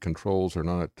some of the controls are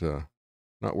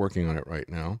not working on it right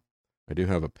now. I do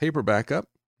have a paper backup.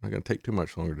 Not going to take too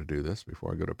much longer to do this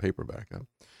before I go to paper backup.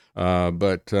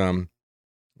 But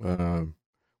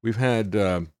we've had,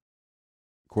 of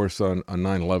course, on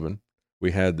 9/11,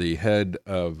 we had the head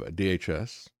of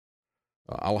DHS,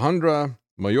 Alejandra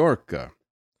Mayorkas,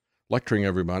 lecturing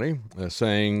everybody,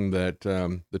 saying that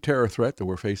the terror threat that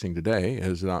we're facing today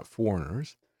is not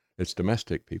foreigners, it's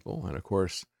domestic people. And of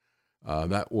course,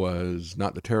 that was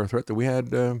not the terror threat that we had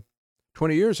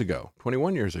 20 years ago,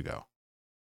 21 years ago.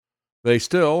 They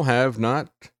still have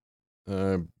not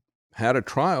had a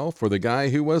trial for the guy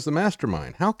who was the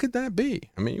mastermind. How could that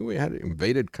be? I mean, we had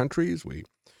invaded countries. We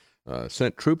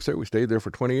sent troops there. We stayed there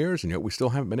for 20 years, and yet we still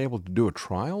haven't been able to do a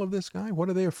trial of this guy. What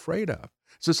are they afraid of?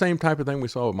 It's the same type of thing we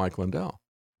saw with Mike Lindell.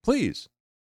 Please,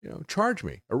 charge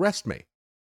me, arrest me,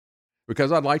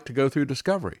 because I'd like to go through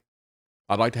discovery.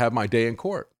 I'd like to have my day in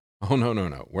court. Oh,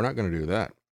 no. We're not going to do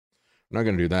that. We're not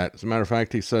going to do that. As a matter of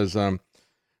fact, he says,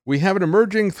 we have an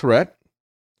emerging threat,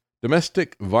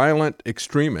 domestic violent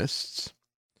extremists,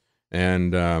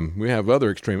 and we have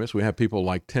other extremists. We have people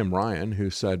like Tim Ryan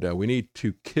who said we need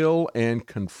to kill and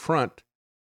confront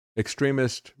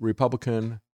extremist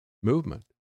Republican movement.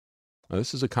 Now,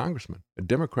 this is a congressman, a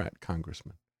Democrat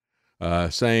congressman,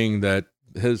 saying that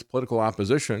his political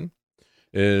opposition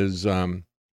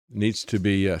needs to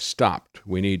be stopped.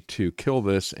 We need to kill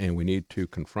this and we need to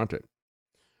confront it.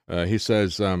 He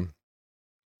says,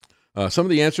 some of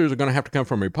the answers are going to have to come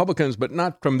from Republicans, but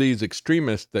not from these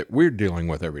extremists that we're dealing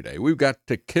with every day. We've got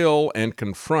to kill and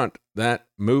confront that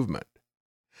movement.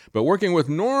 But working with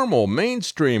normal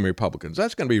mainstream Republicans,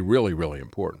 that's going to be really, really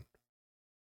important.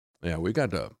 Yeah, we've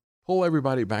got to pull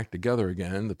everybody back together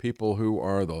again, the people who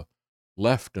are the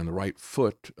left and the right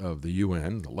foot of the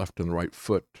UN, the left and the right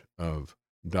foot of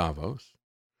Davos.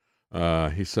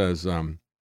 He says,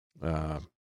 I'm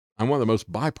one of the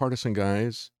most bipartisan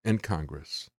guys in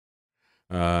Congress.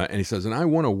 And he says, and I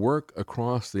want to work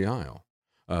across the aisle,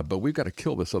 but we've got to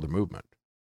kill this other movement.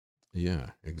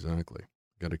 Yeah, exactly.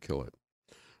 Got to kill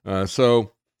it.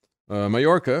 So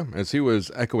Mayorkas, as he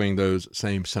was echoing those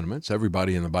same sentiments,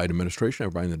 everybody in the Biden administration,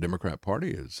 everybody in the Democrat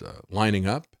Party is lining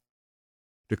up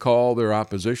to call their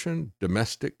opposition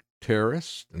domestic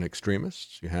terrorists and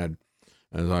extremists. You had,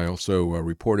 as I also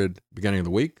reported beginning of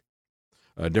the week,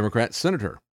 a Democrat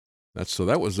senator.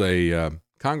 That was a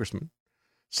congressman,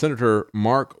 Senator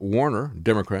Mark Warner,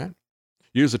 Democrat,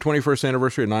 used the 21st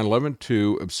anniversary of 9/11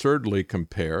 to absurdly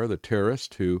compare the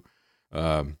terrorist who,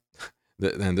 and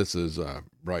this is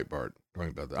Breitbart talking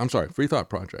about that. I'm sorry, Free Thought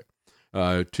Project,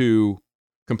 to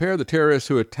compare the terrorists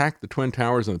who attacked the Twin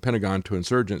Towers and the Pentagon to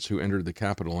insurgents who entered the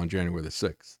Capitol on January the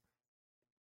 6th.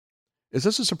 Is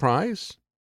this a surprise?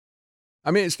 I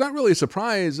mean, it's not really a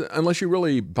surprise unless you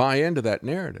really buy into that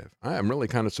narrative. I am really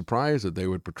kind of surprised that they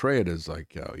would portray it as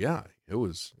like, it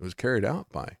was carried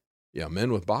out by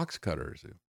men with box cutters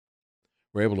who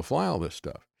were able to fly all this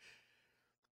stuff.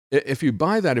 If you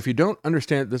buy that, if you don't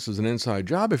understand this is an inside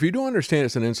job, if you don't understand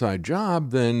it's an inside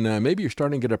job, then maybe you're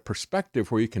starting to get a perspective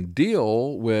where you can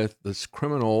deal with this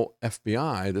criminal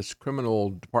FBI, this criminal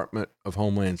Department of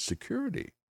Homeland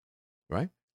Security, right?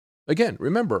 Again,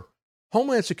 remember,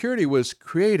 Homeland Security was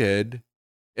created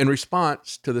in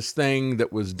response to this thing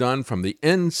that was done from the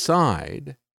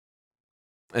inside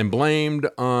and blamed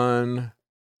on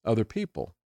other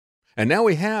people. And now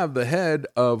we have the head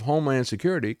of Homeland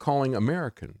Security calling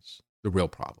Americans the real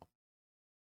problem.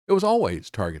 It was always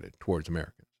targeted towards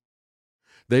Americans.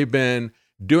 They've been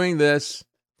doing this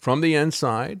from the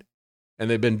inside, and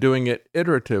they've been doing it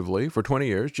iteratively for 20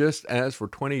 years, just as for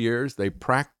 20 years they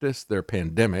practiced their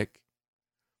pandemic.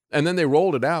 And then they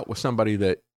rolled it out with somebody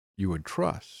that you would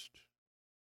trust,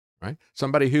 right?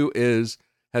 Somebody who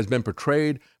has been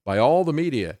portrayed by all the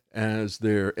media as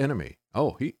their enemy.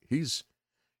 Oh, he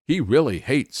really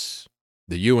hates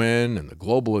the UN and the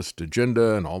globalist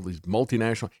agenda and all these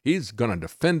multinational. He's going to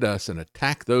defend us and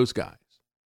attack those guys.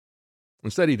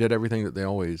 Instead, he did everything that they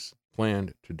always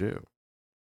planned to do.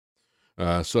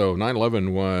 So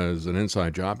 9/11 was an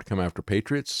inside job to come after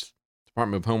patriots.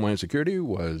 Department of Homeland Security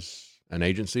was an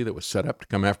agency that was set up to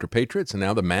come after patriots, and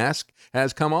now the mask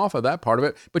has come off of that part of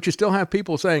it. But you still have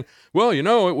people saying, well,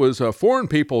 it was foreign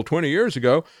people 20 years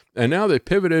ago, and now they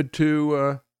pivoted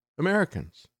to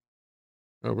Americans.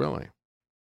 Oh, really?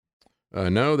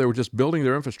 No, they were just building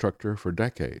their infrastructure for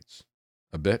decades,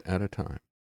 a bit at a time.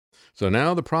 So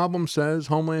now the problem, says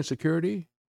Homeland Security,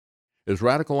 is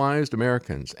radicalized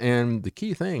Americans. And the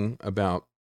key thing about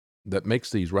that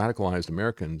makes these radicalized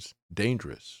Americans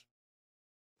dangerous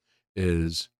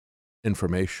is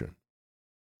information.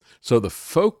 So the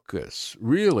focus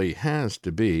really has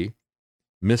to be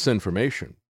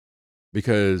misinformation,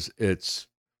 because it's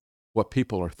what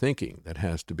people are thinking that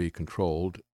has to be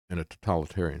controlled in a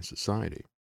totalitarian society.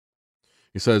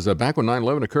 He says, back when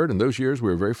 9/11 occurred, in those years, we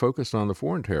were very focused on the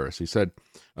foreign terrorists. He said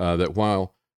that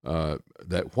while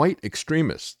that white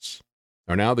extremists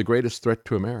are now the greatest threat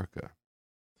to America.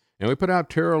 And we put out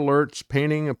terror alerts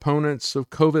painting opponents of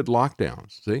COVID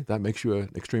lockdowns. See, that makes you an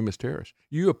extremist terrorist.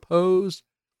 You oppose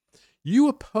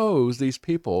these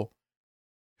people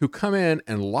who come in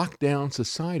and lock down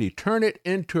society, turn it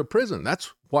into a prison.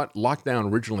 That's what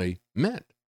lockdown originally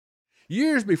meant.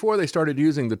 Years before they started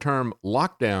using the term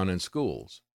lockdown in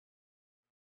schools,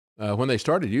 when they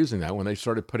started using that, when they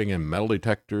started putting in metal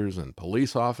detectors and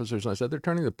police officers, I said they're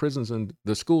turning the prisons and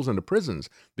the schools into prisons,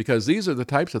 because these are the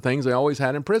types of things they always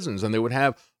had in prisons, and they would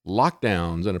have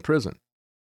lockdowns in a prison.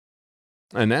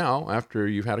 And now, after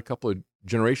you've had a couple of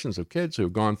generations of kids who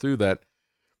have gone through that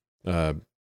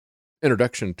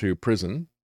introduction to prison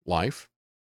life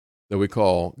that we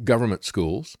call government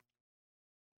schools,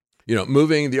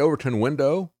 moving the Overton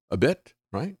window a bit,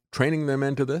 right? Training them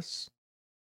into this.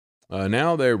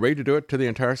 Now they're ready to do it to the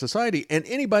entire society. And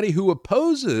anybody who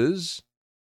opposes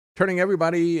turning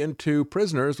everybody into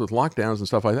prisoners with lockdowns and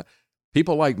stuff like that,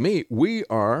 people like me, we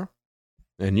are,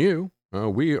 and you,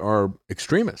 we are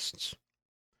extremists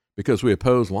because we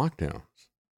oppose lockdowns.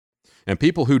 And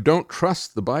people who don't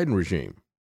trust the Biden regime,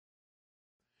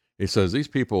 he says these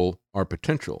people are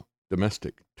potential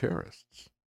domestic terrorists.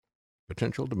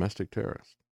 Potential domestic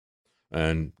terrorists.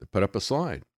 And put up a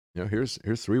slide. Here's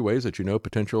 3 ways that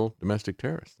potential domestic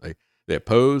terrorists. They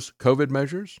oppose COVID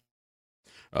measures.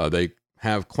 They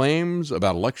have claims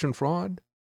about election fraud.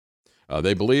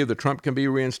 They believe that Trump can be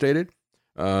reinstated.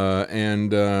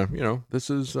 This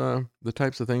is the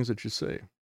types of things that you see.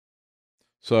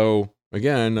 So,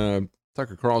 again,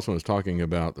 Tucker Carlson was talking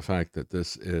about the fact that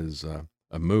this is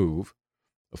move.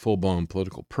 A full-blown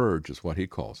political purge is what he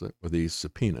calls it, with these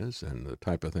subpoenas and the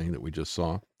type of thing that we just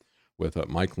saw with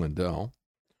Mike Lindell.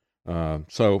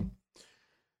 So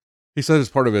he said as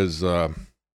part of his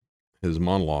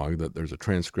monologue that there's a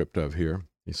transcript of here.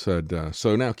 He said,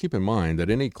 so now keep in mind that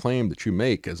any claim that you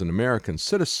make as an American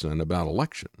citizen about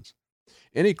elections,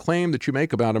 any claim that you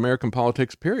make about American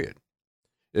politics, period,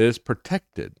 is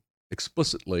protected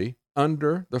explicitly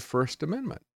under the First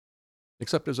Amendment.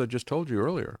 Except, as I just told you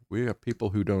earlier, we have people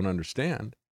who don't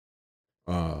understand.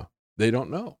 They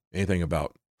don't know anything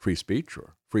about free speech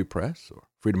or free press or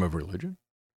freedom of religion.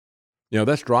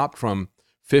 That's dropped from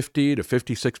 50 to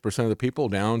 56% of the people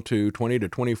down to 20 to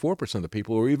 24% of the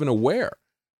people who are even aware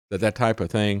that that type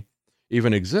of thing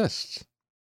even exists.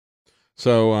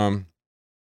 So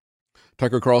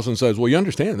Tucker Carlson says, well, you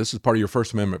understand this is part of your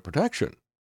First Amendment protection.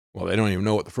 Well, they don't even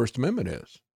know what the First Amendment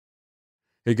is.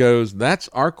 He goes, that's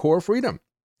our core freedom.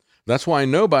 That's why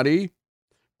nobody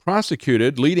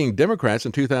prosecuted leading Democrats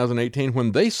in 2018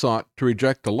 when they sought to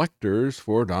reject electors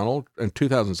for Donald, in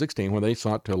 2016 when they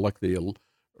sought to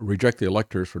reject the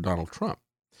electors for Donald Trump.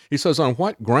 He says, on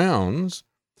what grounds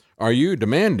are you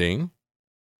demanding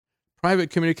private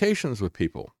communications with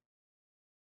people?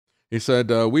 He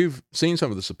said, we've seen some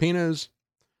of the subpoenas.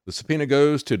 The subpoena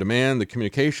goes to demand the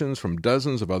communications from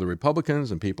dozens of other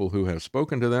Republicans and people who have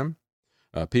spoken to them.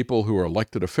 People who are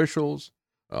elected officials,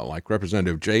 like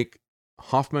Representative Jake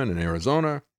Hoffman in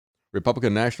Arizona,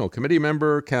 Republican National Committee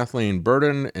member Kathleen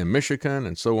Burden in Michigan,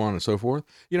 and so on and so forth.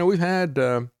 We've had,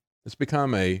 it's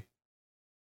become a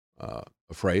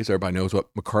phrase. Everybody knows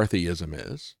what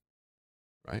McCarthyism is,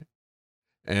 right?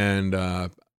 And are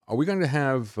we going to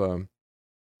have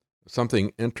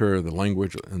something enter the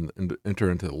language and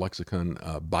enter into the lexicon?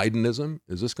 Bidenism?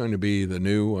 Is this going to be the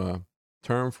new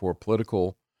term for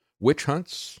political witch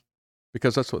hunts?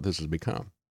 Because that's what this has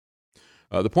become.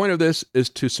 The point of this is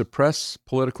to suppress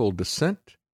political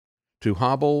dissent, to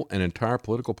hobble an entire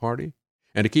political party,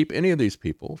 and to keep any of these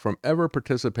people from ever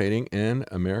participating in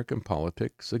American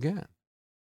politics again.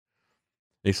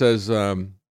 He says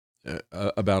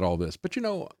about all this, but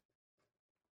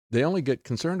they only get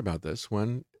concerned about this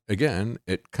when, again,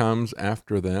 it comes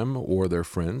after them or their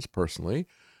friends personally,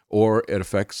 or it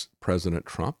affects President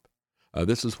Trump.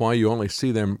 This is why you only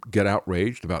see them get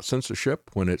outraged about censorship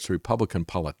when it's Republican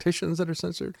politicians that are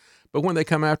censored. But when they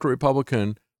come after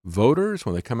Republican voters,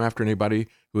 when they come after anybody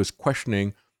who is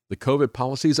questioning the COVID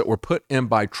policies that were put in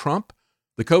by Trump,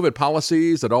 the COVID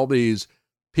policies that all these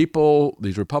people,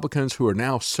 these Republicans who are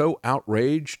now so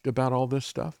outraged about all this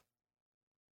stuff,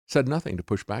 said nothing to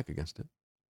push back against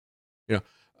it.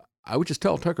 I would just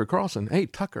tell Tucker Carlson, hey,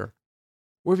 Tucker,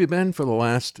 where have you been for the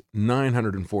last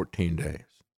 914 days?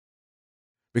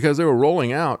 Because they were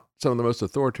rolling out some of the most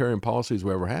authoritarian policies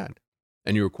we ever had,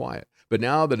 and you were quiet. But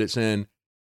now that it's in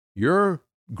your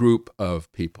group of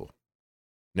people,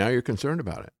 now you're concerned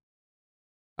about it.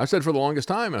 I said for the longest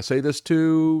time, I say this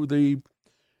to the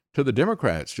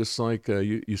Democrats, just like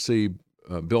you see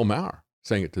Bill Maher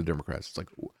saying it to the Democrats. It's like,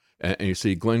 and you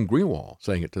see Glenn Greenwald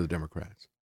saying it to the Democrats.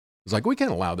 It's like, we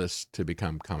can't allow this to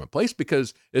become commonplace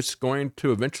because it's going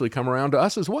to eventually come around to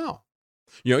us as well.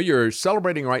 You're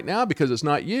celebrating right now because it's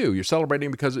not you. You're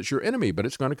celebrating because it's your enemy, but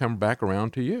it's going to come back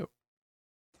around to you.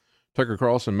 Tucker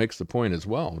Carlson makes the point as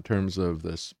well in terms of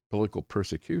this political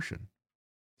persecution.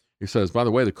 He says, by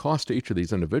the way, the cost to each of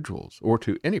these individuals or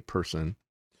to any person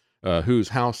whose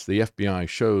house the FBI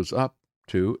shows up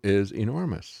to is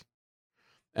enormous.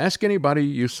 Ask anybody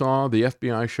you saw the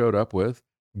FBI showed up with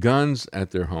guns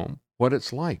at their home what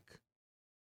it's like.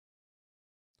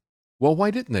 Well,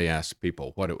 why didn't they ask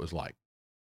people what it was like?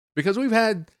 Because we've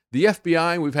had the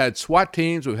FBI, we've had SWAT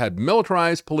teams, we've had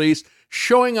militarized police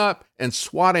showing up and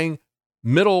swatting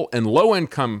middle and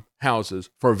low-income houses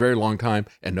for a very long time,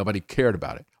 and nobody cared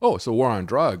about it. Oh, it's a war on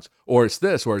drugs, or it's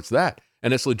this, or it's that.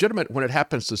 And it's legitimate when it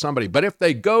happens to somebody. But if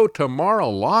they go to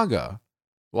Mar-a-Lago,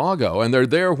 and they're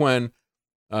there when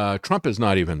Trump is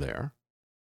not even there,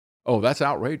 oh, that's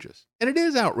outrageous. And it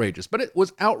is outrageous, but it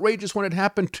was outrageous when it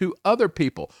happened to other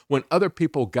people, when other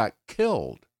people got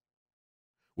killed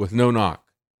with no-knock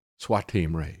SWAT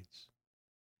team raids.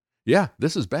 Yeah,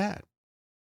 this is bad.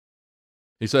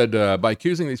 He said, by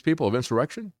accusing these people of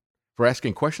insurrection, for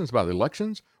asking questions about the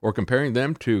elections, or comparing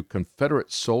them to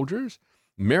Confederate soldiers,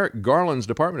 Merrick Garland's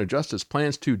Department of Justice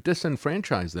plans to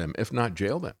disenfranchise them, if not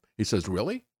jail them. He says,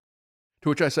 really? To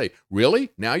which I say,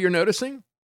 really? Now you're noticing?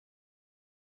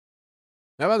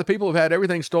 How about the people who've had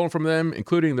everything stolen from them,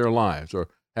 including their lives, or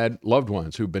had loved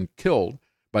ones who've been killed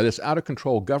by this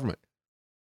out-of-control government?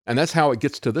 And that's how it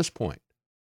gets to this point,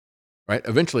 right?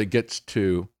 Eventually it gets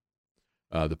to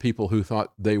the people who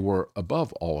thought they were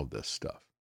above all of this stuff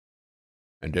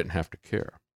and didn't have to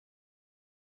care.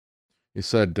 He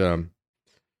said,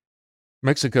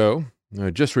 Mexico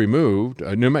just removed,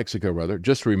 New Mexico rather,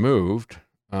 just removed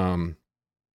an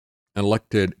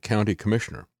elected county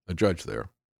commissioner, a judge there,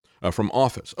 from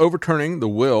office, overturning the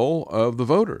will of the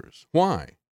voters.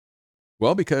 Why?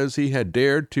 Well, because he had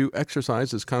dared to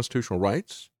exercise his constitutional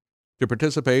rights to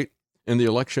participate in the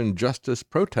election justice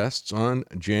protests on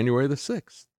January the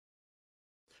 6th.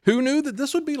 Who knew that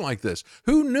this would be like this?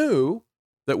 Who knew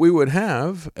that we would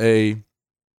have a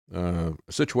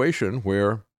situation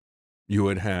where you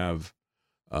would have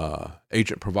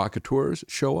agent provocateurs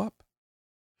show up?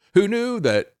 Who knew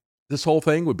that this whole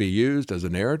thing would be used as a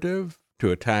narrative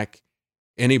to attack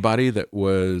anybody that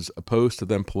was opposed to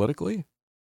them politically?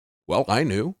 Well, I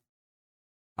knew.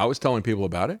 I was telling people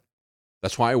about it.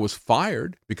 That's why I was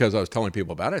fired, because I was telling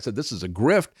people about it. I said, this is a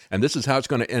grift, and this is how it's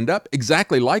going to end up,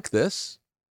 exactly like this.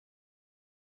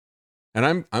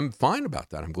 And I'm fine about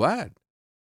that. I'm glad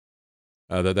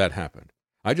that happened.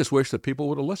 I just wish that people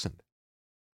would have listened.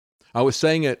 I was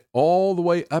saying it all the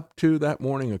way up to that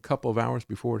morning, a couple of hours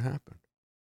before it happened.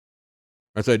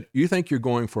 I said, you think you're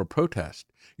going for a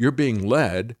protest. You're being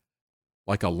led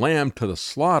like a lamb to the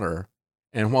slaughter,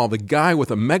 and while the guy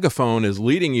with a megaphone is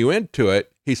leading you into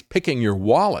it, he's picking your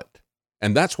wallet.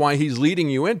 And that's why he's leading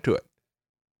you into it.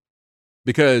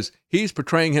 Because he's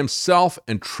portraying himself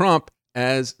and Trump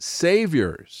as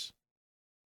saviors.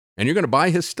 And you're going to buy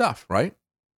his stuff, right?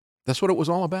 That's what it was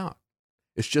all about.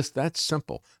 It's just that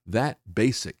simple, that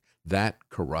basic, that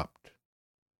corrupt.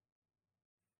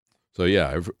 So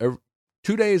yeah,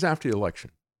 2 days after the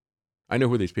election, I knew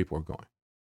where these people were going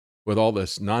with all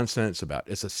this nonsense about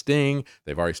it's a sting.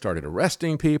 They've already started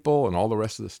arresting people and all the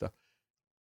rest of this stuff.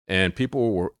 And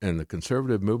people were, in the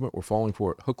conservative movement, were falling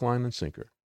for it hook, line, and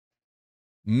sinker.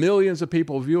 Millions of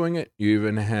people viewing it. You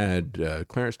even had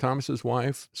Clarence Thomas's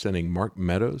wife sending Mark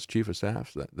Meadows, chief of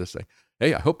staff, this thing.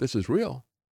 Hey, I hope this is real.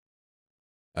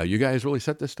 You guys really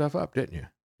set this stuff up, didn't you?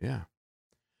 Yeah.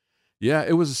 Yeah,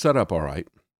 it was a setup, all right.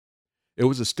 It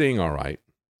was a sting, all right.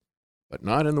 But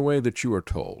not in the way that you were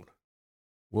told.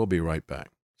 We'll be right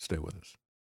back. Stay with us.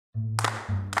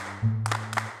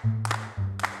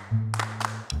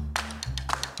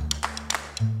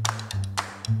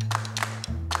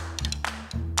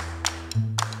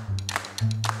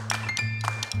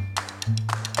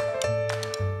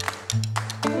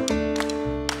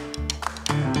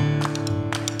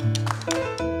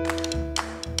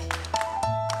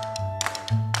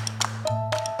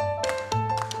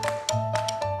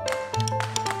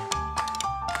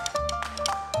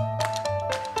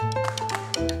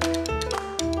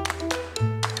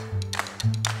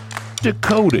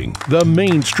 Decoding the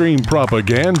mainstream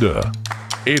propaganda.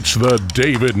 It's the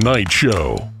David Knight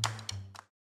Show.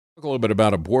 Talk a little bit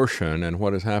about abortion and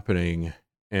what is happening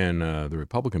in the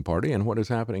Republican Party and what is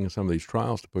happening in some of these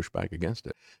trials to push back against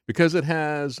it. Because it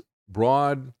has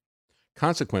broad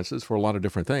consequences for a lot of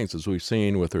different things, as we've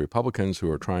seen with the Republicans who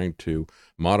are trying to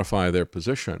modify their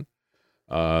position.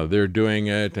 They're doing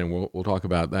it, and we'll talk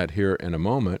about that here in a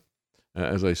moment.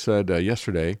 As I said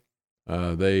yesterday,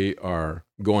 they are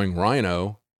going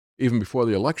rhino even before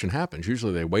the election happens.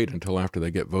 Usually they wait until after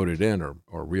they get voted in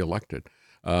or reelected.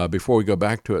 Before we go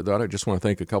back to it, though, I just want to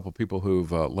thank a couple of people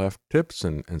who've left tips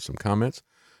and some comments.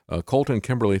 Colton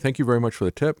Kimberly, thank you very much for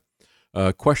the tip.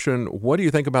 Question, what do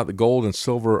you think about the gold and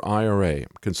silver IRA? I'm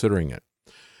considering it.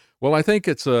 Well, I think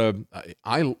it's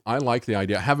I like the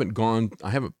idea. I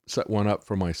haven't set one up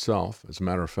for myself. As a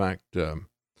matter of fact,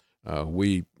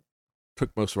 we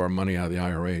took most of our money out of the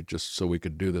IRA just so we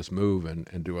could do this move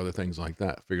and do other things like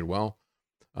that. Figured, well,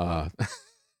 at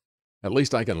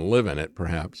least I can live in it,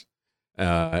 perhaps.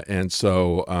 But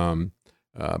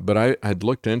I'd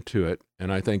looked into it,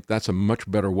 and I think that's a much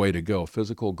better way to go.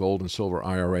 Physical gold and silver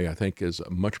IRA, I think, is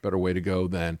a much better way to go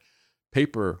than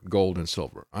paper gold and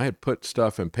silver. I had put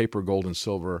stuff in paper gold and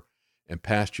silver in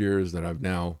past years that I've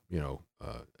now,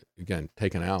 again,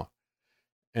 taken out.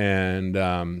 And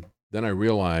then I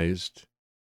realized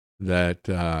that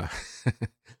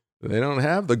they don't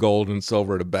have the gold and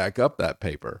silver to back up that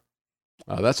paper.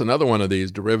 That's another one of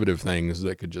these derivative things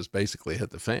that could just basically hit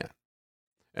the fan.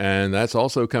 And that's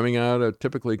also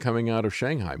typically coming out of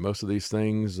Shanghai. Most of these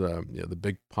things, the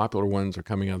big popular ones are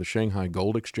coming out of the Shanghai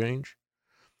Gold Exchange.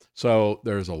 So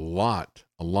there's a lot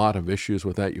of issues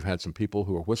with that. You've had some people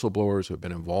who are whistleblowers who have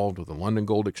been involved with the London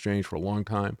Gold Exchange for a long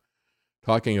time,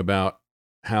 talking about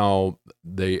how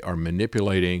they are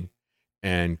manipulating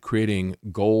and creating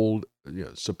gold,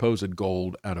 supposed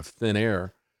gold out of thin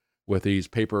air with these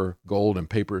paper gold and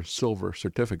paper silver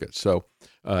certificates. So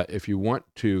if you want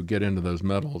to get into those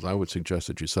metals, I would suggest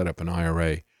that you set up an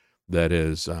IRA that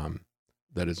is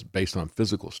based on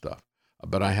physical stuff.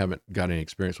 But I haven't got any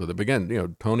experience with it. But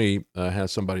again, Tony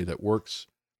has somebody that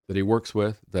he works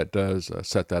with that does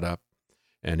set that up,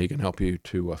 and he can help you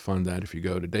to fund that. If you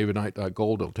go to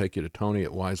davidknight.gold, it'll take you to Tony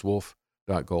at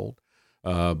wisewolf.gold.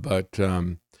 But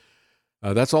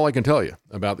that's all I can tell you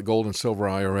about the gold and silver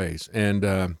IRAs.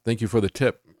 And thank you for the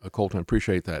tip, Colton. I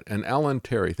appreciate that. And Alan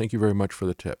Terry, thank you very much for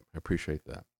the tip. I appreciate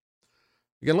that.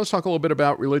 Again, let's talk a little bit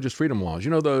about religious freedom laws.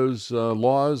 Those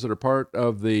laws that are part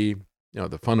of the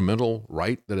fundamental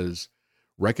right that is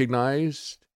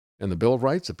recognized in the Bill of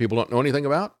Rights that people don't know anything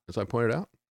about, as I pointed out.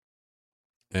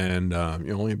 And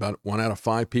only about 1 out of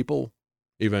 5 people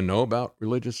even know about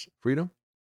religious freedom.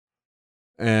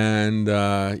 And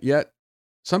yet,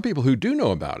 some people who do know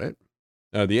about it,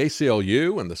 the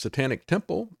ACLU and the Satanic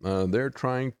Temple, they're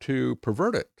trying to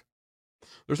pervert it.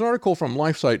 There's an article from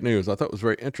LifeSite News I thought was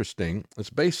very interesting. It's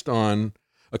based on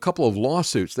a couple of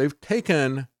lawsuits. They've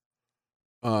taken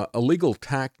a legal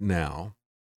tack now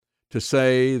to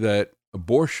say that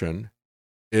abortion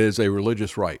is a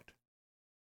religious right.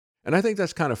 And I think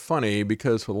that's kind of funny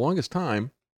because for the longest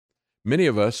time, many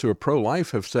of us who are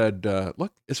pro-life have said,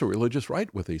 look, it's a religious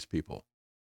right with these people.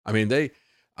 I mean,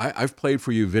 I've played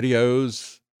for you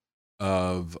videos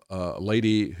of a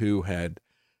lady who had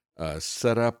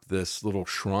set up this little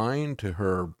shrine to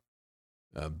her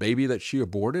baby that she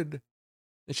aborted.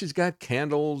 And she's got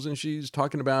candles and she's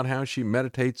talking about how she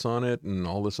meditates on it and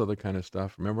all this other kind of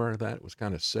stuff. Remember that? It was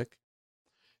kind of sick.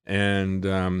 And,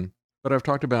 but I've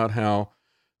talked about how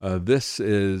this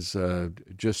is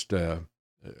just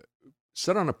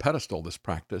set on a pedestal, this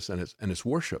practice, and it's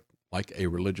worship like a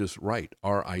religious rite,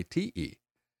 R-I-T-E.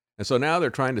 And so now they're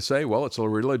trying to say, well, it's a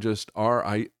religious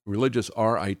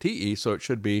R-I-T-E, so it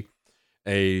should be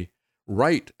a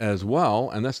right as well.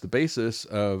 And that's the basis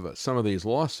of some of these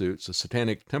lawsuits. The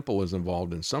Satanic Temple is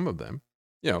involved in some of them.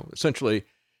 Essentially,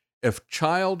 if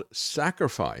child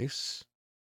sacrifice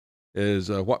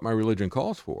is what my religion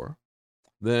calls for,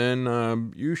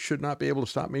 then you should not be able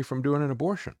to stop me from doing an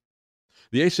abortion.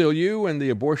 The ACLU and the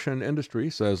abortion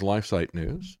industry, says LifeSite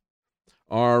News,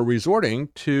 are resorting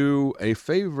to a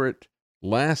favorite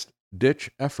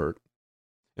last-ditch effort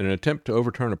in an attempt to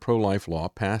overturn a pro-life law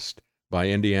passed by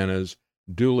Indiana's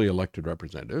duly elected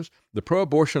representatives. The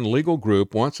pro-abortion legal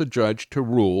group wants a judge to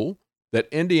rule that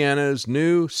Indiana's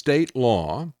new state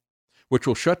law, which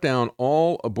will shut down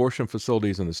all abortion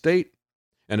facilities in the state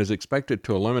and is expected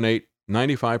to eliminate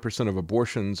 95% of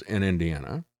abortions in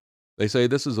Indiana. They say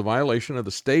this is a violation of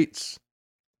the state's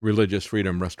Religious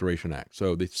Freedom Restoration Act.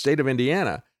 So the state of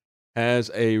Indiana has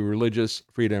a Religious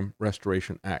Freedom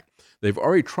Restoration Act. They've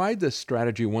already tried this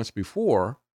strategy once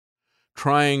before,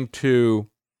 trying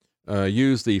to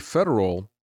use the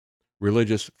federal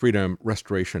Religious Freedom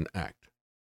Restoration Act.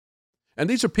 And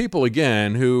these are people,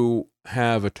 again, who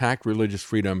have attacked religious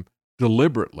freedom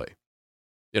deliberately.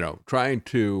 Trying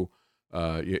to,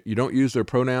 you don't use their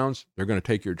pronouns, they're going to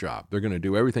take your job. They're going to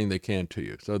do everything they can to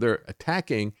you. So they're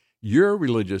attacking your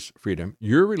religious freedom,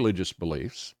 your religious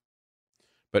beliefs,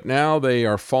 but now they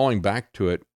are falling back to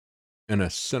it in a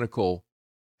cynical,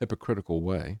 hypocritical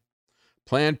way.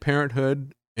 Planned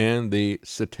Parenthood and the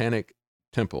Satanic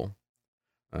Temple,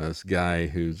 this guy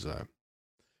who's,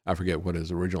 I forget what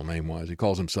his original name was. He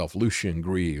calls himself Lucian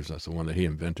Greaves. That's the one that he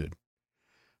invented.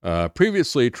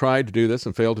 Previously tried to do this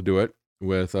and failed to do it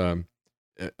with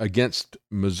against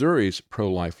Missouri's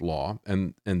pro-life law.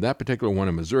 And that particular one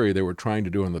in Missouri, they were trying to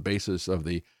do on the basis of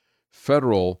the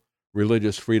federal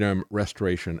Religious Freedom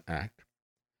Restoration Act.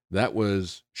 That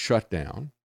was shut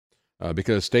down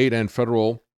because state and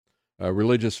federal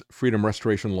religious freedom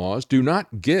restoration laws do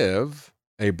not give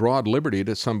a broad liberty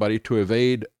to somebody to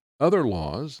evade other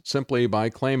laws simply by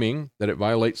claiming that it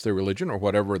violates their religion or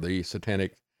whatever the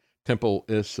Satanic Temple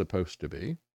is supposed to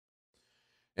be.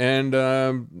 And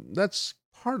that's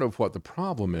part of what the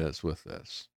problem is with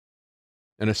this.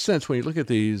 In a sense, when you look at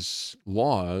these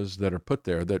laws that are put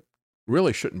there that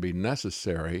really shouldn't be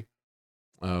necessary,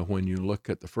 when you look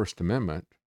at the First Amendment,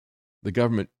 the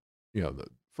government, the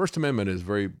First Amendment is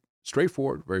very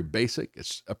straightforward, very basic.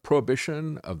 It's a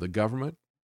prohibition of the government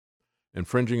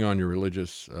infringing on your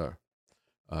religious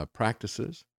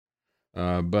practices.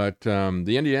 But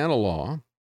the Indiana law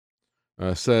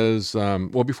says,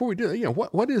 well, before we do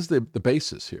that, what is the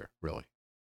basis here, really?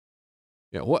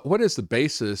 What is the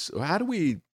basis? How do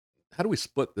we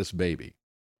split this baby?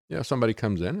 Somebody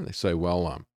comes in and they say,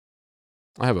 well,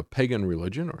 I have a pagan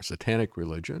religion or a satanic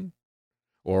religion,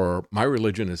 or my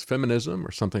religion is feminism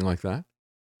or something like that.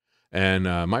 And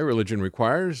my religion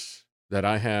requires that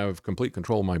I have complete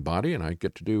control of my body and I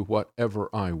get to do whatever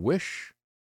I wish.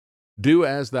 Do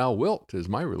as thou wilt is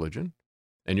my religion,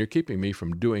 and you're keeping me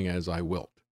from doing as I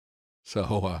wilt.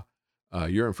 So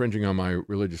you're infringing on my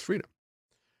religious freedom.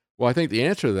 Well, I think the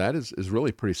answer to that is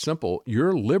really pretty simple.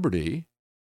 Your liberty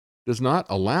does not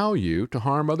allow you to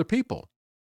harm other people.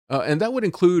 And that would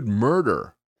include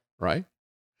murder, right?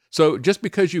 So just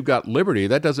because you've got liberty,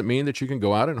 that doesn't mean that you can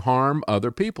go out and harm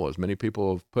other people. As many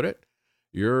people have put it,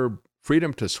 your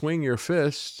freedom to swing your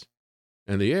fist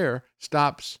in the air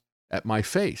stops at my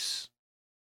face.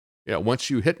 Once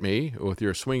you hit me with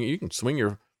your swing, you can swing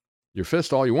your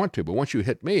fist all you want to, but once you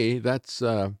hit me, that's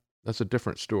a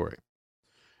different story.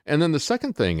 And then the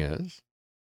second thing is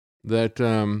that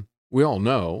we all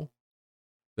know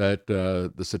that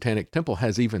the Satanic Temple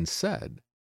has even said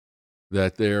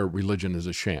that their religion is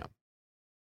a sham.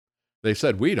 They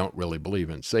said, we don't really believe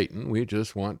in Satan. We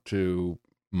just want to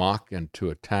mock and to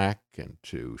attack and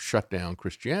to shut down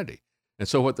Christianity. And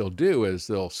so what they'll do is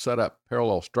they'll set up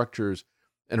parallel structures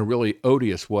in a really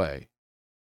odious way.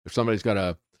 If somebody's got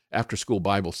a after-school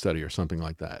Bible study or something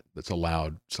like that that's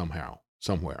allowed somehow,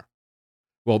 somewhere.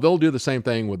 Well, they'll do the same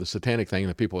thing with the satanic thing.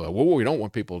 The people are, well, we don't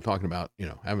want people talking about,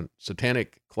 having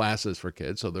satanic classes for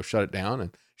kids. So they'll shut it down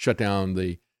and shut down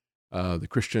the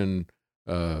Christian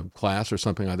class or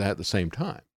something like that at the same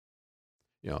time.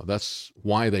 That's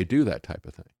why they do that type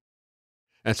of thing.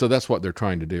 And so that's what they're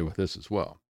trying to do with this as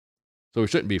well. So we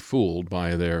shouldn't be fooled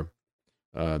by their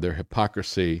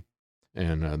hypocrisy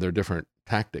and their different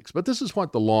tactics. But this is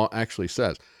what the law actually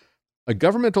says. A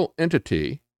governmental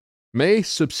entity may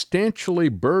substantially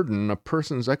burden a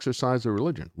person's exercise of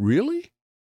religion. Really?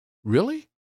 Really?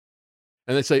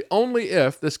 And they say only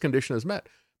if this condition is met.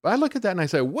 But I look at that and I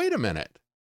say, wait a minute.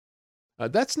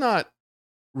 That's not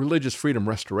religious freedom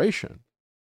restoration.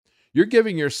 You're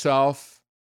giving yourself,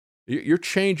 you're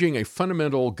changing a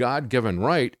fundamental God-given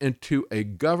right into a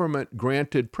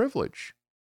government-granted privilege.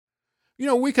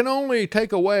 We can only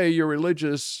take away your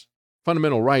religious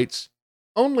fundamental rights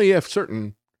only if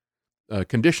certain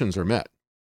conditions are met.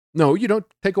 No, you don't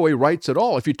take away rights at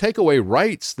all. If you take away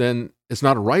rights, then it's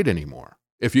not a right anymore.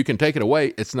 If you can take it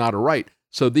away, it's not a right.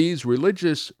 So these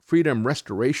religious freedom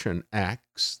restoration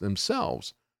acts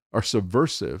themselves are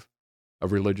subversive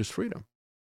of religious freedom.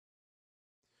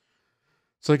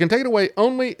 So they can take it away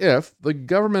only if the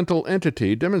governmental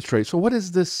entity demonstrates, so what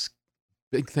is this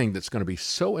big thing that's going to be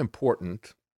so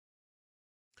important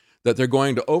that they're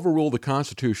going to overrule the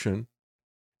Constitution,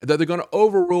 that they're going to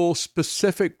overrule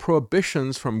specific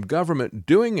prohibitions from government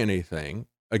doing anything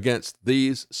against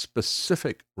these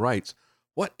specific rights?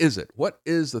 What is it? What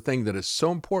is the thing that is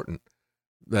so important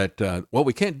that,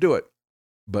 we can't do it,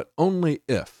 but only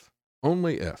if.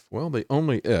 Well, the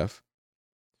only if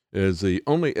is the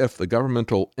only if the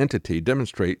governmental entity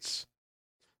demonstrates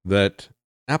that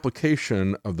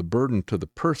application of the burden to the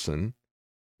person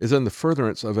is in the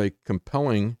furtherance of a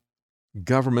compelling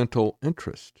governmental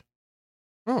interest.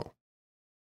 Oh.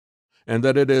 And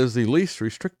that it is the least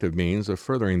restrictive means of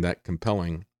furthering that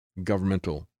compelling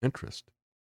governmental interest.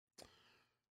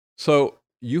 So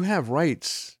you have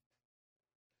rights,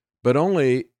 but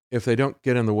only if they don't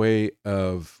get in the way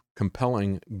of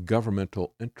compelling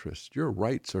governmental interest. Your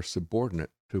rights are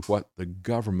subordinate to what the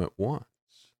government wants.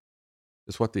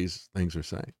 Is what these things are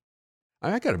saying.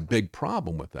 I got a big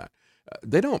problem with that.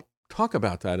 They don't talk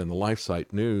about that in the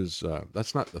LifeSite News.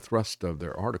 That's not the thrust of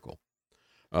their article.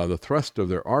 The thrust of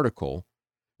their article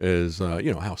is,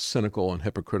 how cynical and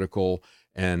hypocritical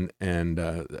and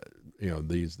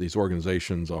these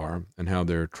organizations are, and how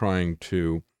they're trying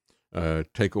to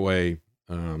take away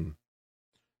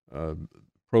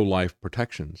pro-life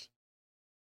protections.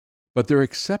 But they're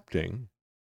accepting,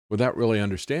 without really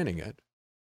understanding it,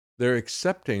 they're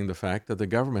accepting the fact that the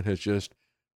government has just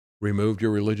removed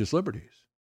your religious liberties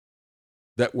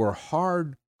that were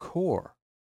hardcore,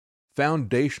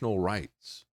 foundational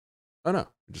rights. Oh, no,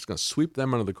 we're just going to sweep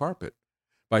them under the carpet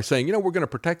by saying, we're going to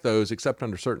protect those except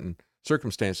under certain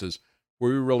circumstances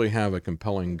where we really have a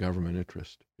compelling government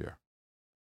interest here.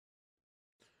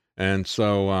 And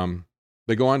so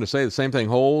they go on to say the same thing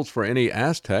holds for any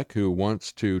Aztec who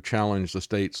wants to challenge the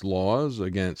state's laws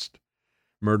against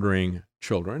murdering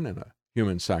children in a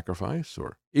human sacrifice,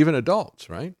 or even adults,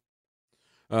 right?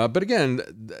 But again,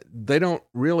 they don't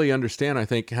really understand, I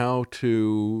think, how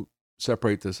to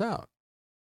separate this out.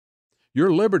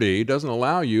 Your liberty doesn't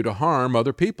allow you to harm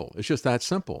other people. It's just that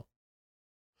simple.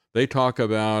 They talk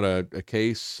about a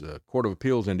case, Court of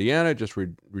Appeals, Indiana, just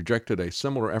rejected a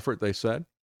similar effort, they said.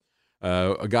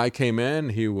 A guy came in,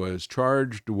 he was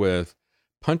charged with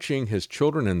punching his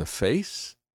children in the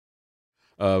face.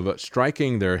 of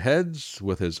striking their heads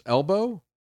with his elbow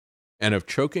and of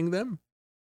choking them.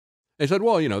 They said,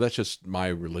 well, that's just my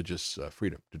religious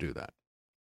freedom to do that.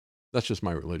 That's just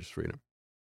my religious freedom.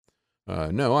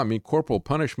 No, I mean, corporal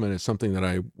punishment is something that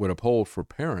I would uphold for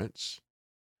parents,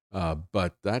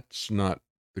 but that's not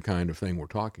the kind of thing we're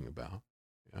talking about.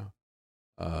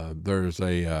 Yeah. There's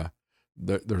a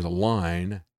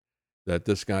line that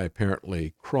this guy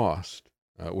apparently crossed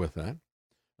with that.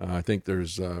 I think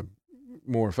there's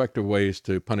more effective ways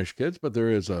to punish kids, but there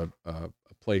is a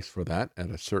place for that at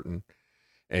a certain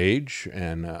age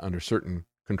and under certain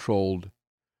controlled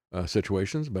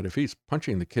situations. But if he's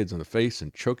punching the kids in the face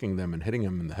and choking them and hitting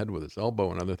them in the head with his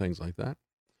elbow and other things like that,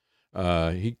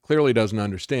 he clearly doesn't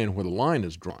understand where the line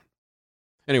is drawn.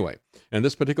 Anyway, in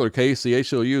this particular case, the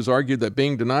ACLU has argued that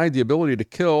being denied the ability to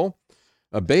kill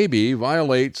a baby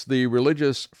violates the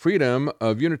religious freedom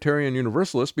of Unitarian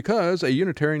Universalists because a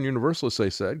Unitarian Universalist, they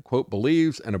said, quote,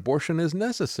 believes an abortion is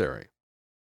necessary,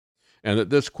 and that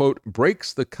this, quote,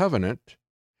 breaks the covenant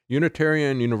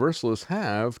Unitarian Universalists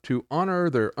have to honor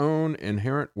their own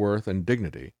inherent worth and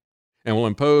dignity, and will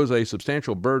impose a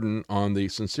substantial burden on the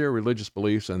sincere religious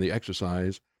beliefs and the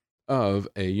exercise of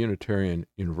a Unitarian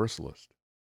Universalist.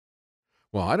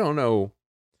 Well, I don't know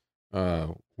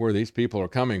where these people are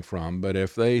coming from, but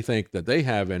if they think that they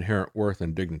have inherent worth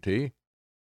and dignity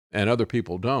and other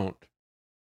people don't,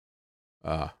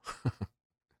 I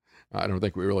don't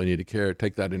think we really need to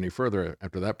take that any further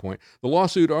after that point. The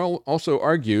lawsuit also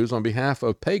argues on behalf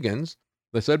of pagans,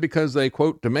 they said, because they,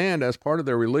 quote, demand as part of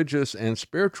their religious and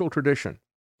spiritual tradition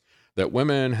that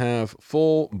women have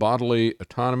full bodily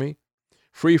autonomy,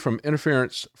 free from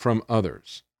interference from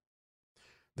others.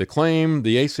 The claim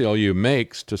the ACLU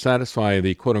makes to satisfy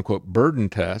the quote-unquote burden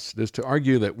test is to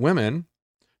argue that women,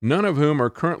 none of whom are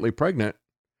currently pregnant,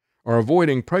 are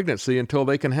avoiding pregnancy until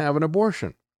they can have an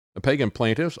abortion. The pagan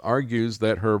plaintiff argues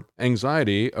that her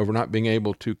anxiety over not being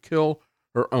able to kill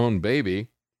her own baby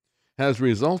has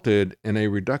resulted in a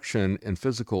reduction in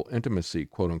physical intimacy,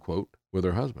 quote-unquote, with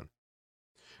her husband,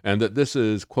 and that this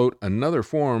is, quote, another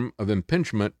form of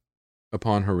impingement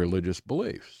upon her religious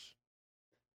beliefs.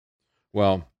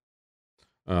 Well,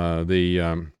 that's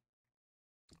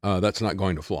not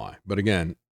going to fly. But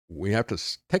again, we have to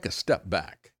take a step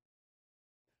back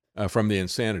from the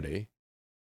insanity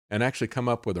and actually come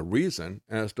up with a reason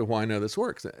as to why none of this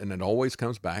works. And it always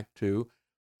comes back to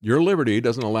your liberty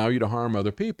doesn't allow you to harm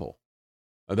other people.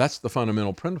 That's the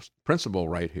fundamental principle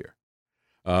right here.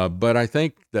 But I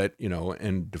think that,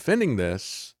 in defending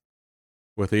this,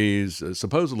 with these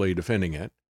supposedly defending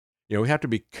it, we have to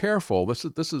be careful. This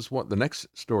is what the next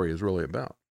story is really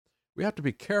about. We have to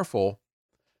be careful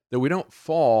that we don't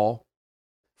fall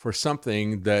for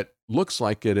something that looks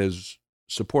like it is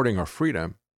supporting our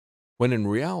freedom, when in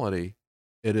reality,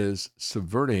 it is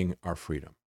subverting our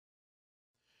freedom.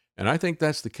 And I think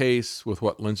that's the case with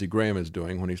what Lindsey Graham is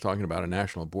doing when he's talking about a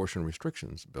national abortion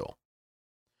restrictions bill.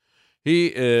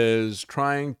 He is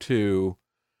trying to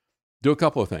do a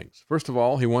couple of things. First of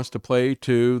all, he wants to play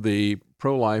to the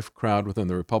pro-life crowd within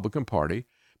the Republican Party,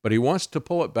 but he wants to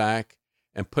pull it back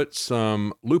and put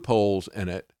some loopholes in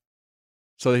it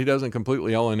so that he doesn't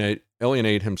completely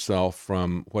alienate himself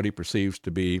from what he perceives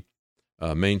to be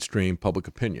mainstream public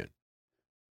opinion.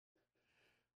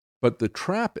 But the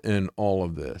trap in all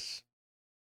of this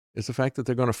is the fact that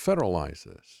they're going to federalize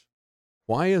this.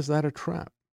 Why is that a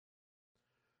trap?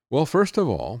 Well, first of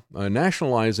all,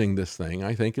 nationalizing this thing,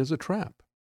 I think, is a trap.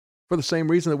 For the same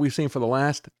reason that we've seen for the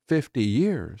last 50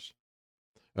 years.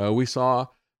 We saw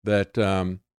that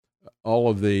all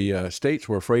of the states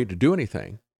were afraid to do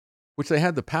anything, which they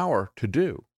had the power to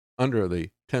do under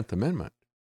the 10th Amendment.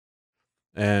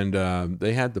 And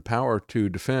they had the power to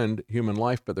defend human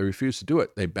life, but they refused to do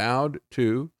it. They bowed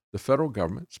to the federal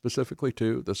government, specifically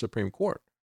to the Supreme Court.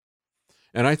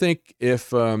 And I think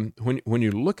if when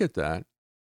you look at that,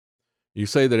 you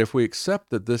say that if we accept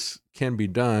that this can be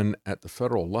done at the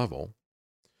federal level,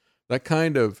 that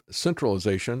kind of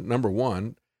centralization, number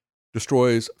one,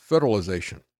 destroys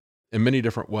federalization in many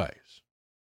different ways,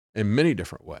 in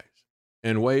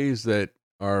ways that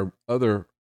are other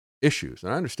issues.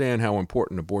 And I understand how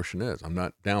important abortion is. I'm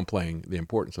not downplaying the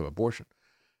importance of abortion.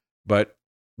 But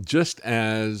just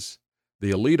as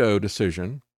the Alito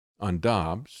decision on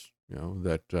Dobbs,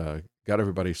 that got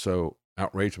everybody so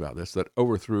outraged about this, that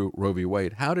overthrew Roe v.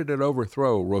 Wade. How did it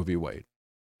overthrow Roe v. Wade?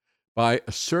 By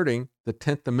asserting the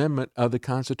 10th Amendment of the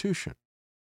Constitution,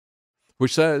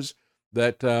 which says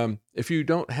that if you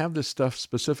don't have this stuff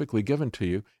specifically given to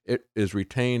you, it is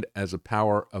retained as a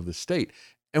power of the state.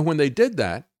 And when they did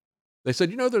that, they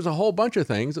said, there's a whole bunch of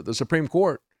things that the Supreme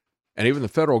Court and even the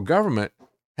federal government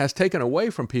has taken away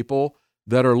from people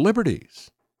that are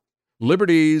liberties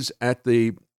at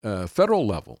the federal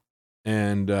level,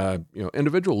 and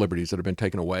individual liberties that have been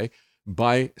taken away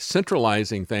by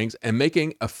centralizing things and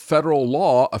making a federal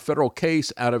law, a federal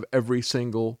case out of every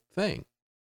single thing.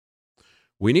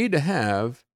 We need to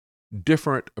have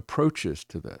different approaches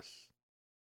to this.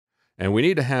 And we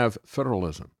need to have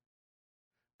federalism.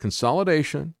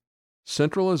 Consolidation,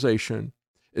 centralization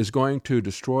is going to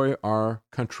destroy our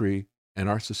country and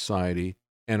our society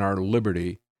and our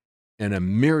liberty in a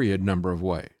myriad number of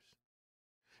ways.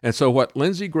 And so what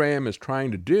Lindsey Graham is trying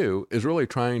to do is really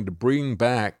trying to bring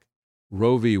back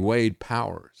Roe v. Wade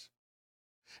powers.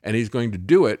 And he's going to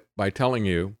do it by telling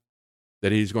you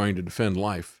that he's going to defend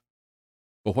life.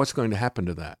 But what's going to happen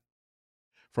to that?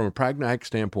 From a pragmatic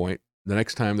standpoint, the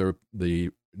next time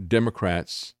the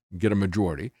Democrats get a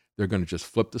majority, they're going to just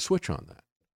flip the switch on that.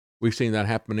 We've seen that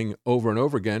happening over and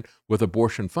over again with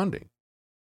abortion funding.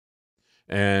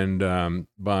 And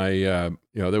the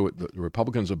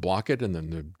Republicans would block it, and then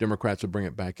the Democrats would bring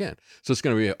it back in. So it's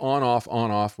going to be on,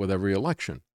 off with every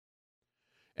election.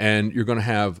 And you're going to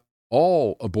have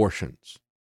all abortions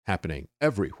happening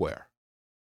everywhere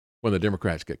when the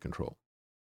Democrats get control.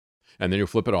 And then you'll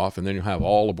flip it off, and then you'll have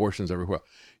all abortions everywhere.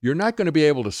 You're not going to be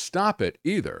able to stop it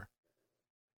either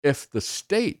if the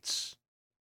states,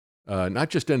 not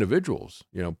just individuals,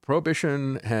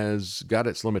 prohibition has got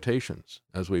its limitations,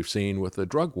 as we've seen with the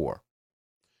drug war.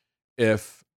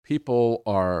 If people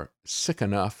are sick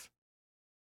enough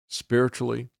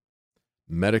spiritually,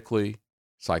 medically,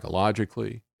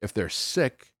 psychologically, if they're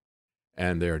sick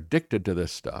and they're addicted to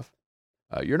this stuff,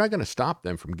 you're not going to stop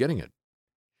them from getting it.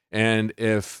 And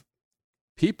if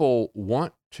people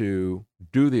want to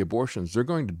do the abortions, they're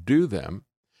going to do them.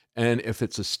 And if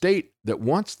it's a state that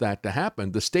wants that to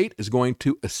happen, the state is going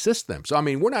to assist them. So,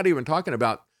 we're not even talking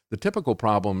about the typical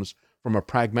problems from a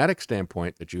pragmatic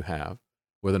standpoint that you have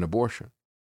with an abortion.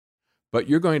 But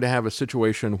you're going to have a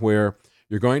situation where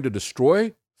you're going to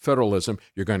destroy federalism,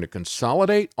 you're going to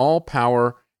consolidate all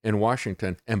power in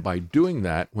Washington, and by doing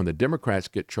that, when the Democrats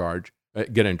get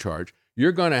in charge,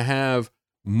 you're going to have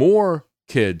more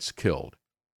kids killed.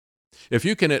 If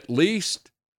you can at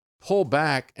least pull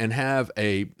back and have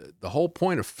the whole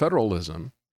point of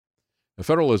federalism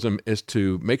is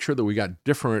to make sure that we got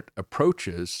different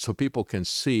approaches so people can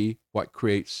see what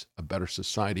creates a better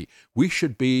society. We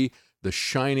should be the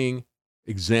shining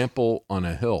example on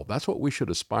a hill. That's what we should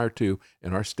aspire to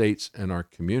in our states and our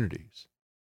communities,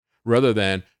 rather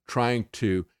than trying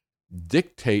to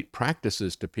dictate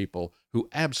practices to people who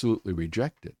absolutely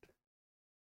reject it.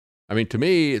 To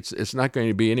me, it's not going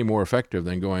to be any more effective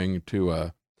than going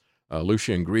to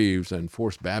Lucien Greaves and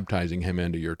force baptizing him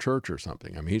into your church or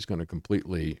something. He's going to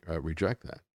completely reject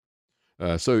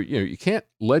that. So you can't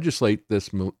legislate this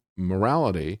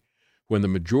morality when the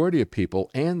majority of people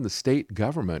and the state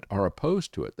government are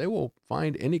opposed to it. They will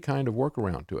find any kind of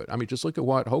workaround to it. Just look at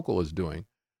what Hochul is doing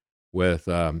with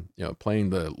playing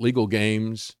the legal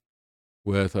games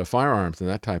with firearms and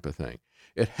that type of thing.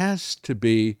 It has to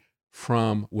be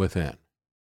from within.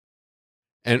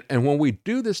 And when we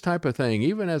do this type of thing,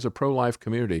 even as a pro-life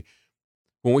community,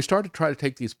 when we start to try to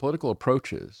take these political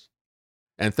approaches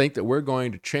and think that we're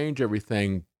going to change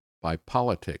everything by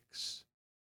politics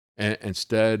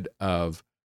instead of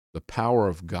the power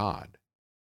of God,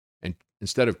 and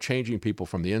instead of changing people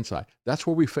from the inside, that's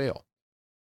where we fail.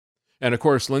 And of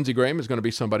course, Lindsey Graham is going to be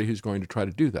somebody who's going to try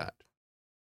to do that.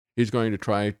 He's going to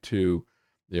try to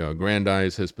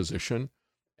aggrandize his position.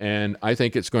 And I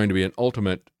think it's going to be an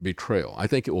ultimate betrayal. I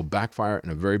think it will backfire in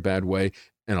a very bad way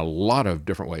in a lot of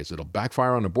different ways. It'll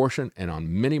backfire on abortion and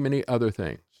on many, many other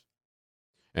things.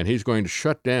 And he's going to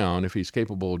shut down, if he's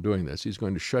capable of doing this, he's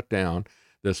going to shut down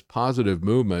this positive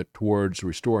movement towards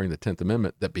restoring the 10th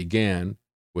Amendment that began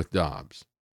with Dobbs.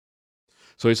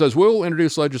 So he says, we'll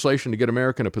introduce legislation to get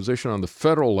America in a position on the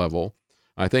federal level,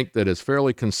 I think, that is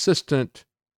fairly consistent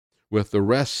with the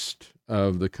rest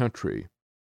of the country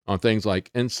on things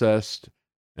like incest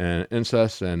and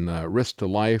risk to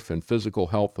life and physical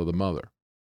health of the mother.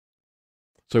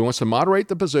 So he wants to moderate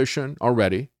the position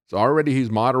already. So already he's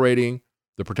moderating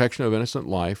the protection of innocent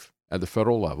life at the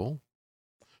federal level.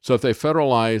 So if they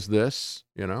federalize this,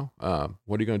 what are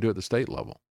you going to do at the state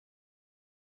level?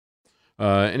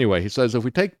 Anyway, he says, if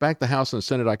we take back the House and the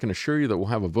Senate, I can assure you that we'll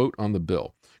have a vote on the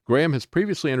bill. Graham has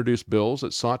previously introduced bills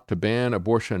that sought to ban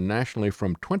abortion nationally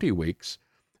from 20 weeks.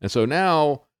 And so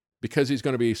now, because he's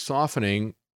going to be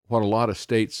softening what a lot of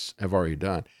states have already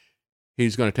done,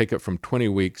 he's going to take it from 20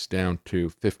 weeks down to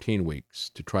 15 weeks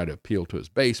to try to appeal to his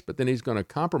base. But then he's going to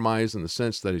compromise in the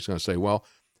sense that he's going to say, well,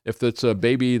 if it's a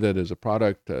baby that is a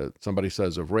product, somebody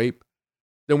says, of rape,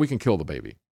 then we can kill the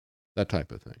baby. That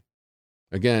type of thing.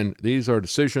 Again, these are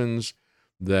decisions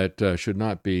that should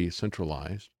not be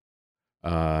centralized,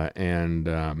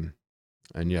 and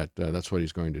yet that's what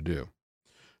he's going to do.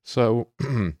 So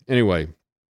anyway,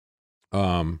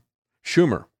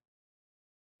 Schumer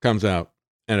comes out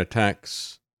and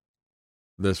attacks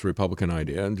this Republican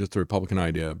idea, and just the Republican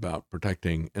idea about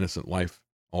protecting innocent life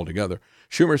altogether.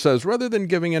 Schumer says rather than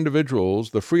giving individuals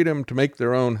the freedom to make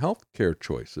their own health care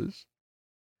choices,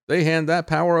 they hand that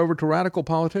power over to radical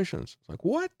politicians. It's like,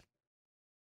 what?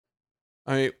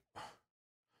 I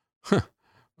mean,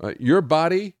 your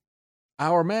body,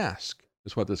 our mask,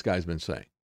 is what this guy's been saying.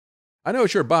 I know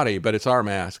it's your body, but it's our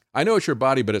mask. I know it's your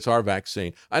body, but it's our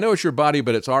vaccine. I know it's your body,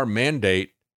 but it's our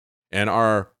mandate and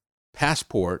our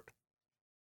passport.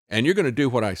 And you're going to do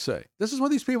what I say. This is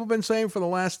what these people have been saying for the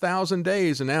last 1,000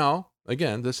 days. And now,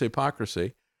 again, this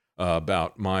hypocrisy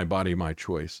about my body, my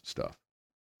choice stuff.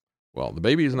 Well, the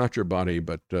baby is not your body,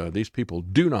 but these people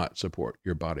do not support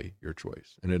your body, your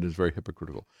choice. And it is very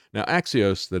hypocritical. Now,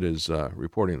 Axios, that is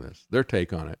reporting this, their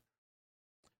take on it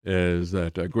is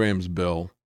that Graham's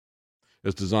bill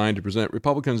is designed to present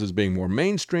Republicans as being more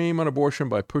mainstream on abortion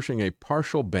by pushing a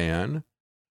partial ban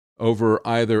over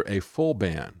either a full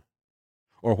ban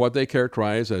or what they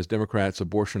characterize as Democrats'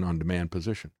 abortion-on-demand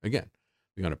position. Again,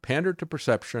 they're going to pander to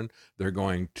perception. They're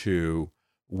going to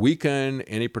weaken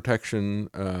any protection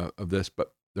of this,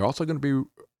 but they're also going to be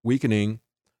weakening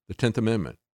the 10th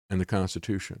Amendment and the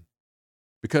Constitution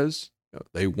because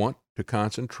they want to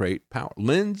concentrate power.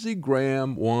 Lindsey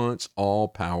Graham wants all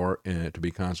power to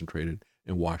be concentrated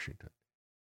in Washington.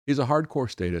 He's a hardcore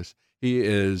statist. He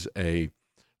is a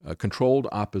controlled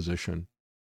opposition,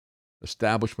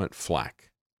 establishment flack.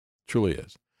 Truly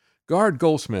is. Guard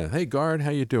Goldsmith. Hey, Guard,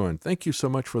 how you doing? Thank you so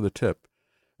much for the tip.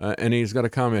 And he's got a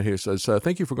comment here. It says,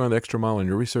 thank you for going the extra mile in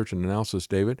your research and analysis,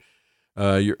 David.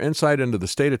 Your insight into the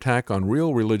state attack on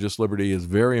real religious liberty is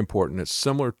very important. It's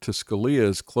similar to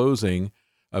Scalia's closing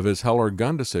of his Heller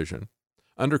gun decision,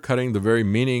 undercutting the very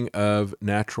meaning of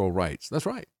natural rights. That's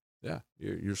right. Yeah,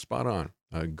 you're spot on.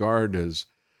 Guard is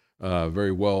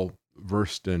very well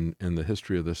versed in the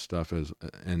history of this stuff,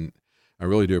 and I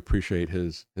really do appreciate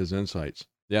his insights.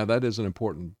 Yeah, that is an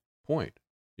important point.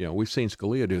 We've seen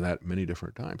Scalia do that many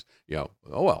different times.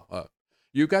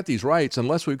 You've got these rights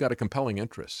unless we've got a compelling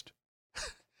interest.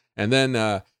 And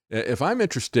then if I'm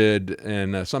interested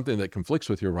in something that conflicts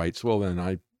with your rights, well,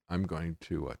 then I'm going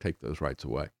to take those rights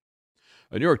away.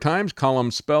 A New York Times column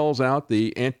spells out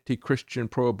the anti-Christian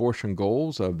pro-abortion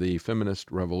goals of the feminist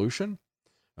revolution.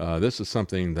 This is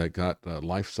something that got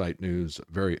LifeSite News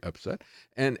very upset.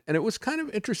 And it was kind of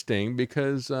interesting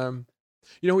because,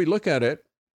 we look at it,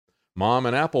 mom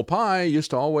and apple pie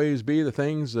used to always be the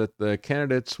things that the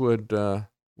candidates would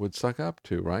suck up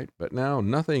to, right? But now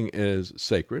nothing is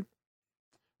sacred.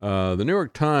 The New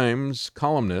York Times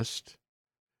columnist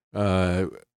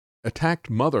attacked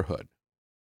motherhood.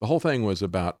 The whole thing was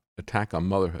about attack on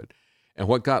motherhood. And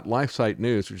what got LifeSite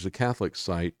News, which is a Catholic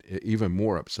site, even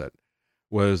more upset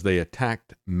was they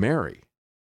attacked Mary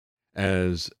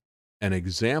as an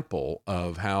example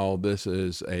of how this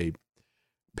is a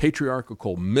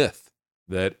patriarchal myth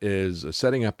that is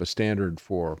setting up a standard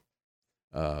for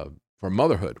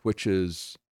motherhood, which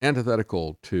is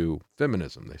antithetical to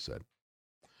feminism, they said.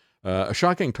 A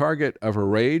shocking target of her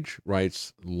rage,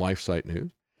 writes LifeSite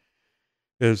News,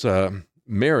 is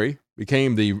Mary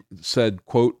became said,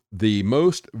 quote, the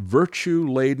most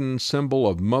virtue-laden symbol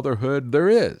of motherhood there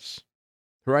is,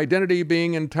 her identity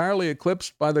being entirely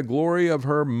eclipsed by the glory of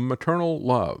her maternal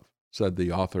love, said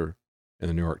the author in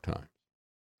the New York Times.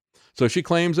 So she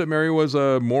claims that Mary was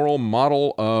a moral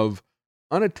model of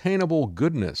unattainable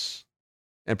goodness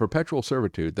and perpetual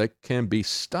servitude that can be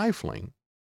stifling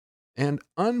and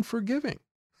unforgiving.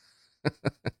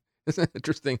 Isn't it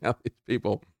interesting how these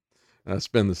people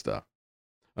spin the stuff?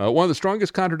 One of the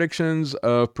strongest contradictions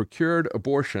of procured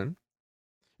abortion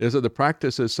is that the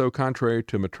practice is so contrary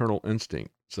to maternal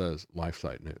instinct, says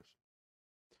LifeSite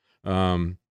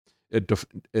News.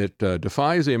 It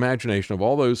defies the imagination of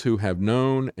all those who have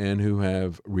known and who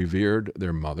have revered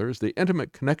their mothers. The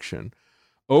intimate connection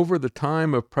over the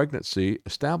time of pregnancy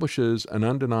establishes an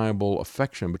undeniable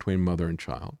affection between mother and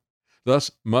child.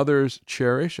 Thus, mothers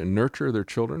cherish and nurture their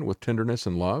children with tenderness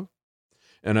and love.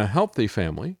 In a healthy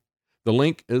family, the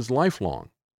link is lifelong,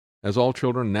 as all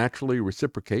children naturally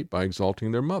reciprocate by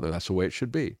exalting their mother. That's the way it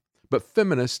should be. But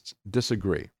feminists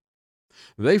disagree.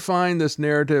 They find this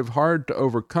narrative hard to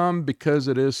overcome because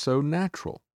it is so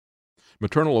natural.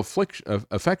 Maternal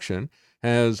affection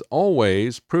has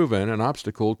always proven an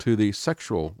obstacle to the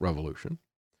sexual revolution,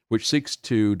 which seeks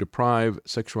to deprive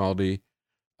sexuality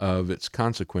of its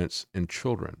consequence in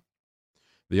children.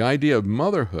 The idea of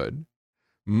motherhood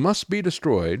must be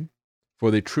destroyed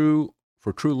for true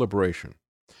liberation.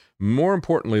 More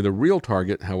importantly, the real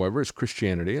target, however, is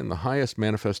Christianity and the highest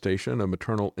manifestation of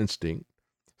maternal instinct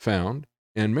found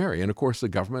in Mary. And of course, the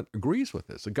government agrees with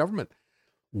this. The government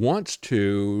wants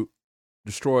to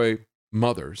destroy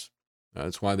mothers.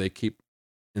 That's why they keep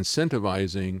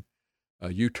incentivizing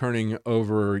you turning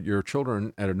over your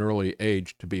children at an early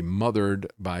age to be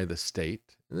mothered by the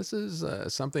state. And this is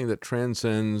something that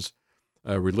transcends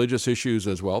religious issues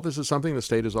as well. This is something the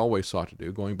state has always sought to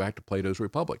do, going back to Plato's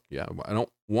Republic. Yeah, I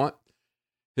don't want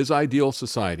his ideal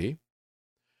society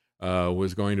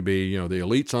was going to be, the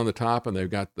elites on the top, and they've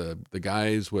got the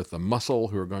guys with the muscle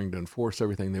who are going to enforce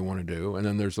everything they want to do, and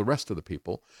then there's the rest of the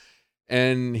people.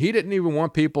 And he didn't even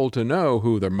want people to know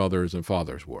who their mothers and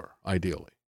fathers were,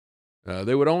 ideally.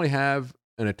 They would only have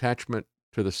an attachment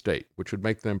to the state, which would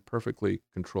make them perfectly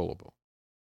controllable.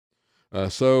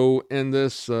 So in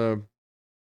this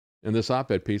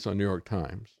op-ed piece on New York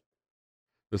Times,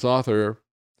 this author,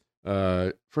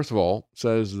 first of all,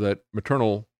 says that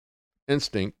maternal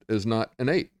instinct is not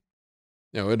innate.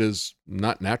 It is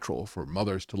not natural for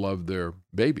mothers to love their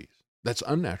babies. That's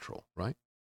unnatural, right?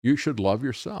 You should love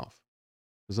yourself.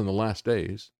 Because in the last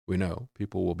days, we know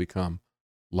people will become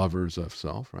lovers of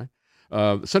self, right?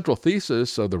 The central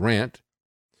thesis of the rant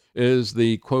is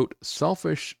the, quote,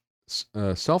 selfishness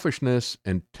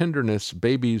and tenderness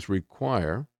babies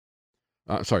require,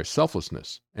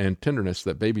 selflessness and tenderness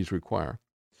that babies require,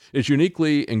 is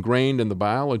uniquely ingrained in the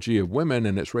biology of women,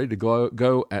 and it's ready to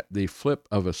go at the flip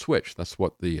of a switch. That's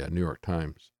what the New York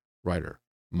Times writer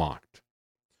mocked.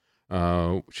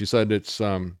 She said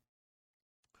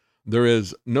there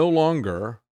is no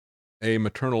longer a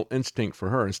maternal instinct for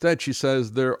her. Instead, she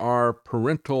says there's a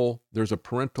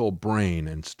parental brain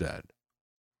instead.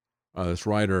 This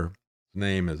writer's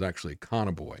name is actually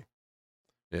Conaboy.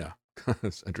 Yeah,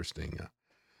 it's interesting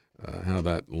how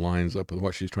that lines up with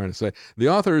what she's trying to say. The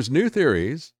author's new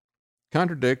theories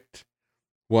contradict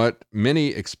what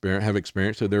many have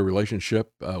experienced in their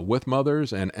relationship with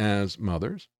mothers and as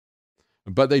mothers.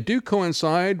 But they do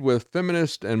coincide with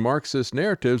feminist and Marxist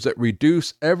narratives that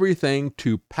reduce everything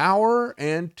to power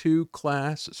and to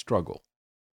class struggle.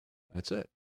 That's it.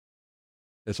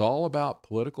 It's all about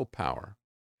political power.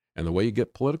 And the way you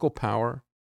get political power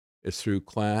is through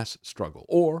class struggle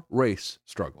or race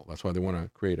struggle. That's why they want to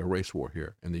create a race war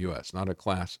here in the U.S., not a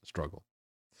class struggle.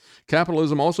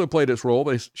 Capitalism also played its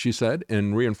role, she said,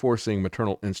 in reinforcing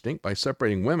maternal instinct by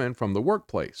separating women from the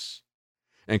workplace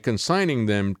and consigning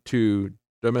them to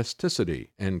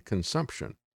domesticity and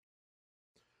consumption.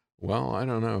 Well, I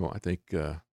don't know. I think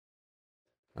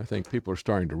people are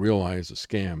starting to realize the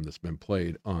scam that's been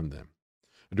played on them.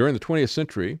 During the 20th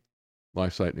century,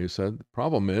 LifeSite News said, the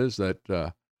problem is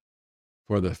that,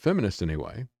 for the feminists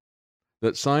anyway,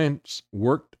 that science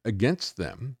worked against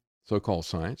them, so-called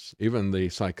science. Even the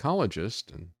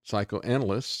psychologists and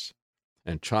psychoanalysts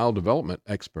and child development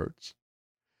experts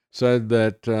said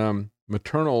that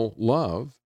maternal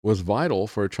love was vital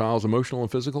for a child's emotional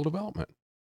and physical development.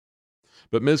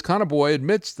 But Ms. Conaboy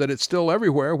admits that it's still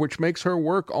everywhere, which makes her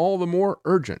work all the more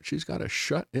urgent. She's got to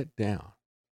shut it down.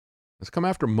 Let's come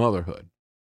after motherhood,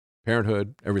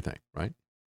 parenthood, everything, right?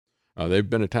 They've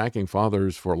been attacking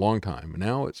fathers for a long time.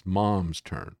 Now it's mom's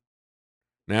turn.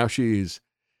 Now she's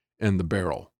in the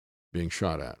barrel being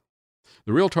shot at.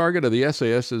 The real target of the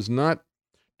essayist is not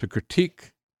to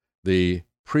critique the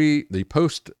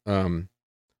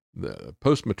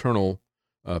post-maternal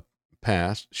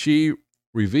past. She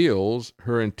reveals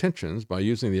her intentions by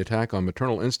using the attack on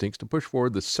maternal instincts to push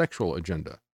forward the sexual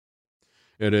agenda.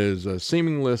 It is a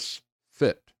seamless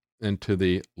fit into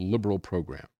the liberal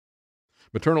program.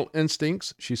 Maternal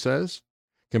instincts, she says,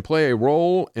 can play a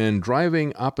role in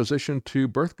driving opposition to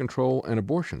birth control and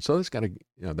abortion. So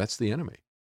that's the enemy,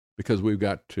 because we've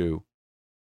got to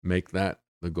make that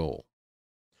the goal.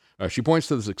 She points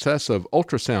to the success of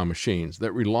ultrasound machines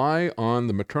that rely on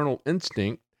the maternal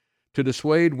instinct to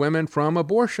dissuade women from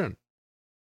abortion.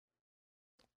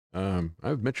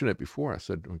 I've mentioned it before. I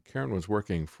said, when Karen was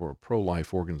working for a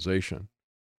pro-life organization,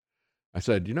 I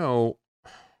said,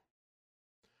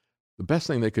 the best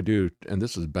thing they could do, and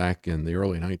this is back in the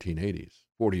early 1980s,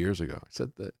 40 years ago, I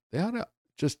said that they ought to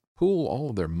just pool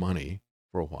all of their money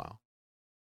for a while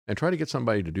and try to get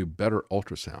somebody to do better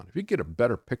ultrasound. If you get a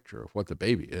better picture of what the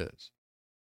baby is,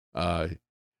 it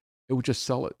would just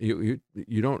sell it. You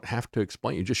don't have to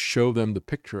explain. You just show them the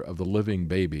picture of the living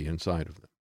baby inside of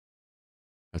them.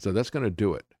 I said, that's going to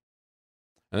do it.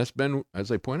 And that's been, as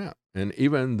they point out, and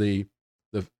even the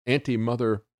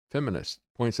anti-mother feminist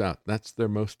points out that's their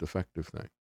most effective thing.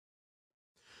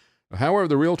 However,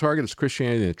 the real target is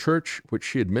Christianity and the church, which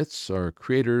she admits are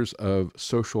creators of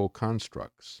social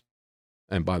constructs.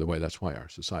 And by the way, that's why our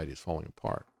society is falling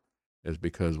apart, is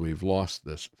because we've lost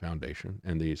this foundation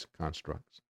and these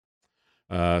constructs.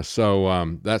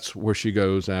 So that's where she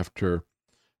goes after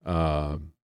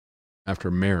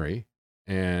Mary,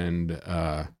 and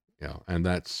and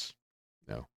that's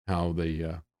how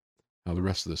the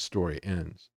rest of the story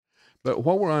ends. But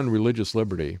while we're on religious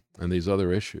liberty and these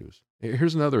other issues,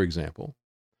 here's another example.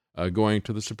 Going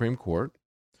to the Supreme Court.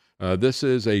 This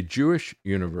is a Jewish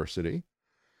university,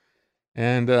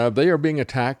 and they are being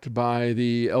attacked by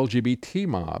the LGBT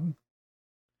mob.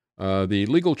 The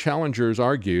legal challengers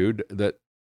argued that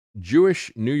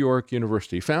Jewish New York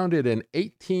University, founded in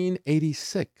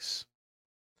 1886,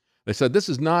 they said this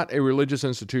is not a religious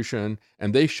institution,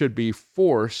 and they should be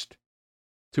forced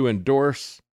to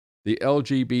endorse the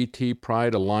LGBT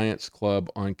Pride Alliance Club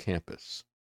on campus.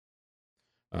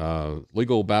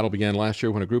 Legal battle began last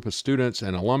year when a group of students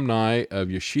and alumni of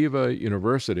Yeshiva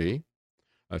University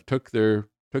took the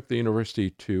university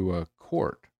to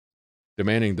court,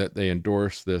 demanding that they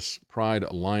endorse this Pride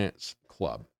Alliance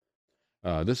Club.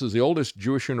 This is the oldest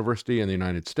Jewish university in the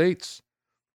United States,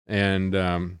 and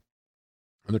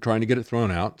they're trying to get it thrown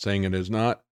out, saying it is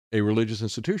not a religious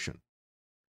institution.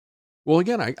 Well,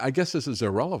 again, I guess this is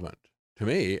irrelevant to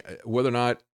me, whether or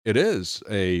not it is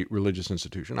a religious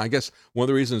institution. I guess one of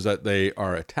the reasons that they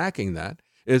are attacking that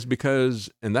is because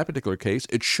in that particular case,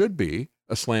 it should be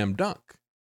a slam dunk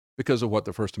because of what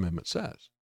the First Amendment says.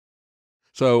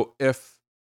 So if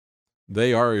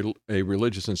they are a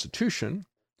religious institution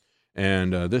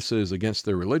and this is against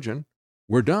their religion,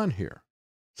 we're done here.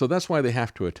 So that's why they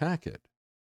have to attack it.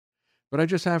 But I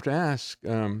just have to ask,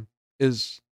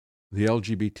 is the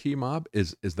LGBT mob,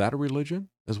 is that a religion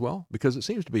as well? Because it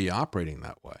seems to be operating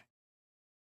that way.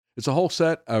 It's a whole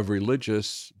set of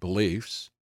religious beliefs.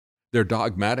 They're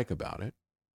dogmatic about it.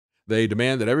 They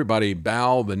demand that everybody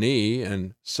bow the knee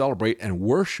and celebrate and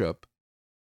worship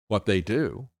what they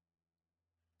do.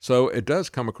 So it does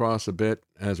come across a bit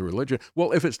as a religion.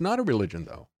 Well, if it's not a religion,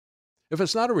 though,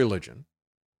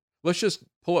 let's just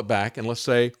pull it back and let's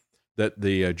say that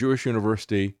the Jewish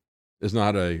university is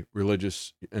not a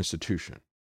religious institution,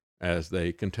 as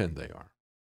they contend they are.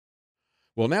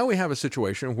 Well, now we have a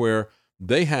situation where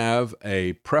they have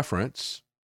a preference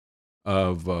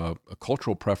of a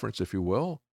cultural preference, if you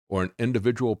will, or an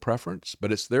individual preference,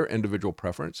 but it's their individual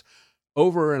preference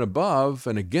over and above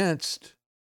and against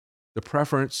the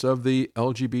preference of the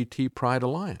LGBT Pride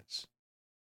Alliance.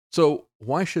 So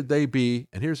why should they be,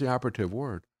 and here's the operative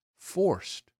word,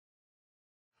 forced?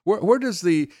 Where does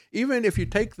even if you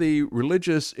take the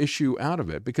religious issue out of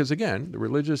it, because again, the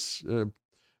religious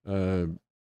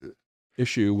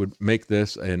issue would make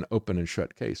this an open and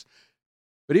shut case.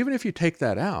 But even if you take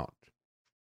that out,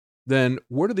 then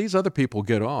where do these other people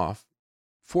get off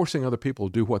forcing other people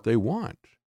to do what they want?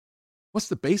 What's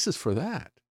the basis for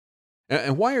that?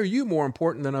 And why are you more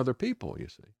important than other people, you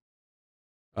see?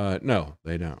 No,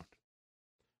 they don't.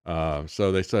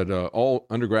 So they said all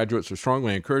undergraduates are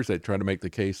strongly encouraged. They try to make the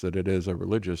case that it is a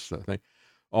religious thing.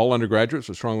 All undergraduates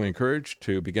are strongly encouraged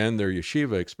to begin their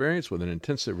yeshiva experience with an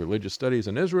intensive religious studies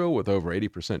in Israel, with over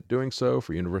 80% doing so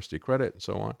for university credit and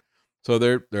so on. So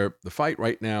the fight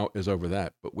right now is over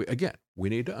that. But we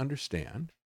need to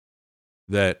understand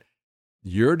that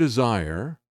your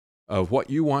desire of what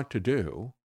you want to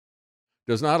do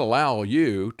does not allow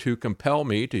you to compel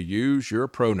me to use your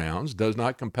pronouns, does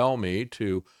not compel me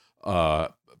to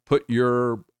put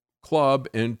your club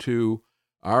into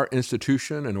our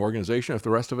institution and organization if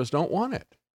the rest of us don't want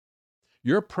it.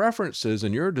 Your preferences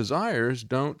and your desires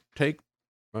don't take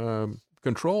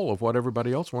control of what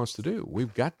everybody else wants to do.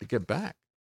 We've got to get back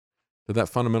to that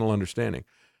fundamental understanding.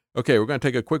 Okay, we're going to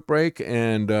take a quick break,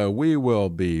 and we will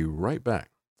be right back.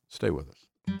 Stay with us.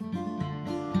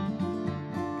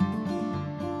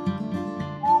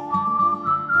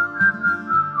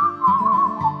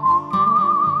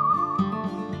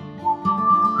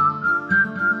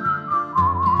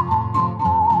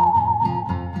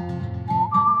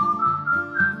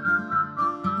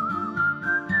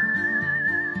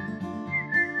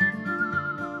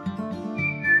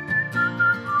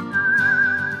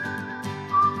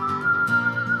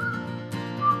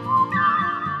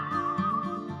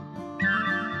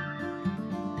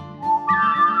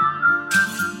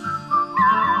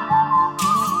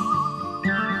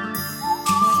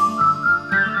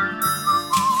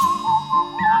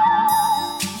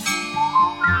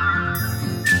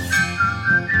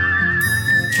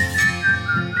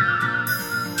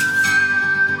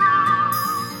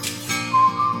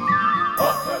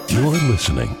 You're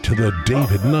listening to The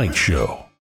David Knight Show.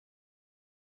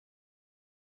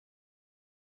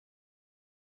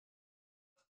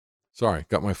 Sorry,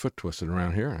 got my foot twisted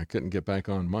around here. I couldn't get back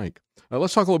on mic.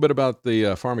 Let's talk a little bit about the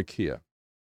pharmakeia.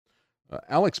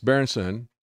 Alex Berenson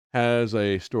has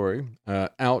a story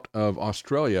out of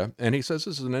Australia, and he says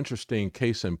this is an interesting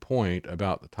case in point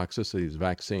about the toxicity of these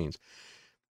vaccines.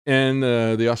 In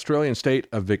the Australian state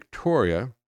of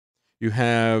Victoria, you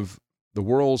have the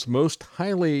world's most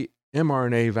highly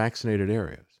mRNA vaccinated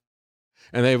areas.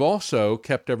 And they've also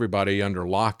kept everybody under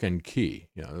lock and key,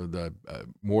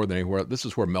 more than anywhere. This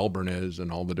is where Melbourne is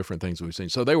and all the different things we've seen.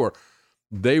 So they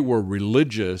were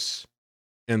religious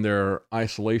in their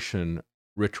isolation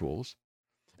rituals.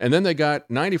 And then they got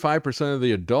 95% of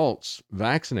the adults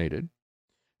vaccinated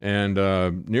and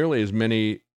nearly as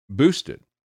many boosted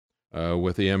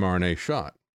with the mRNA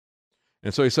shot.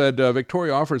 And so he said,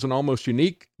 Victoria offers an almost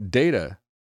unique data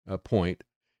point,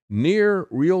 near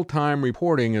real-time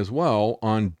reporting as well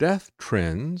on death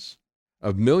trends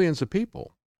of millions of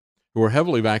people who are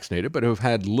heavily vaccinated but who have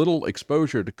had little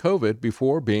exposure to COVID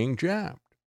before being jabbed.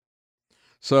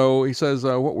 So he says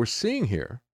what we're seeing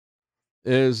here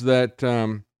is that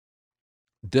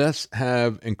deaths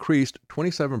have increased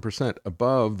 27%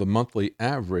 above the monthly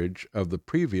average of the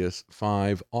previous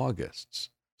 5 Augusts.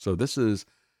 So this is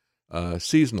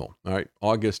seasonal. All right,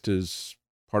 August is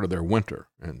part of their winter,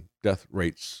 and death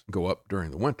rates go up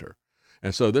during the winter.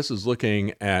 And so this is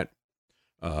looking at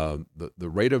the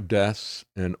rate of deaths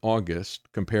in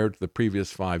August compared to the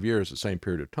previous 5 years, the same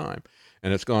period of time,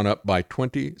 and it's gone up by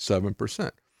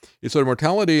 27%. He said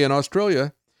mortality in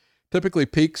Australia typically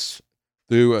peaks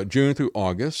through June through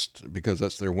August because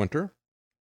that's their winter.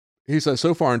 He says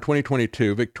so far in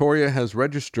 2022, Victoria has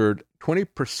registered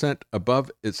 20% above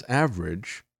its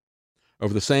average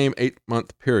over the same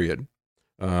 8-month period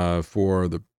for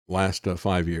the last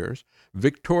 5 years.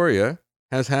 Victoria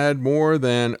has had more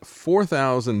than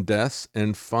 4,000 deaths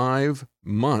in 5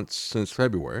 months since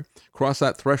February, crossed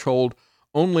that threshold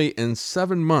only in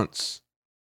 7 months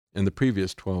in the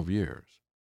previous 12 years.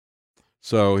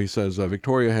 So he says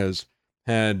Victoria has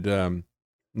had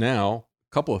now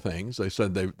a couple of things. They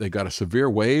said they got a severe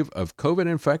wave of COVID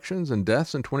infections and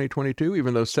deaths in 2022,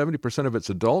 even though 70% of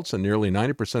its adults and nearly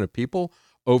 90% of people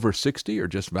over 60 are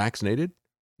just vaccinated.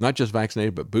 Not just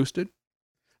vaccinated, but boosted.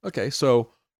 Okay,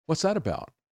 so what's that about?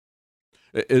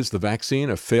 Is the vaccine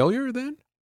a failure then?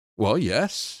 Well,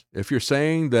 yes. If you're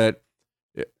saying that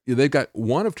they've got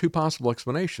one of two possible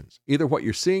explanations. Either what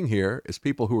you're seeing here is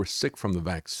people who are sick from the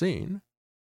vaccine,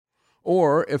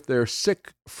 or if they're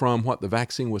sick from what the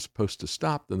vaccine was supposed to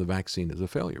stop, then the vaccine is a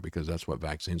failure because that's what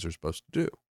vaccines are supposed to do.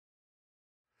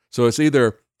 So it's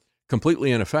either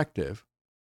completely ineffective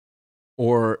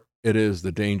or it is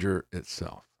the danger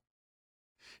itself.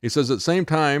 He says at the same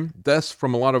time, deaths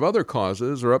from a lot of other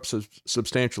causes are up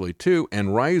substantially too,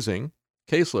 and rising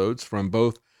caseloads from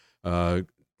both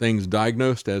things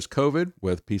diagnosed as COVID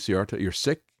with PCR. You're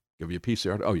sick, give you a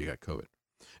PCR. Oh, you got COVID.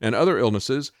 And other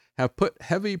illnesses have put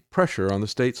heavy pressure on the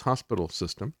state's hospital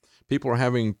system. People are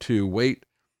having to wait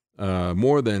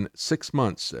more than 6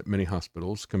 months at many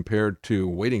hospitals compared to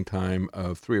waiting time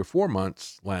of 3 or 4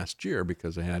 months last year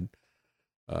because they had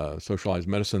socialized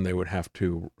medicine. They would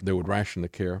ration the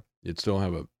care. You'd still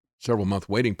have a several month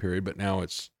waiting period, but now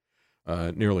it's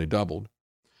nearly doubled.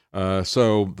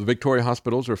 So the Victoria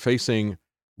hospitals are facing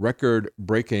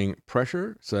record-breaking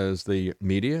pressure, says the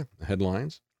media, the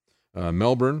headlines.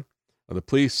 Melbourne, the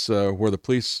police, where the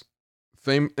police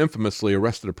infamously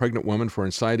arrested a pregnant woman for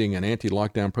inciting an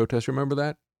anti-lockdown protest. Remember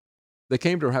that? They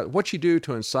came to her house. What'd she do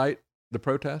to incite the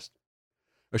protest?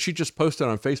 She just posted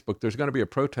on Facebook, there's going to be a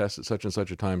protest at such and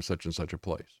such a time, such and such a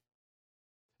place.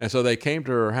 And so they came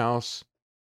to her house.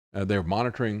 They were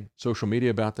monitoring social media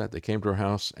about that. They came to her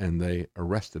house and they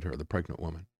arrested her, the pregnant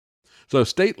woman. So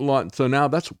state law. So now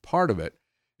that's part of it,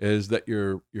 is that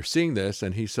you're seeing this.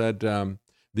 And he said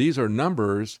these are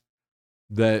numbers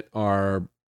that are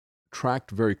tracked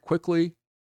very quickly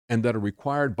and that are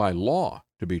required by law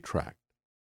to be tracked.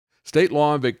 State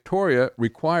law in Victoria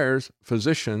requires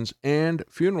physicians and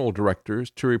funeral directors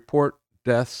to report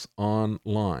deaths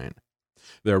online.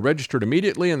 They're registered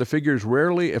immediately, and the figures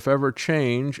rarely, if ever,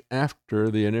 change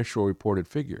after the initial reported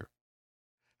figure.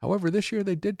 However, this year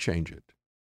they did change it.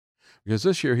 Because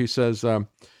this year, he says,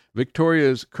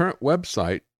 Victoria's current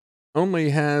website only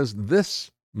has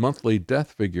this monthly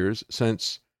death figures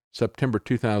since September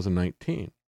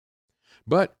 2019.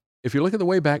 But if you look at the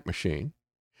Wayback Machine,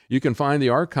 you can find the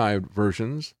archived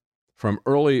versions from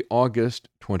early August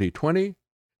 2020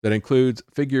 that includes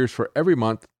figures for every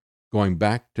month going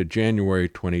back to January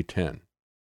 2010.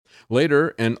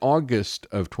 Later, in August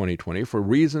of 2020, for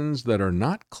reasons that are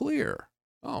not clear.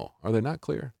 Oh, are they not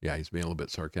clear? Yeah, he's being a little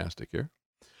bit sarcastic here.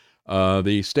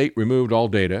 The state removed all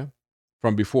data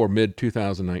from before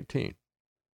mid-2019.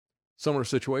 Similar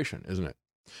situation, isn't it?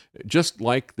 Just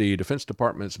like the Defense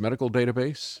Department's medical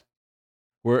database,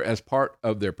 where as part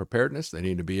of their preparedness, they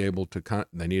need to be able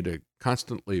to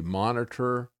constantly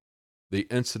monitor the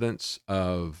incidence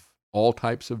of all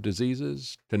types of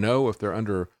diseases to know if they're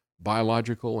under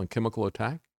biological and chemical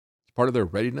attack. It's part of their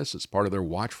readiness. It's part of their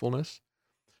watchfulness.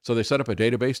 So they set up a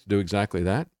database to do exactly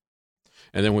that.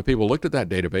 And then when people looked at that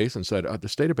database and said,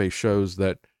 this database shows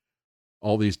that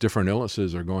all these different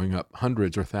illnesses are going up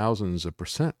hundreds or thousands of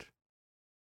 %,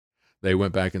 they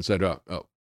went back and said,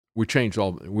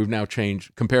 we've now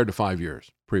changed compared to 5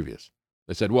 years previous.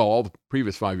 They said, well, all the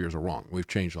previous 5 years are wrong. We've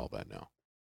changed all that now.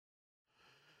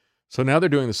 So now they're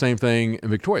doing the same thing in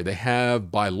Victoria. They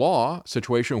have, by law, a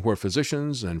situation where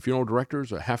physicians and funeral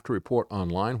directors have to report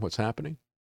online what's happening.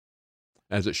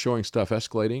 As it's showing stuff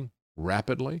escalating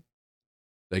rapidly,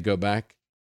 they go back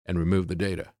and remove the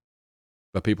data.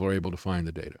 But people are able to find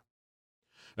the data.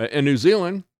 In New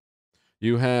Zealand,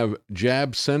 you have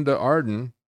Jacinda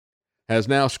Ardern has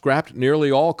now scrapped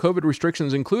nearly all COVID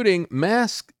restrictions, including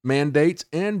mask mandates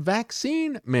and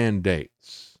vaccine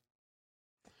mandates.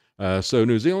 So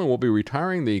New Zealand will be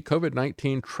retiring the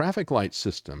COVID-19 traffic light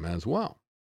system as well.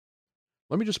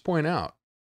 Let me just point out,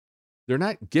 they're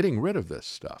not getting rid of this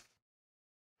stuff.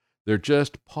 They're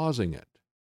just pausing it.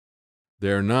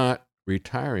 They're not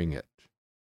retiring it.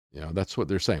 That's what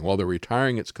they're saying. Well, they're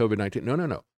retiring its COVID-19.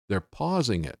 No. They're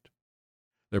pausing it.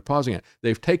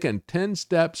 They've taken 10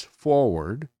 steps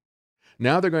forward.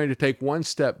 Now they're going to take 1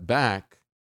 step back,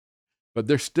 but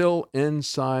they're still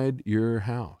inside your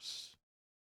house.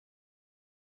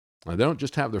 Now, they don't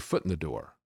just have their foot in the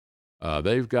door.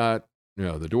 They've got,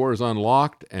 the door is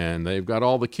unlocked and they've got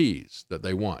all the keys that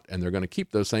they want, and they're going to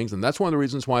keep those things. And that's one of the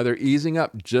reasons why they're easing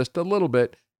up just a little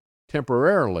bit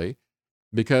temporarily,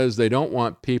 because they don't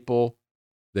want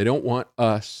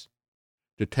us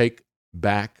to take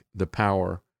back the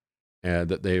power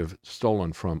that they've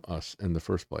stolen from us in the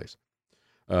first place.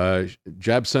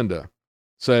 Jacinda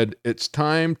said, it's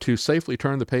time to safely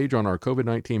turn the page on our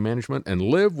COVID-19 management and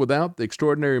live without the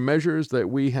extraordinary measures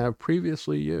that we have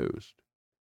previously used.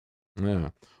 Yeah.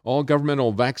 All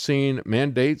governmental vaccine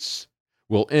mandates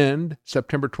will end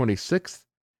September 26th,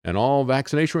 and all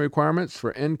vaccination requirements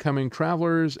for incoming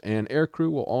travelers and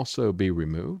aircrew will also be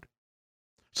removed.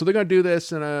 So they're going to do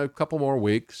this in a couple more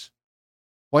weeks.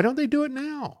 Why don't they do it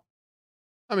now?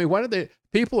 I mean,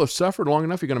 people have suffered long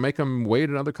enough, you're going to make them wait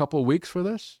another couple of weeks for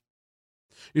this?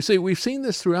 You see, we've seen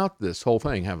this throughout this whole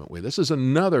thing, haven't we? This is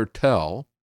another tell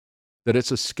that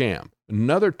it's a scam,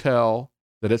 another tell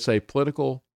that it's a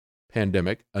political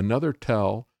pandemic, another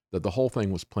tell that the whole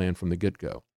thing was planned from the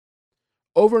get-go.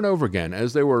 Over and over again,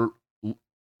 as they were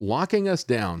locking us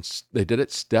down, they did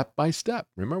it step by step.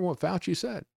 Remember what Fauci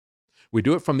said. We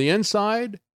do it from the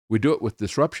inside, we do it with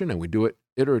disruption, and we do it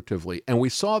iteratively. And we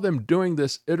saw them doing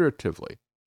this iteratively.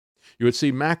 You would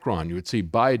see Macron, you would see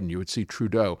Biden, you would see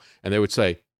Trudeau, and they would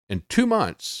say, in 2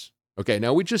 months, okay,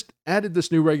 now we just added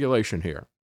this new regulation here.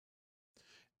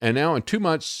 And now in 2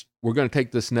 months, we're going to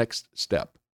take this next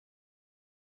step.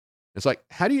 It's like,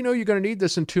 how do you know you're going to need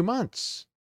this in 2 months?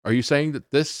 Are you saying that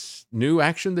this new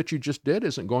action that you just did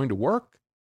isn't going to work?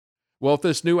 Well, if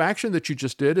this new action that you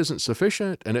just did isn't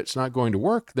sufficient and it's not going to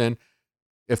work, then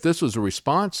if this was a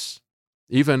response,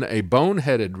 even a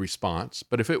boneheaded response,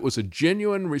 but if it was a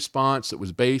genuine response that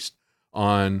was based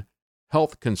on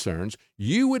health concerns,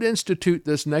 you would institute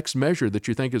this next measure that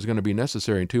you think is going to be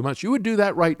necessary in 2 months. You would do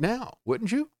that right now,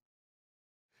 wouldn't you?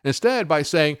 Instead, by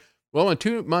saying, well, in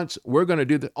 2 months, we're going to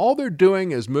do that. All they're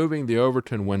doing is moving the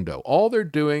Overton window. All they're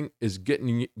doing is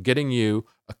getting you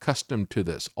accustomed to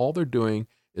this. All they're doing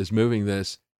is moving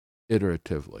this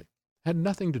iteratively. Had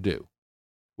nothing to do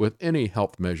with any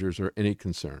health measures or any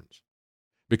concerns.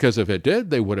 Because if it did,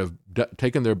 they would have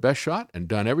taken their best shot and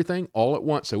done everything all at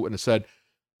once. They wouldn't have said,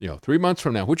 3 months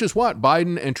from now, which is what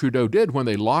Biden and Trudeau did when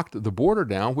they locked the border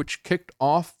down, which kicked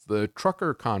off the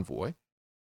trucker convoy.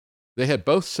 They had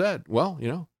both said, well,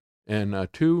 in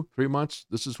 2-3 months,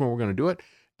 this is when we're going to do it.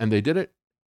 And they did it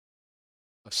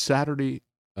a Saturday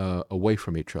away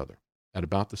from each other at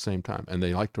about the same time. And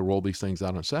they like to roll these things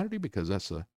out on Saturday because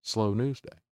that's a slow news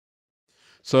day.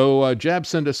 So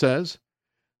Jacinda says,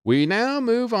 we now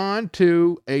move on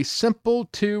to a simple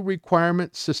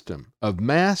 2-requirement system of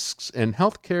masks in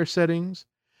healthcare settings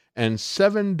and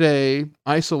 7-day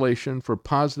isolation for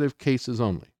positive cases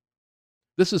only.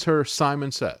 This is her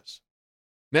Simon Says.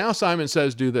 Now Simon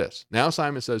says do this. Now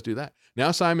Simon says do that.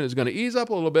 Now Simon is going to ease up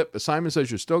a little bit, but Simon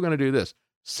says you're still going to do this.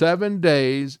 7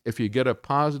 days if you get a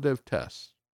positive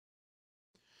test.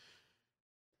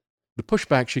 The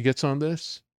pushback she gets on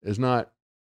this is not,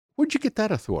 Where'd you get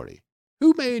that authority?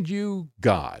 Who made you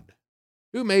God?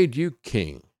 Who made you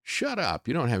king? Shut up.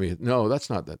 You don't have any. No, that's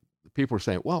not that. People are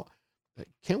saying, well,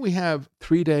 can't we have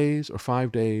 3 days or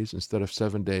 5 days instead of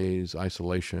 7 days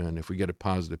isolation if we get a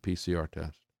positive PCR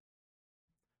test?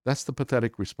 That's the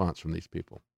pathetic response from these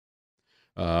people.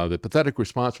 The pathetic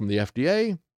response from the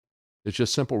FDA is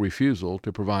just simple refusal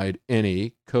to provide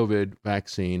any COVID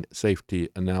vaccine safety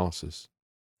analysis.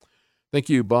 Thank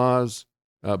you, Boss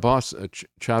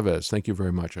Chavez. Thank you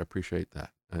very much. I appreciate that.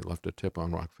 I left a tip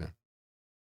on Rockfin.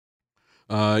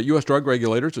 U.S. drug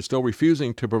regulators are still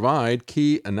refusing to provide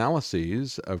key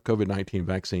analyses of COVID-19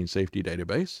 vaccine safety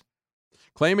database,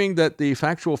 claiming that the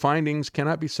factual findings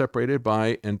cannot be separated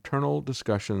by internal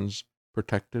discussions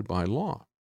protected by law.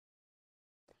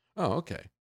 Oh, okay.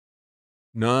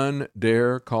 None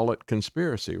dare call it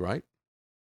conspiracy, right?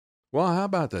 Well, how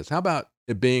about this? How about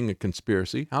it being a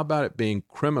conspiracy? How about it being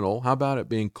criminal? How about it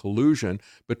being collusion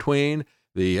between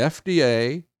the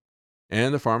FDA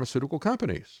and the pharmaceutical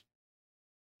companies?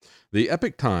 The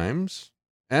Epoch Times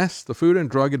asked the Food and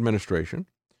Drug Administration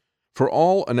for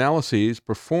all analyses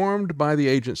performed by the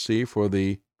agency for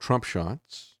the Trump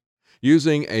shots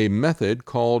using a method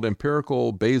called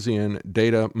empirical Bayesian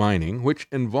data mining, which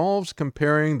involves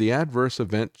comparing the adverse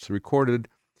events recorded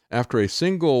after a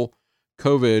single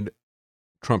COVID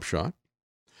Trump shot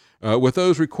with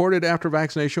those recorded after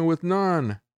vaccination with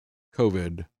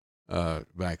non-COVID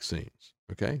vaccines.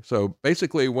 Okay, so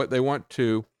basically what they want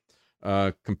to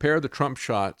compare the Trump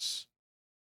shots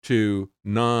to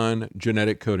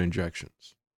non-genetic code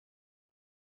injections.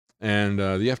 And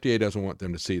the FDA doesn't want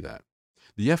them to see that.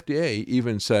 The FDA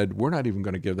even said, we're not even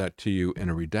going to give that to you in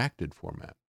a redacted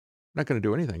format. We're not going to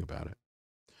do anything about it.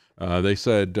 They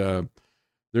said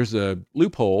there's a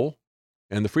loophole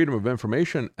in the Freedom of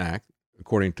Information Act,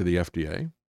 according to the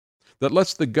FDA, that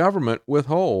lets the government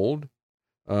withhold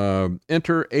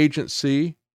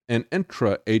interagency and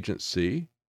intra-agency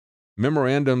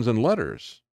memorandums and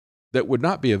letters that would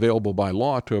not be available by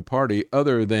law to a party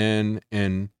other than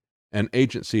an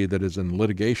agency that is in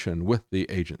litigation with the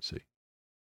agency.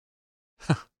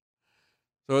 So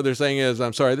what they're saying is,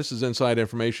 I'm sorry, this is inside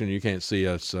information. You can't see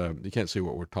us. You can't see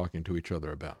what we're talking to each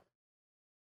other about.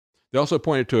 They also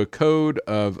pointed to a code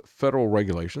of federal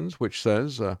regulations, which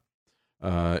says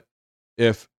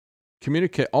if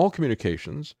all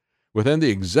communications within the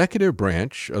executive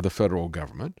branch of the federal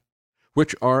government,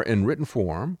 which are in written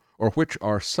form or which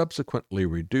are subsequently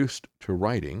reduced to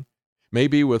writing, may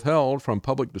be withheld from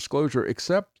public disclosure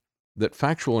except that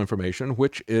factual information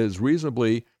which is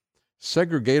reasonably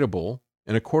segregatable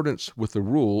in accordance with the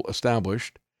rule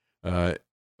established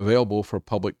available for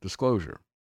public disclosure.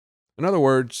 In other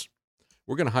words,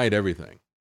 we're going to hide everything.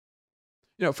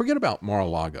 Forget about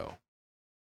Mar-a-Lago.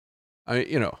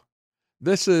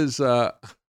 This is,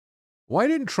 why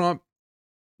didn't Trump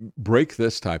break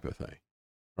this type of thing,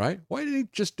 right? Why didn't he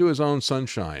just do his own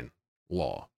sunshine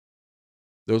law?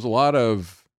 There was a lot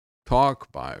of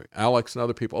talk by Alex and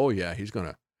other people. Oh, yeah, he's going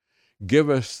to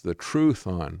give us the truth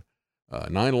on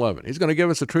 9/11. He's going to give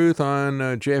us the truth on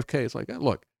JFK. It's like,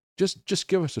 look, just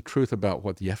give us the truth about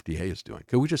what the FDA is doing.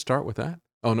 Could we just start with that?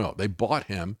 Oh, no, they bought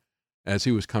him as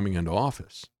he was coming into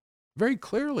office. Very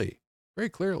clearly.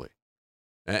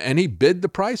 And he bid the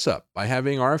price up by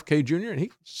having RFK Jr., and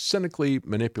he's cynically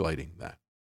manipulating that.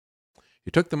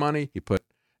 He took the money, he put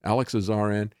Alex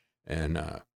Azar in, and,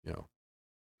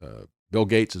 Bill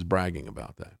Gates is bragging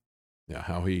about that.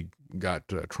 How he got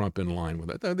Trump in line with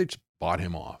it. They just bought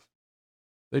him off.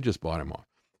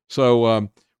 So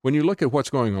when you look at what's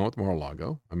going on with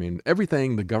Mar-a-Lago,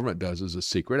 everything the government does is a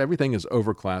secret. Everything is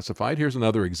overclassified. Here's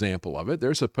another example of it.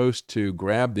 They're supposed to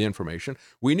grab the information.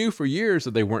 We knew for years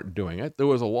that they weren't doing it. There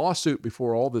was a lawsuit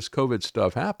before all this COVID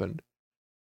stuff happened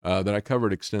that I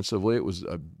covered extensively. It was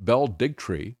Bell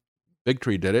Digtree.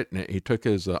 Digtree did it, and he took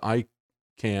his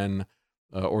ICANN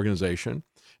organization,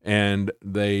 and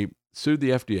they sued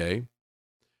the FDA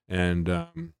and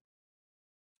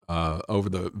over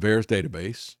the VAERS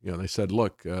database. They said,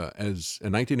 look, as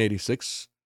in 1986,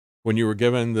 when you were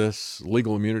given this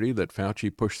legal immunity that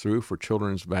Fauci pushed through for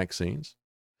children's vaccines,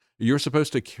 you're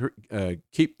supposed to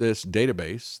keep this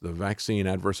database, the Vaccine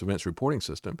Adverse Events Reporting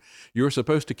System. You're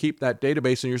supposed to keep that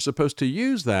database, and you're supposed to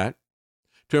use that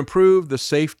to improve the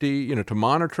safety, to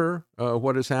monitor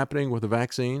what is happening with the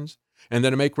vaccines, and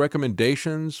then to make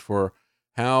recommendations for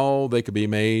how they could be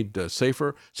made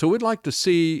safer. So we'd like to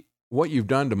see what you've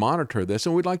done to monitor this,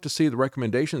 and we'd like to see the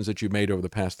recommendations that you've made over the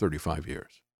past 35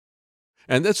 years.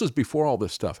 And this was before all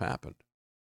this stuff happened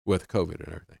with COVID and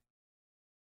everything.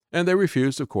 And they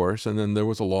refused, of course, and then there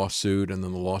was a lawsuit, and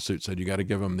then the lawsuit said, you got to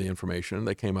give them the information. And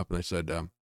they came up and they said,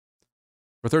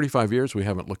 For 35 years, we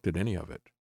haven't looked at any of it.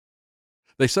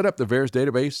 They set up the VAERS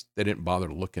database. They didn't bother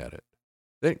to look at it.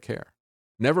 They didn't care.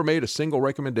 Never made a single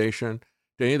recommendation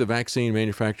to any of the vaccine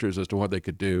manufacturers as to what they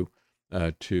could do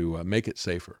to make it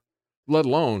safer, let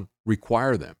alone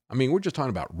require them. I mean, we're just talking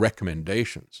about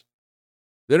recommendations.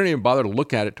 They don't even bother to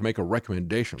look at it to make a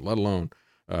recommendation, let alone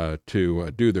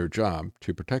to do their job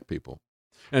to protect people.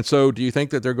 And so do you think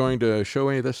that they're going to show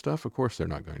any of this stuff? Of course they're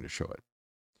not going to show it.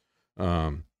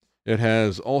 It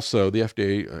has also, the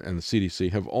FDA and the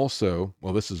CDC have also,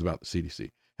 well, this is about the CDC,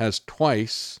 has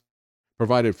twice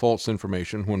provided false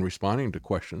information when responding to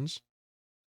questions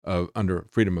under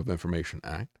Freedom of Information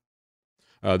Act.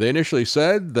 They initially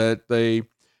said that they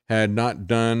had not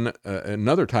done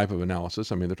another type of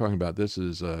analysis. I mean, they're talking about this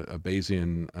as a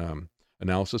Bayesian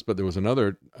analysis, but there was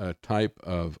another type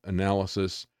of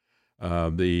analysis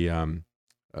they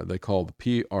call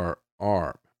the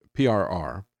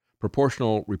PRR,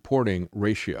 Proportional Reporting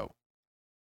Ratio.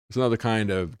 It's another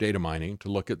kind of data mining to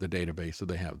look at the database that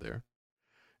they have there.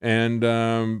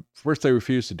 And first they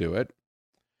refused to do it.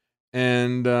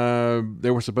 And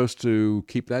they were supposed to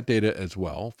keep that data as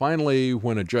well. Finally,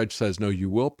 when a judge says, no,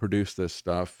 you will produce this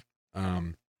stuff,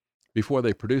 before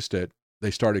they produced it,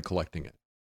 they started collecting it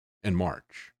in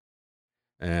March.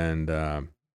 And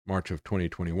March of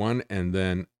 2021, and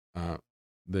then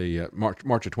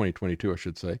March of 2022, I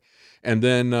should say, and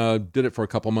then did it for a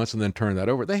couple months and then turned that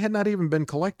over. They had not even been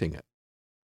collecting it.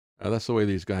 That's the way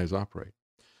these guys operate.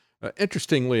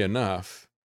 Interestingly enough,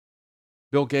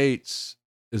 Bill Gates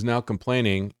is now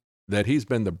complaining that he's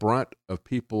been the brunt of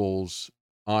people's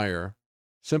ire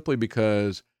simply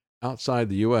because outside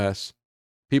the U.S.,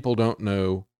 people don't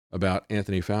know about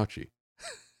Anthony Fauci.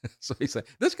 So he said,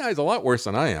 this guy's a lot worse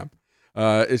than I am.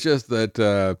 It's just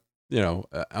that,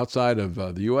 outside of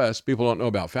the U.S., people don't know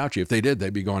about Fauci. If they did,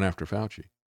 they'd be going after Fauci.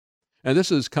 And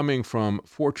this is coming from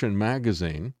Fortune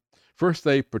magazine. First,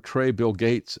 they portray Bill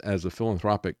Gates as a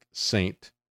philanthropic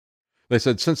saint. They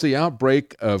said, since the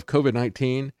outbreak of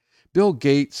COVID-19, Bill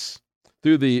Gates,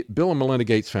 through the Bill and Melinda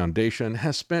Gates Foundation,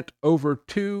 has spent over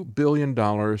 $2 billion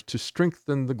to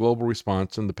strengthen the global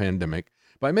response in the pandemic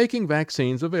by making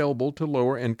vaccines available to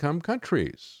lower-income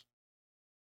countries.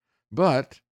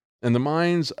 But in the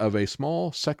minds of a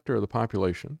small sector of the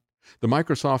population, the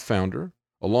Microsoft founder,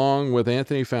 along with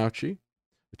Anthony Fauci,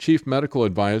 the chief medical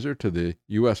advisor to the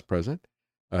U.S. president,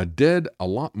 did a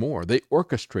lot more. They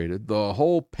orchestrated the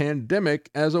whole pandemic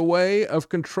as a way of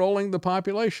controlling the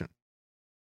population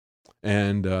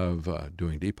and of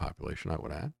doing depopulation, I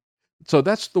would add. So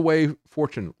that's the way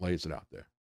Fortune lays it out there.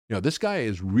 This guy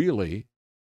is really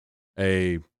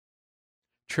a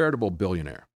charitable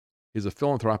billionaire. He's a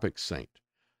philanthropic saint.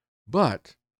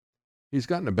 But he's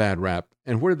gotten a bad rap.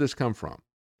 And where did this come from?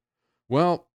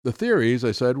 Well, the theories,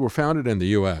 I said, were founded in the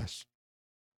U.S.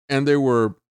 And they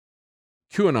were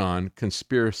QAnon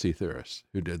conspiracy theorists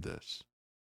who did this.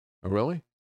 Oh, really?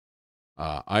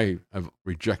 I have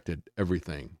rejected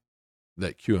everything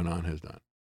that QAnon has done,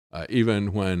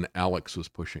 even when Alex was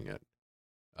pushing it.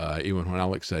 Even when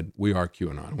Alex said, we are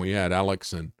QAnon. We had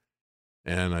Alex and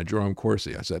Jerome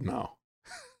Corsi. I said, no.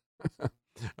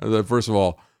 First of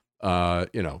all,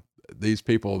 these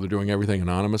people, they're doing everything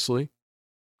anonymously.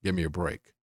 Give me a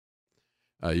break.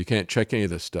 You can't check any of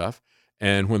this stuff.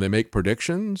 And when they make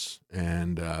predictions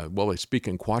and, they speak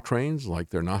in quatrains like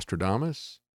they're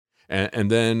Nostradamus.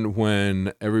 And then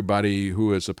when everybody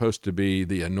who is supposed to be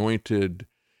the anointed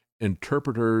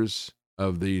interpreters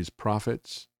of these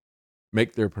prophets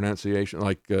make their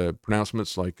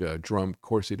pronouncements like Jerome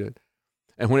Corsi did.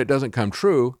 And when it doesn't come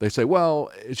true, they say,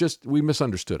 well, it's just, we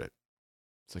misunderstood it.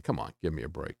 It's like, come on, give me a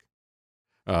break.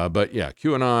 But yeah,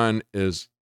 QAnon is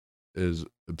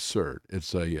absurd.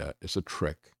 It's a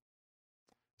trick.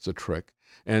 It's a trick.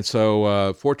 And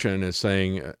so Fortune is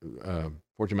saying,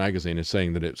 Fortune magazine is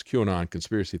saying that it's QAnon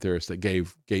conspiracy theorists that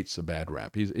gave Gates a bad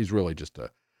rap. He's really just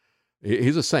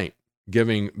he's a saint,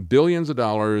 giving billions of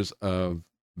dollars of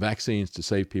vaccines to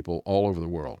save people all over the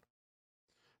world.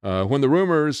 When the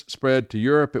rumors spread to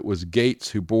Europe, it was Gates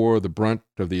who bore the brunt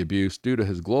of the abuse due to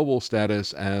his global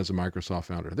status as a Microsoft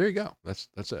founder. There you go. That's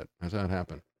it. That's how it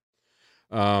happened.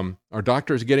 Are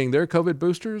doctors getting their COVID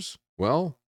boosters?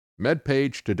 Well,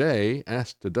 MedPage today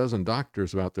asked a dozen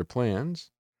doctors about their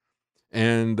plans,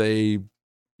 and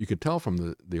you could tell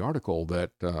from the article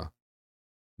that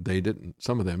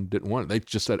some of them didn't want it. They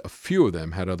just said a few of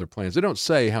them had other plans. They don't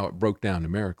say how it broke down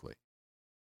numerically.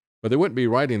 But they wouldn't be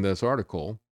writing this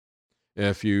article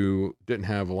if you didn't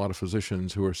have a lot of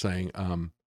physicians who are saying,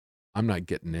 I'm not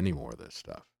getting any more of this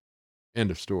stuff.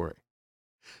 End of story.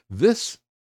 This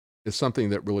is something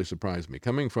that really surprised me.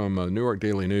 Coming from New York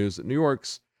Daily News, New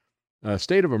York's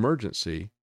state of emergency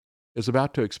is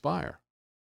about to expire.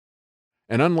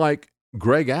 And unlike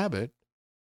Greg Abbott,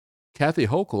 Kathy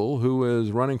Hochul, who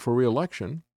is running for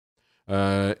re-election,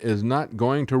 is not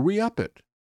going to re-up it.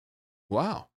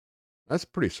 Wow, that's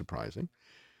pretty surprising.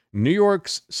 New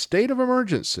York's state of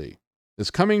emergency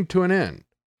is coming to an end.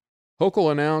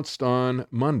 Hochul announced on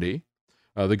Monday,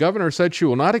 the governor said she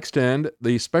will not extend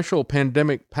the special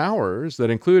pandemic powers that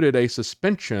included a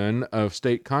suspension of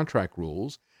state contract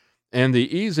rules and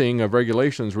the easing of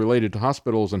regulations related to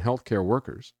hospitals and healthcare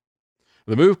workers.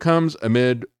 The move comes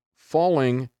amid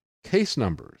falling case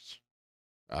numbers.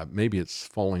 Maybe it's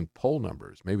falling poll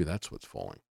numbers. Maybe that's what's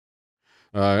falling.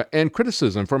 And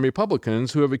criticism from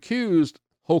Republicans who have accused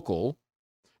Hochul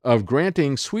of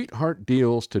granting sweetheart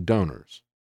deals to donors.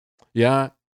 Yeah,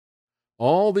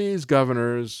 all these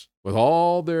governors with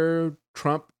all their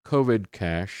Trump COVID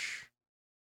cash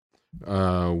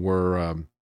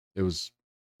it was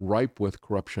ripe with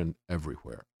corruption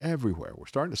everywhere. Everywhere. We're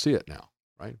starting to see it now,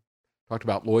 right? Talked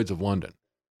about Lloyd's of London,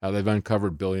 how they've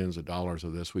uncovered billions of dollars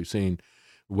of this. We've seen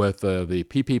with the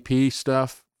PPP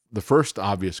stuff, the first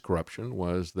obvious corruption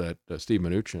was that Steve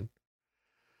Mnuchin,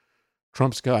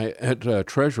 Trump's guy at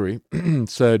Treasury,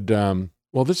 said,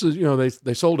 well, this is,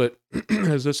 they sold it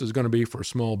as this is going to be for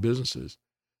small businesses.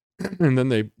 And then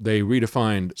they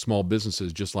redefined small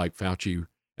businesses just like Fauci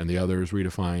and the others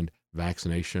redefined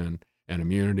vaccination and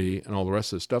immunity and all the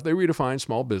rest of this stuff. They redefined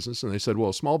small business and they said,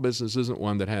 well, small business isn't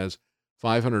one that has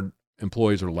 500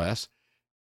 employees or less.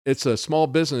 It's a small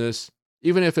business,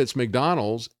 even if it's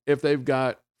McDonald's, if they've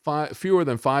got fewer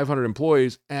than 500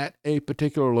 employees at a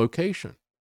particular location,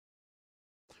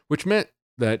 which meant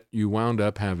that you wound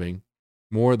up having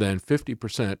more than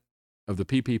 50% of the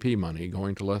PPP money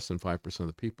going to less than 5% of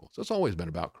the people. So it's always been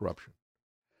about corruption.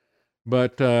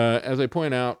 But as I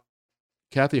point out,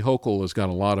 Kathy Hochul has got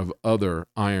a lot of other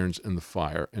irons in the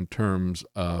fire in terms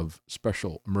of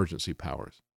special emergency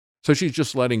powers. So she's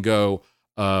just letting go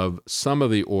of some of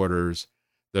the orders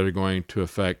that are going to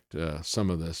affect some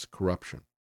of this corruption.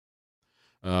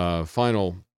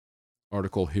 Final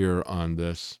article here on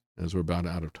this, as we're about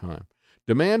out of time.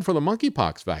 Demand for the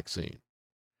monkeypox vaccine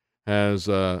has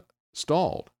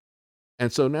stalled.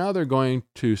 And so now they're going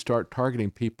to start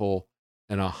targeting people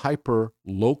in a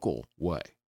hyper-local way.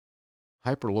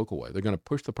 They're going to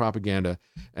push the propaganda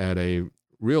at a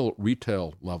real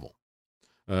retail level.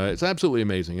 It's absolutely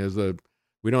amazing.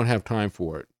 We don't have time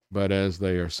for it, but as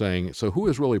they are saying, so who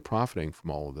is really profiting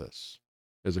from all of this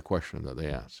is a question that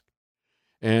they ask.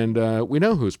 And we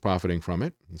know who's profiting from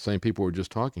it, the same people we're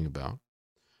just talking about.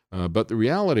 But the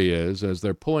reality is, as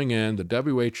they're pulling in the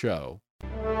WHO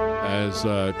as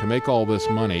to make all this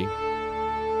money,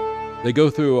 they go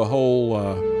through a whole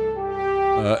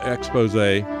expose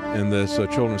in this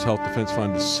Children's Health Defense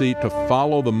Fund to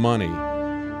follow the money.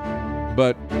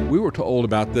 But we were told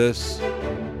about this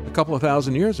a couple of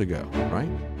thousand years ago, right?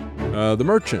 The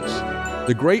merchants,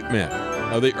 the great men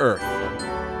of the earth,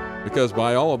 because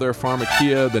by all of their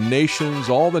pharmakia,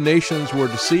 all the nations were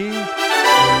deceived.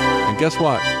 And guess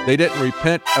what? They didn't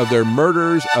repent of their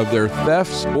murders, of their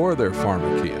thefts, or their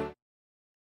pharmakia.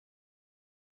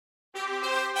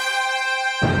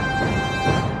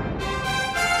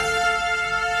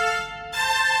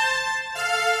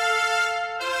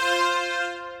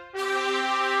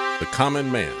 The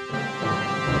common man.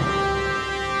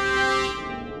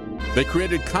 They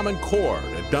created Common Core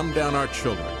to dumb down our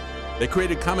children. They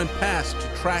created Common Pass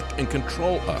to track and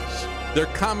control us. Their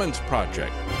Commons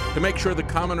Project to make sure the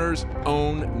commoners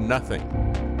own nothing.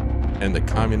 And the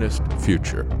communist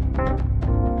future.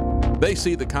 They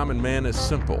see the common man as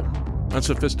simple,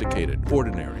 unsophisticated,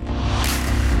 ordinary.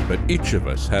 But each of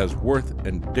us has worth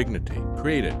and dignity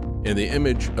created in the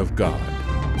image of God.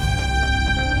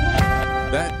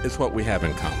 That is what we have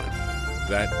in common.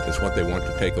 That is what they want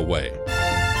to take away.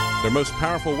 Their most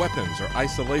powerful weapons are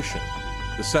isolation,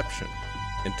 deception,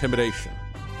 intimidation.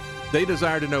 They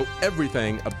desire to know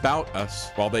everything about us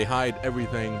while they hide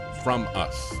everything from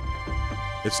us.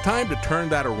 It's time to turn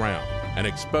that around and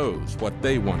expose what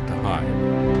they want to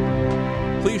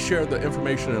hide. Please share the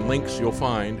information and links you'll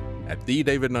find at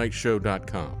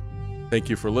thedavidknightshow.com. Thank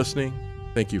you for listening.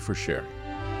 Thank you for sharing.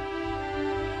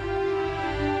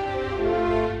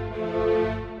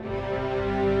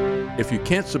 If you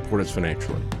can't support us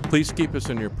financially, please keep us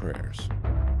in your prayers.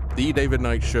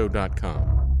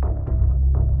 thedavidknightshow.com.